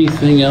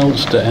anything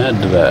else to add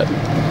to that.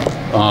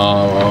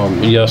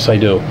 Yes, I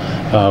do.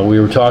 We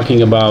were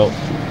talking about,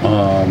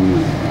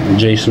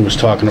 Jason was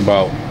talking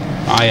about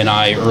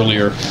I&I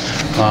earlier.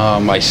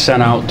 I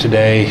sent out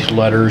today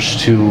letters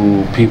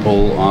to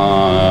people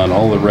on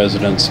all the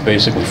residents,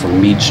 basically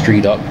from Meade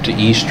Street up to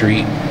E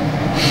Street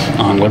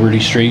on Liberty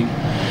Street.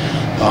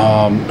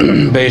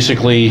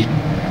 Basically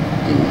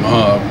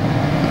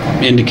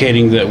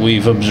indicating that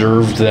we've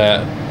observed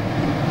that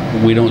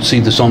we don't see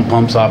the sump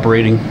pumps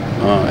operating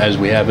as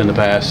we have in the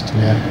past.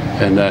 Yeah.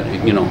 And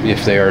that, you know,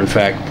 if they are in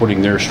fact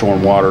putting their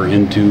storm water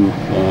into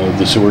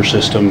the sewer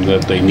system,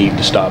 that they need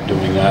to stop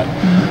doing that.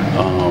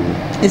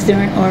 Is there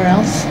an or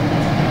else?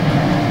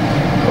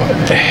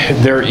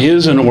 There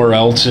is an or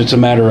else. It's a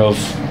matter of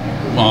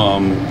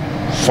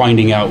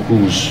finding out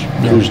who's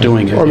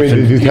doing it. I mean,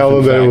 did you tell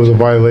them that it was a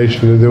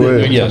violation to do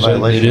it? Yes,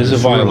 it is a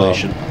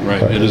violation.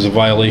 Right. It is a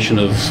violation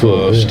of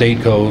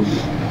state code,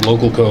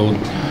 local code.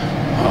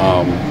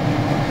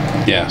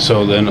 Yeah,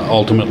 so then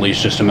ultimately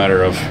it's just a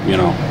matter of, you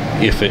know,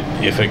 if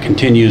it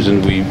continues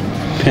and we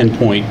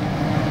pinpoint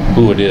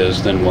who it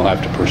is, then we'll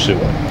have to pursue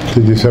it.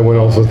 Did you send one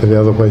also to the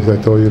other place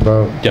I told you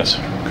about? Yes.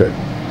 Good.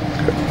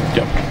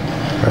 Yep.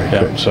 Right,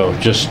 yeah, good. so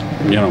just,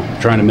 you know,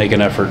 trying to make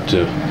an effort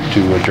to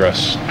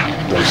address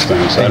those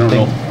things. I don't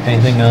know.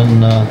 Anything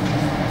on the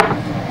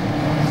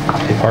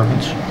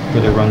apartments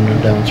where they're running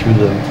them down through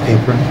the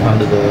apron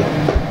onto the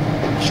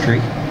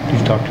street? Did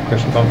you talk to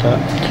Chris about that?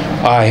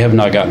 I have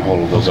not gotten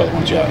hold of those other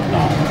ones yet,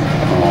 no.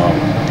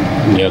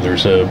 Yeah,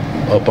 there's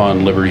up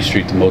on Liberty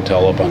Street, the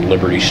motel up on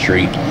Liberty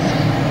Street.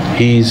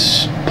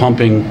 He's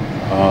pumping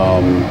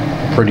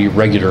pretty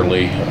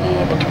regularly,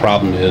 but the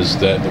problem is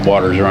that the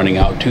water's running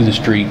out to the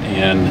street,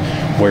 and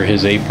where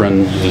his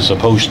apron is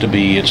supposed to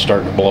be, it's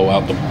starting to blow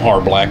out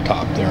our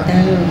blacktop there.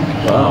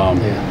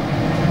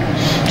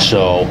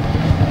 So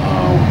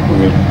we're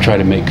going to try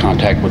to make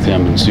contact with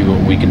him and see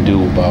what we can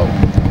do about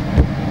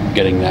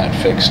getting that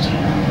fixed.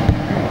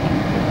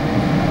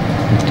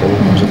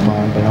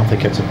 But I don't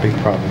think that's a big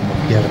problem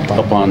yet.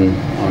 Up on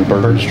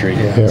Burton Street.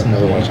 Yeah, that's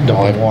another one. It's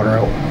dumping water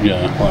out.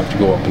 Yeah, I'll have to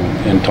go up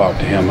and talk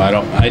to him. I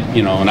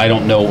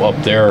don't know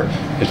up there.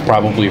 It's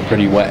probably a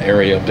pretty wet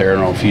area up there. I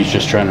don't know if he's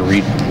just trying to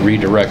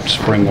redirect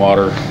spring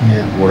water,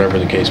 whatever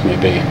the case may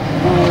be.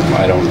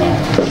 I don't know.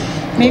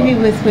 Maybe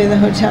with where the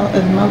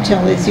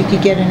motel is, you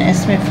could get an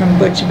estimate from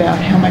Butch about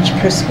how much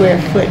per square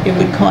foot it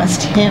would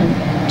cost him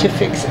to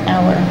fix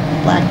our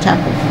blacktop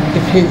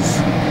if his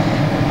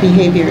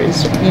behavior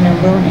is,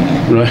 ruining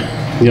it. Right.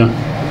 Yeah.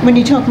 When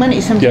you talk money,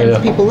 sometimes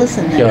people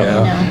listen.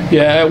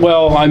 Yeah.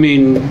 Well, I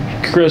mean,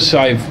 Chris,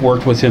 I've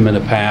worked with him in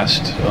the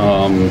past.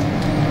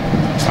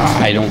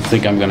 I don't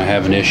think I'm going to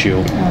have an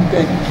issue. Oh,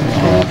 good.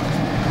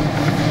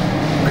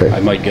 Okay. I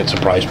might get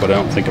surprised, but I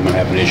don't think I'm gonna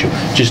have an issue.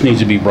 Just needs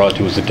to be brought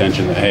to his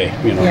attention that, hey,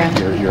 you know,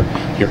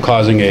 you're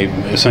causing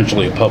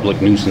essentially a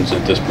public nuisance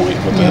at this point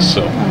with this,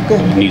 so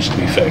it needs to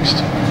be fixed,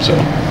 so.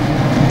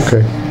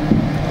 Okay.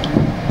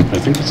 I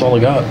think that's all I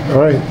got. All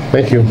right,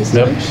 thank you.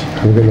 Yep.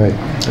 Have a good night.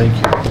 Thank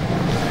you.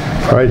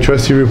 All right,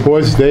 trustee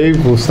reports.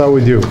 Dave, we'll start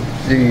with you.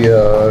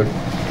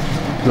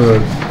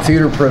 The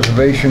theater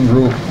preservation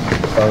group,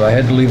 I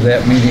had to leave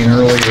that meeting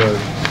early to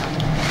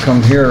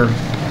come here,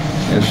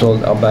 and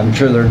so I'm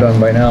sure they're done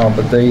by now,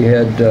 but they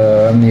had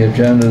on the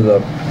agenda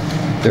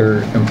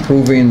they're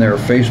improving their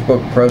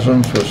Facebook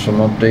presence with some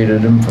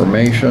updated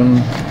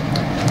information.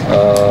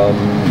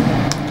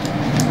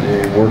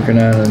 They're working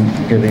on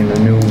getting a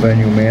new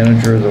venue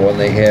manager. The one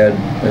they had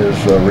is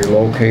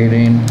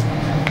relocating.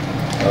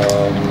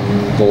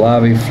 The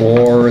lobby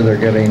floor, they're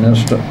getting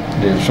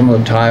some of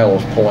the tile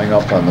is pulling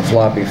up on the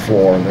floppy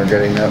floor, and they're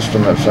getting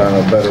estimates on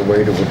a better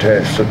way to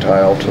attach the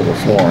tile to the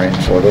flooring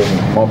so it doesn't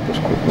come up as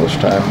quick this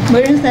time.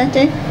 Where is that,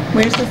 Dave?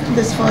 Where's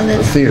this for?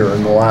 The theater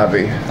in the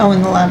lobby. Oh,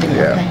 in the lobby,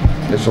 yeah.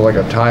 Okay. It's like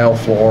a tile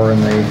floor,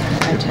 and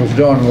it was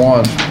done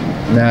once,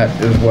 not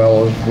as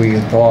well as we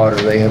had thought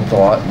or they had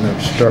thought, and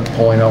it started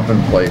pulling up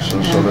in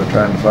places, so they're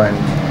trying to find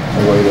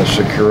a way to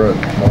secure it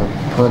more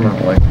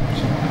permanently.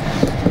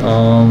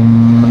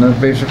 And that's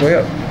basically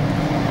it.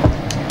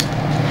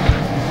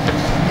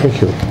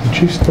 Thank you. Is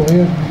she still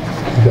here?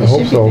 I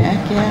hope so. I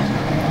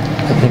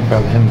think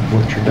probably him and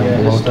Butcher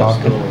down below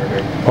talking.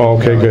 Oh,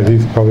 okay, good.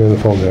 He's probably on the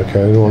phone there.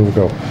 Okay, I didn't want him to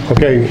go.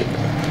 Okay.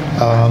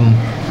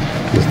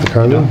 Mr.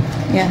 Condon?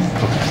 Yes.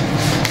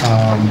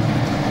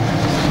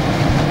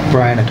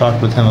 Brian, I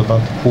talked with him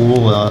about the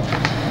pool.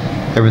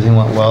 Everything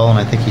went well, and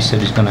I think he said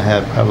he's going to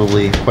have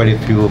probably quite a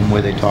few of them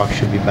where they talk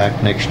should be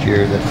back next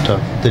year that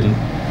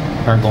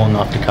aren't going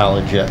off to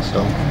college yet,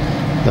 so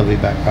they'll be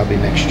back probably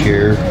next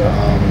year.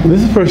 This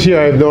is the first year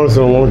I've noticed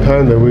in a long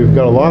time that we've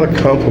got a lot of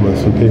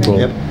compliments from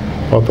people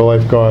about the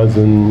lifeguards,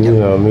 and you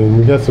know, I mean,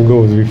 we got some good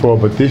ones before,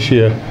 but this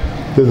year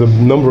there's a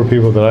number of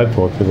people that I've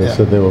talked to that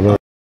said they were very.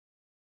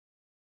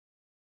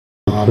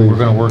 We're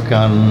going to work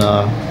on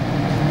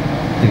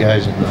the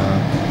guys in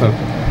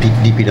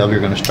DPW are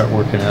going to start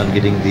working on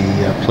getting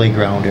the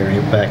playground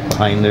area back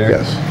behind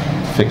there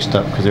fixed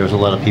up, because there was a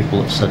lot of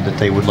people that said that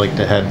they would like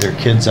to have their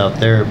kids out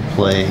there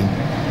playing.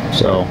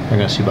 So we're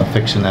going to see about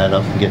fixing that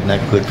up and getting that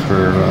good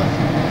for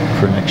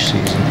next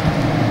season.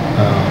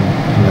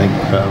 I think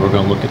we're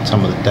going to look at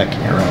some of the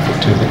decking around it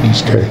too that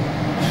needs to be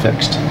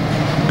fixed.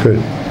 Good.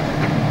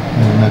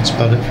 And that's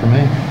about it for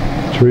me.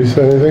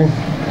 Teresa, anything?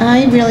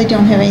 I really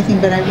don't have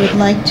anything, but I would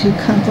like to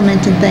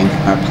compliment and thank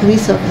our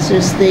police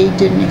officers. They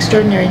did an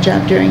extraordinary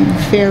job during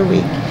Fair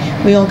Week.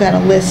 We all got a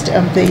list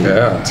of the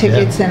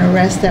tickets and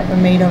arrests that were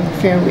made over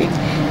Fair Week.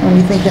 And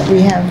we think that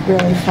we have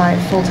really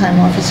 5 full-time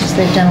officers.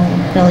 They've done a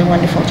really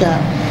wonderful job.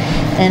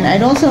 And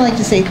I'd also like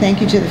to say thank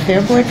you to the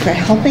Fair Board for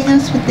helping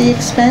us with the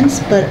expense,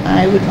 but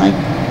I would like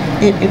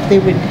it if they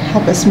would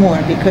help us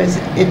more, because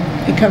it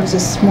covers a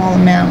small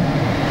amount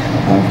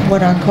of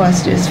what our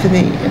cost is for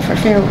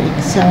Fair Week.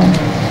 So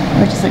I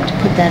would just like to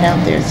put that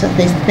out there so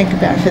they think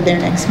about it for their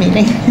next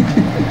meeting.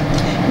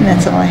 And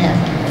that's all I have.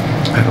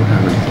 I don't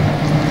have anything.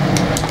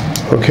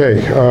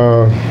 Okay,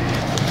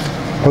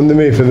 on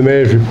the for the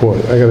mayor's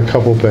report, I got a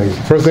couple things.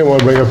 First thing I want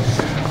to bring up,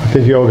 I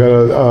think you all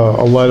got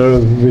a letter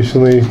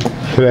recently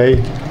today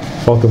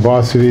about the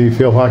varsity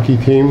field hockey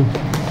team.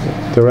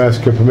 They're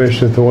asking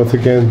permission to once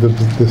again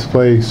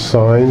display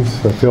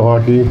signs of field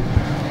hockey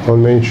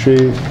on Main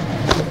Street.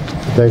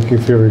 Thank you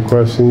for your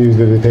request, and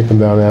usually they take them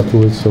down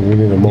afterwards, so we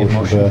need a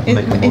motion for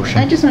that.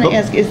 I just want to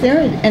ask, is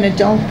there an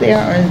adult there,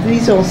 or are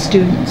these all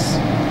students?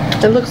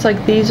 It looks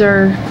like these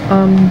are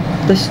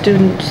the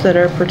students that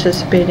are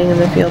participating in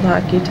the field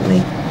hockey to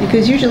me.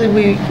 Because usually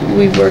we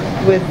work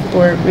with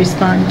or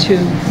respond to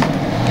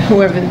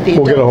whoever the adult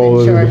We'll get a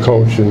hold of the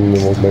coach is. and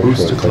we'll make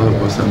Booster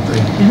club or something.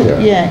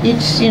 Yeah,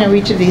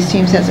 each of these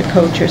teams has a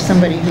coach or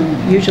somebody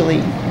who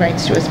usually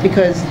writes to us,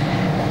 because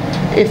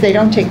if they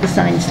don't take the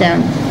signs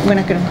down, we're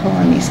not going to call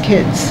on these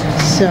kids.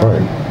 So all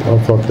right, I'll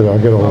talk to them. I'll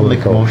get a hold of the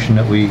coach. I'll make a motion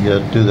that we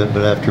do that,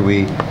 but after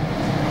we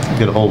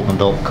get a hold of an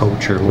adult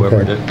coach or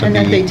whoever and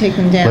then they take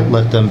them down.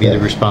 Let them be the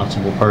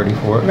responsible party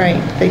for it.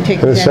 Right, they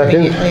take them down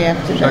immediately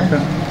after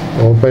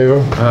that. All in favor?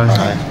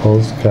 Aye.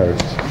 Opposed?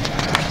 Carries.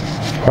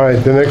 All right,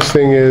 the next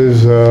thing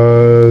is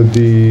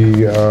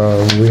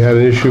we had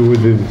an issue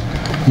with the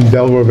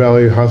Delaware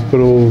Valley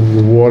Hospital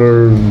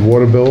water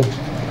bill.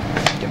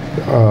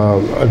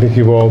 I think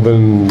you've all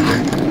been.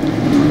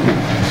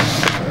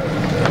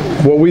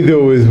 What we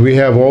do is we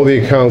have all the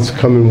accounts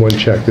come in one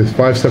check. There's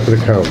 5 separate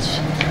accounts.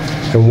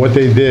 And what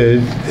they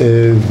did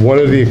is one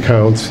of the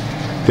accounts,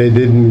 they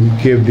didn't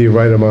give the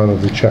right amount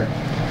of the check.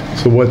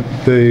 So what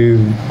the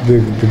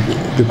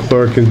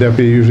clerk and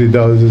deputy usually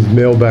does is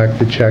mail back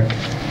the check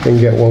and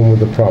get one with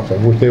the proper,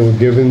 which they were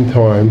given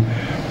time.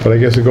 But I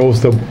guess it goes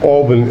to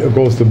Albany, it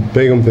goes to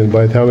Binghamton.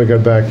 By the time I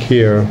got back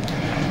here,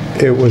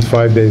 it was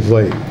 5 days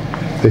late.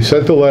 They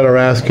sent a letter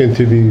asking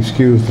to be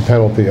excused the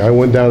penalty. I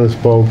went down and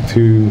spoke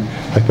to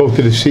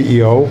the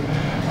CEO.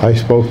 I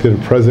spoke to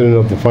the president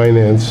of the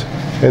finance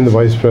and the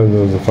Vice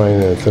President of the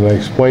Finance, and I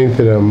explained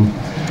to them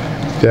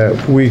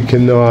that we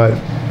cannot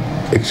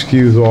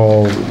excuse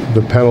all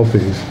the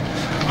penalties.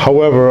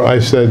 However, I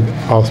said,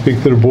 I'll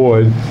speak to the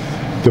board.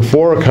 The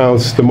 4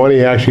 accounts, the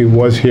money actually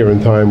was here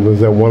in time. It was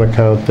that one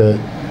account that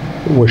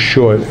was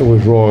short, it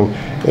was wrong,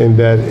 and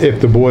that if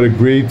the board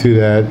agreed to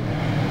that,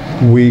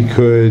 we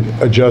could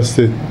adjust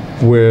it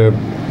where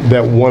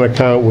that one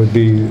account would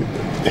be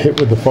hit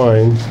with the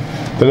fine.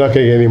 They're not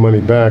gonna get any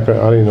money back. I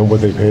don't even know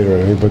what they paid or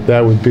anything, but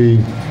that would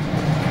be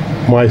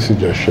my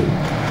suggestion.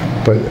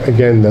 But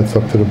again, that's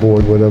up to the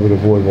board, whatever the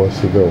board wants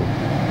to do.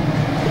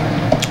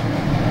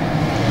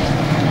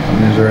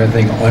 Is there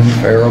anything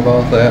unfair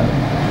about that?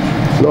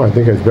 No, I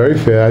think it's very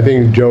fair. I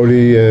think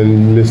Jody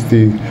and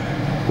Misty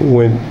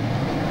went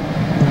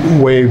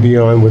way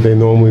beyond what they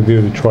normally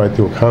do to try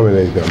to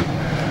accommodate them.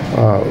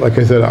 Like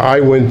I said, I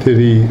went to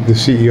the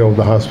CEO of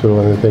the hospital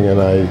and everything,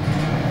 and I,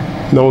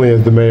 not only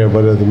as the mayor,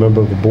 but as a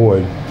member of the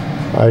board,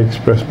 I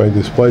expressed my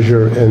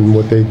displeasure, and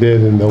what they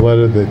did in the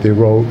letter that they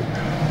wrote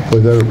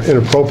was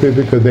inappropriate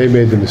because they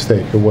made the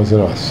mistake. It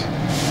wasn't us.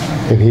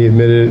 And he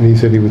admitted it, and he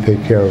said he would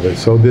take care of it.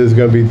 So there's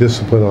going to be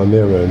discipline on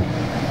their end.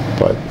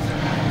 But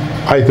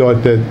I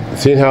thought that,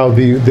 seeing how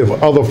the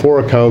other 4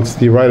 accounts,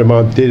 the right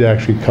amount did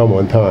actually come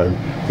on time.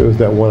 It was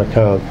that one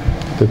account,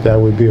 that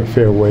would be a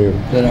fair way of...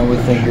 Then I would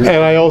think you're...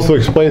 And I also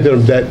explained to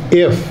them that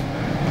if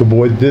the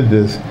board did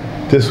this,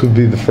 this would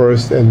be the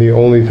first and the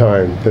only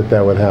time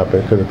that would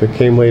happen. Because if it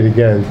came late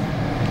again,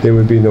 there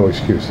would be no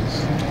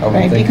excuses.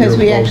 Right, because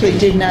we actually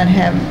did not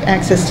have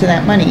access to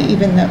that money,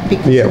 even though,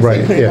 because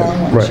they put it all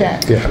in one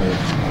check.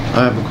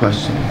 I have a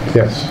question.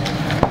 Yes.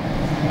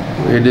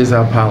 It is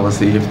our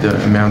policy, if the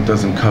amount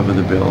doesn't cover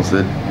the bills,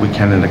 that we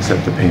cannot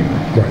accept the payment.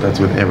 Right. That's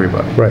with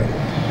everybody. Right.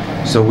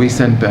 So we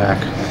sent back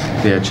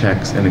their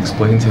checks and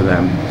explained to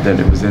them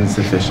that it was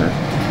insufficient.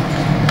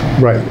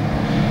 Right.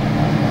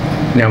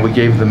 Now, we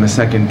gave them a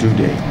second due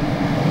date.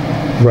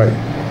 Right.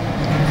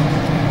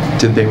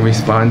 Did they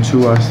respond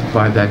to us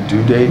by that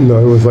due date? No,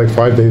 it was like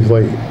 5 days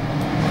late.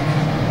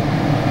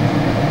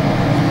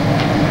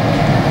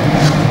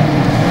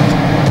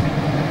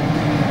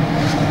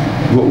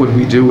 What would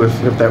we do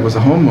if that was a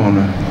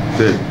homeowner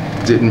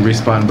that didn't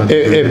respond by the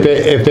due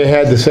date? If they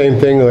had the same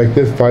thing like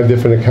this, 5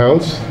 different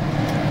accounts,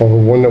 over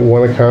one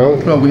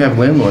account? Well, we have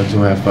landlords who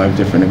have 5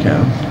 different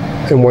accounts.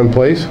 In one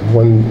place?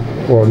 Well,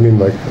 I mean,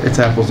 like... It's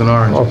apples and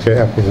oranges. Okay,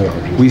 apples and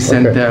oranges. We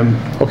sent them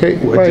a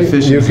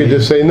deficiency. You could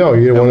just say no.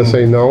 You didn't want to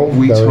say no?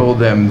 We told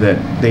them that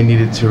they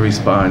needed to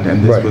respond,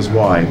 and this was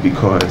why,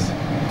 because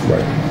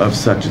of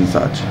such and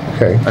such.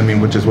 Okay. I mean,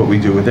 which is what we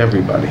do with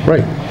everybody.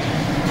 Right.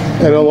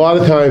 And a lot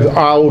of times,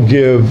 I'll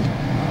give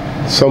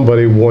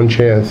somebody one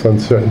chance on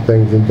certain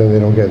things, and then they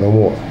don't get no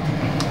more.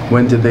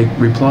 When did they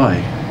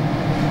reply?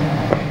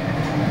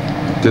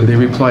 Did they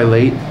reply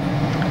late?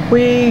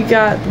 We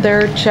got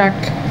their check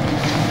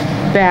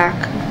back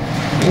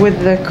with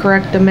the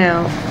correct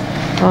amount,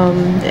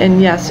 and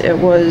yes, it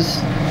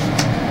was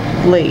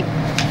late.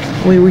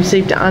 We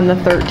received it on the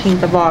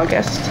 13th of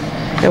August.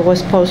 It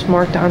was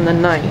postmarked on the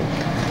 9th.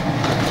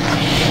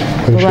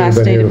 The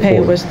last day to pay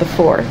was the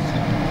 4th.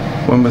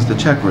 When was the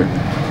check written?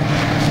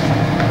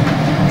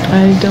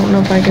 I don't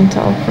know if I can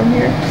tell from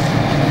here.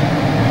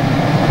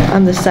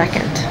 On the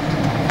 2nd.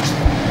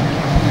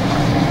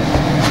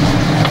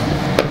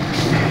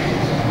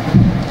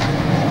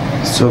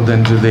 So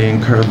then do they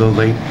incur the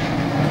late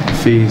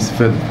fees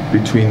for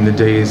between the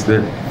days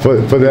that... For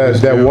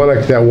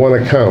that one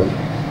account,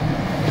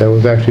 that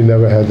was actually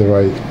never had the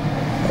right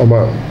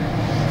amount.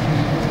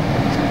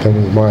 That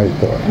was my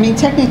thought. I mean,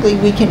 technically,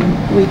 we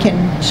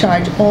can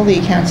charge all the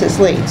accounts as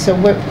late. So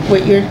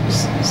what you're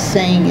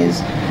saying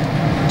is,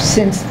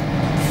 since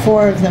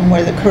 4 of them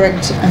were the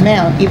correct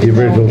amount, even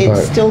though it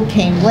still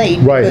came late,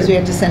 because we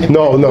had to send it back,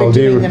 we're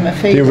doing them a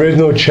favor. The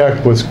original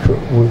check was,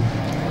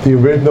 the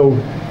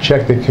original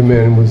check that came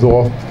in was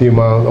off the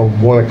amount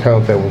of one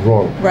account that was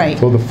wrong. Right.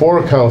 So the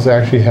 4 accounts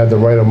actually had the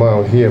right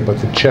amount here, but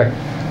the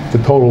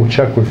total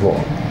check was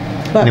wrong.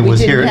 But we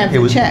didn't have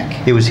the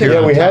check. It was here Yeah,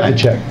 on we time. had the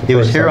check. It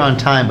was here on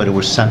time, but it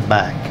was sent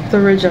back. The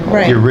original.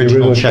 Right. The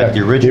original check. The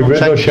original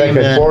check came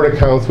had in. 4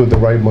 accounts with the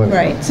right money.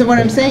 Right. So what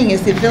I'm saying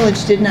is the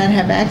village did not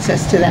have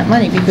access to that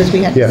money because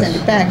we had to send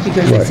it back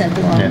because they sent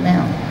the wrong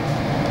amount.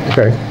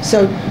 Okay.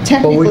 So But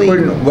technically... we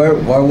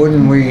couldn't, why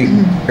wouldn't we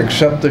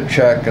accept the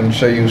check and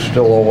say you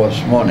still owe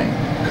us money?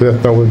 Because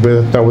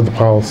that's not what the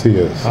policy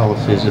is.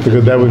 Policies.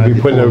 Because that would be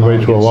putting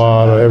everybody to a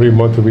lot, or every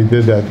month that we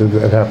did that,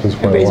 that happens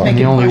quite a lot.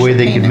 The only way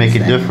they could make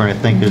it different,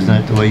 I think, is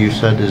that the way you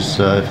said, is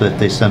if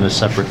they send a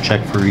separate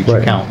check for each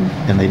account,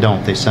 and they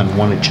don't. They send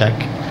one check.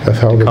 That's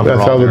how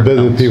the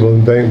business people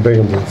in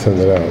Binghamton send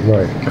it out,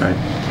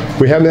 right.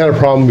 We haven't had a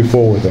problem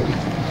before with them.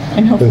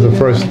 And hopefully we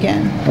won't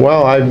again.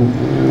 Well, I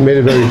made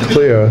it very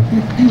clear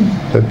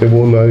that they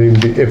will not even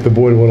be, if the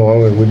board went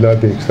along, it would not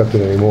be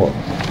accepted anymore.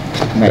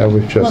 Right. That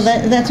was just... Well,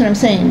 that's what I'm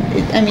saying.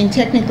 I mean,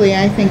 technically,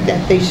 I think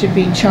that they should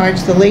be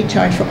charged the late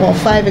charge for all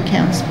 5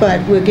 accounts, but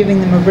we're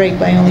giving them a break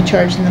by only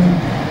charging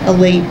them a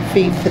late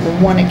fee for the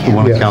one The account.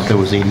 one Yes. account that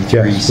was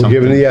 83 Yes, we're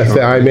something. giving, yes, short.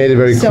 I made it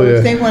very So clear.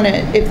 if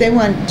they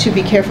want to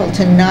be careful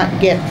to not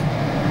get,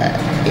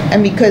 I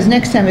mean, because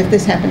next time if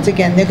this happens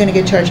again, they're gonna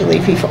get charged a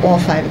late fee for all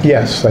 5 accounts.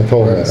 Yes, I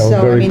told them that. I was So,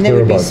 I very mean, that clear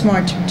would be about it.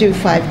 smart to do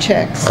 5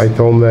 checks. I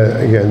told them that,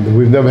 again,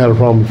 we've never had a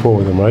problem before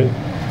with them, right?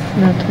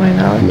 Not to my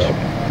knowledge. No.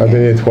 I've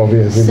been here 12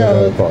 years, we've never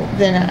had a So problem.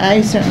 then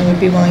I certainly would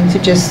be willing to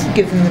just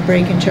give them the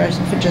break and charge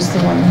them for just the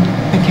one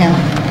account.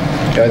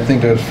 I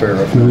think that's fair.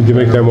 Did you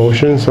make that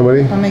motion,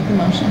 somebody? I'll make the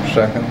motion.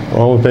 Second.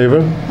 All in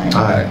favor?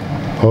 Aye.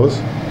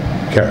 Opposed?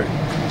 Carried.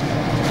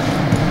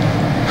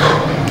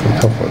 A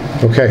tough one.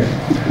 Okay.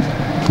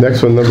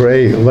 Next one, number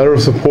 8, letter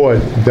of support,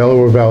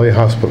 Delaware Valley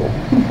Hospital.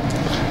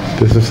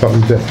 This is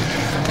something that,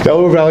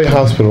 Delaware Valley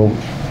Hospital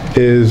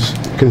is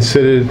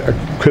considered a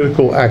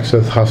critical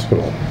access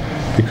hospital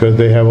because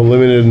they have a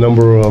limited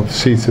number of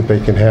seats that they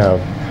can have,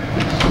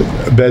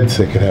 beds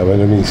they can have, I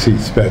don't mean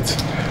seats, beds.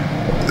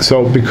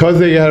 So because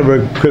they have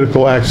a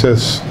critical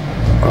access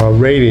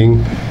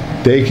rating,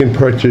 they can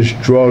purchase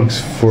drugs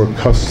for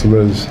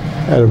customers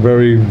at a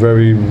very,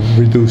 very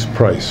reduced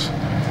price,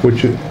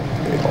 which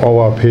all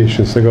our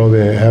patients that go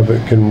there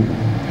can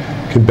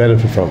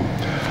benefit from.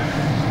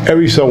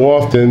 Every so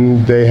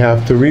often, they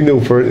have to renew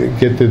for it,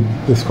 get the,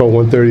 it's called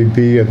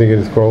 130B, I think it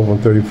is called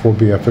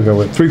 134B, I forgot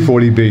what,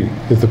 340B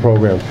is the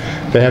program.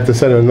 They have to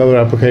send another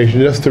application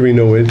just to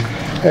renew it,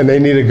 and they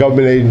need a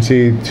government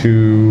agency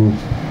to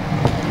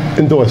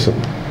endorse them.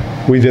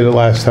 We did it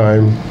last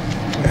time,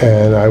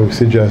 and I would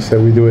suggest that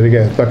we do it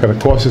again. It's not going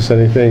to cost us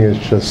anything, it's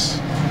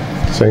just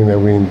saying that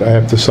I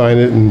have to sign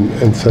it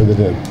and send it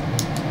in.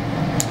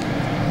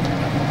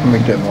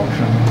 Make that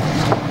motion.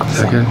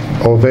 Second.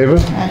 All in favor?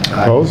 Aye.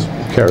 Opposed?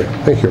 Carried.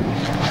 Thank you.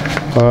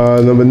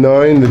 Number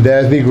 9, the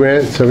DASNY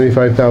grant,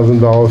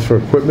 $75,000 for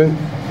equipment.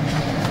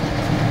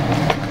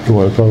 You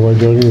want to talk about it,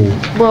 Jody?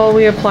 Well,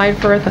 we applied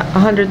for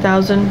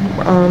 100,000.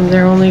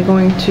 They're only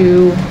going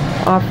to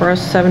offer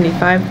us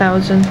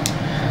 75,000.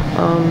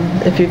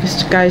 If you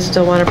guys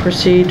still want to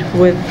proceed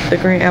with the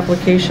grant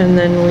application,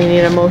 then we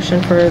need a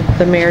motion for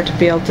the mayor to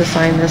be able to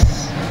sign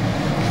this.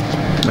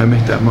 I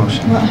make that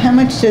motion. Well, how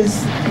much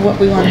does what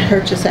we want to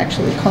purchase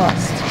actually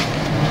cost?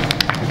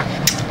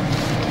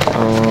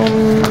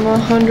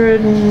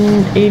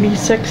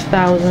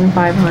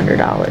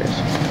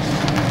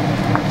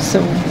 $186,500. So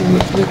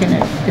we're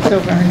gonna, it's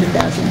over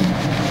 100,000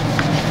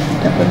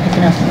 that we're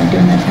picking up when we're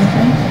doing that,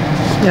 okay?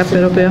 Yep,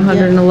 it'll be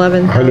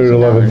 $111,000.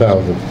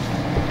 $111,000.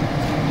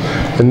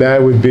 And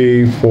that would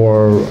be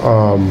for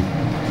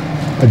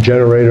a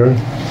generator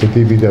for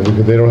DBW,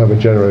 because they don't have a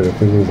generator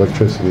if we lose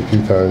electricity a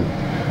few times.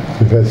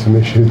 We've had some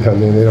issues down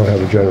there, they don't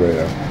have a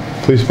generator.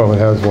 Police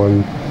department has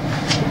one,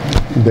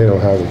 they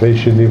don't have it. They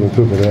shouldn't even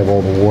too, because they have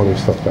all the water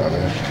stuff down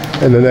there.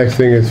 And the next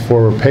thing is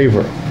for a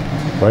paver,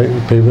 right?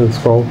 Paver it's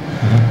called.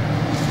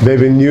 They've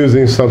been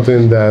using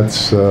something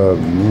that's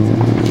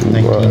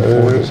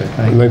 1940s, I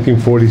think.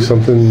 1940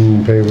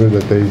 something paver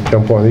that they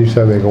jump on each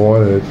time they go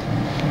on it.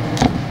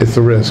 It's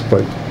a risk,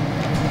 but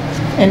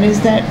And is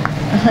that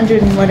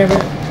 100 and whatever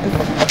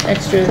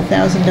extra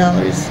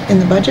 $1,000 in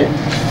the budget?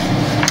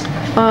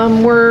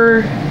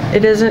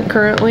 It isn't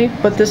currently,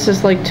 but this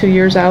is like 2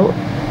 years out.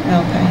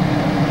 Okay.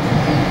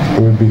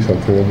 it would be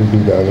something that would be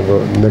down the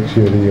road next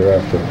year, the year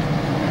after.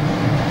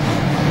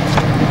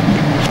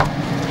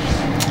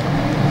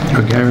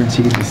 You're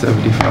guaranteed the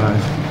 75.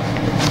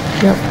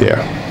 Yep.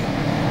 Yeah.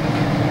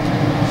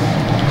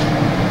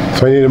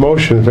 So I need a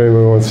motion if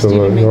anyone wants to.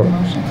 Stephen made the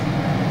motion.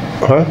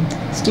 Huh?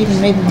 Stephen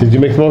made the motion. Did you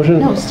make the motion?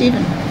 No,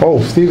 Stephen.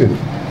 Oh, Stephen.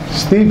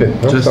 Stephen,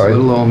 I'm Just sorry.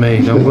 little old me,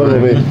 don't Just little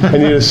worry. old me. I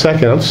need a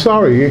second. I'm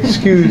sorry.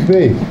 Excuse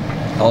me.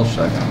 I'll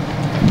second.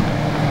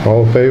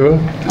 All in favor?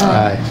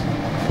 Aye.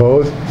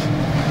 Opposed?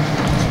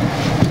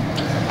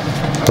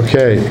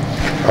 Okay.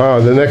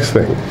 The next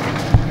thing.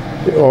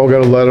 You all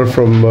got a letter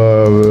from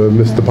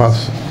Mr.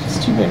 Potts. It's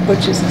too bad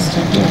Butch isn't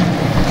still here.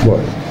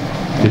 What?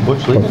 Did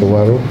Butch About the leave?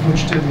 letter?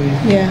 Which did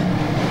leave. Yeah,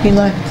 he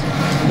left.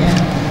 Yeah.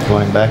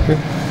 Going back here?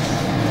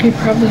 He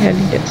probably had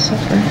to get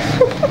supper.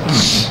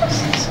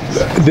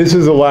 This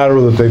is a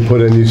lateral that they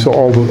put in. You saw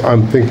all the, I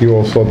think you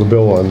all saw the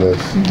bill on this.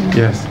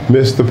 Yes.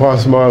 Mr.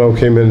 Passamato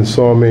came in and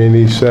saw me, and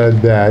he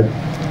said that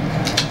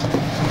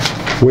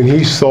when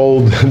he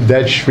sold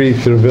that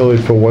street to the village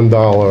for $1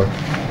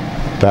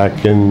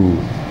 back in,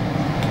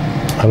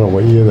 I don't know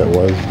what year that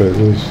was, but it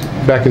was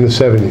back in the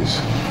 70s,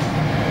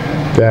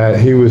 that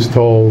he was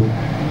told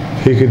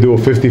he could do a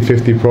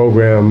 50-50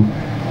 program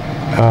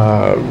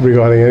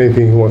regarding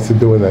anything he wants to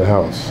do in that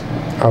house,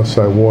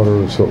 outside water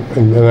or so.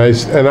 And I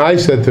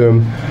said to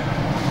him,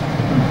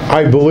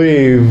 I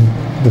believe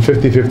the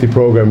 50-50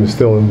 program is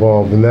still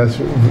involved, and that's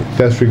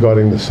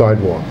regarding the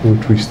sidewalk,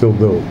 which we still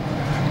do.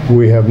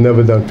 We have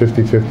never done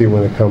 50-50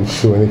 when it comes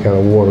to any kind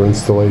of water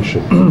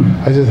installation.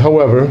 I said,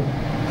 however,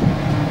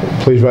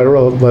 please write a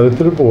letter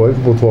to the board,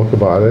 we'll talk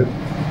about it,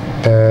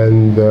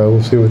 and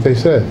we'll see what they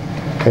said.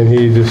 And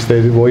he just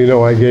stated, well, you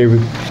know, I gave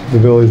the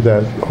village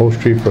that whole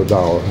street for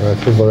 $1. And I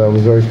said, well, that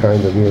was very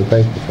kind of you, and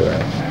thank you for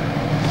that.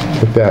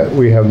 But that,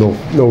 we have no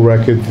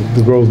records,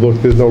 the girls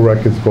looked, there's no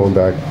records going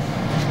back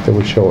that that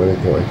would show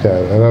anything like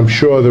that. And I'm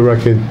sure the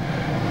record,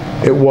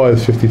 it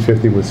was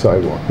 50/50 with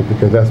sidewalk,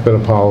 because that's been a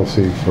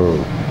policy for,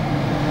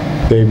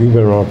 Dave, you've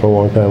been around for a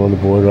long time on the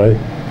board, right?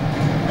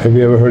 Have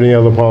you ever heard any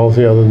other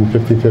policy other than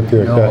 50/50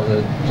 like No, that?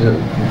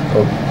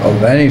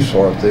 of any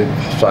sort, the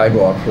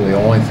sidewalks were the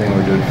only thing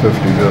we did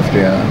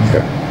 50/50 on.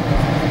 Yeah.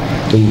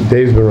 And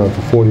Dave's been around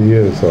for 40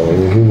 years, so I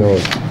mean, he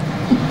knows.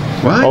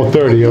 What? Oh,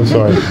 30, I'm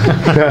sorry.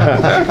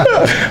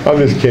 I'm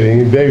just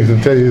kidding. Dave's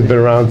been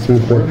around since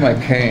then. Where's my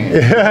cane?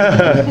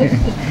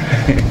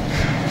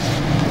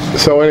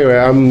 So anyway,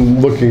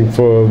 I'm looking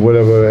for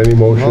whatever, any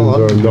motions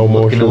or no Looking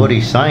motion. at what he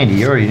signed,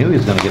 he already knew he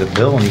was gonna get a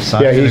bill, and he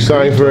signed Yeah, it. he and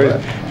signed agreed for to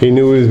it. He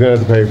knew he was gonna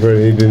have to pay for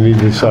it. He didn't, he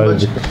decided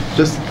to.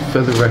 Just for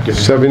the record.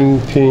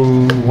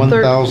 17.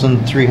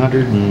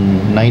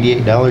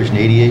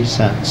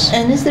 $1,398.88.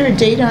 And is there a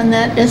date on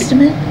that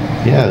estimate?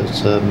 Yeah,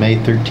 it's May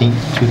 13th,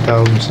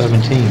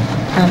 2017.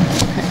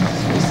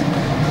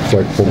 It's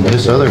like 4 And months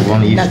this other ago.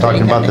 one, he's Not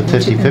talking that about the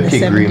he got it in the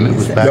 50/50 agreement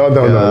was 70s. back, No.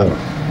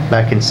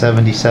 back in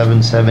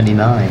 77,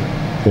 79.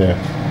 Yeah.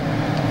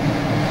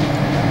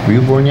 Were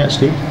you born yet,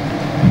 Steve?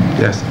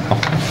 Yes.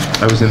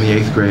 I was in the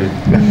 8th grade.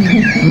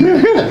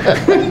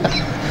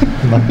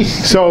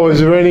 Nice. So is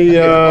there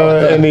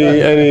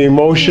any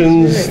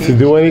motions to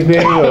do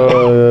anything,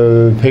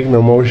 or take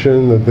no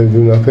motion, that they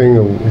do nothing,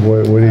 or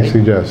what do you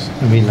suggest?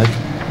 I mean,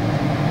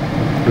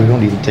 we don't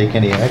need to take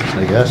any action,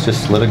 I guess,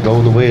 just let it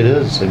go the way it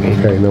is. I mean,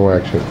 Okay, no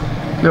action.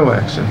 No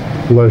action.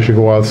 Unless you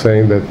go out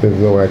saying that there's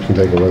no action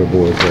taken by the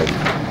board, then.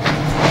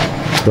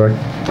 Correct?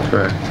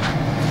 Correct.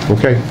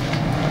 Okay.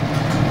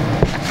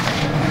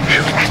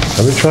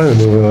 I've been trying to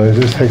move it on, it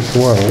just takes a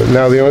while.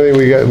 Now, the only thing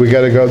we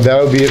got to go,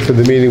 that'll be it for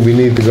the meeting. We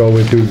need to go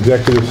into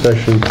executive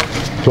session, to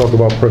talk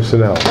about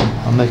personnel.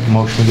 I'll make a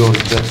motion to go to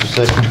executive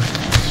session.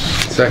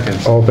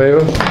 Second. All in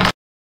favor?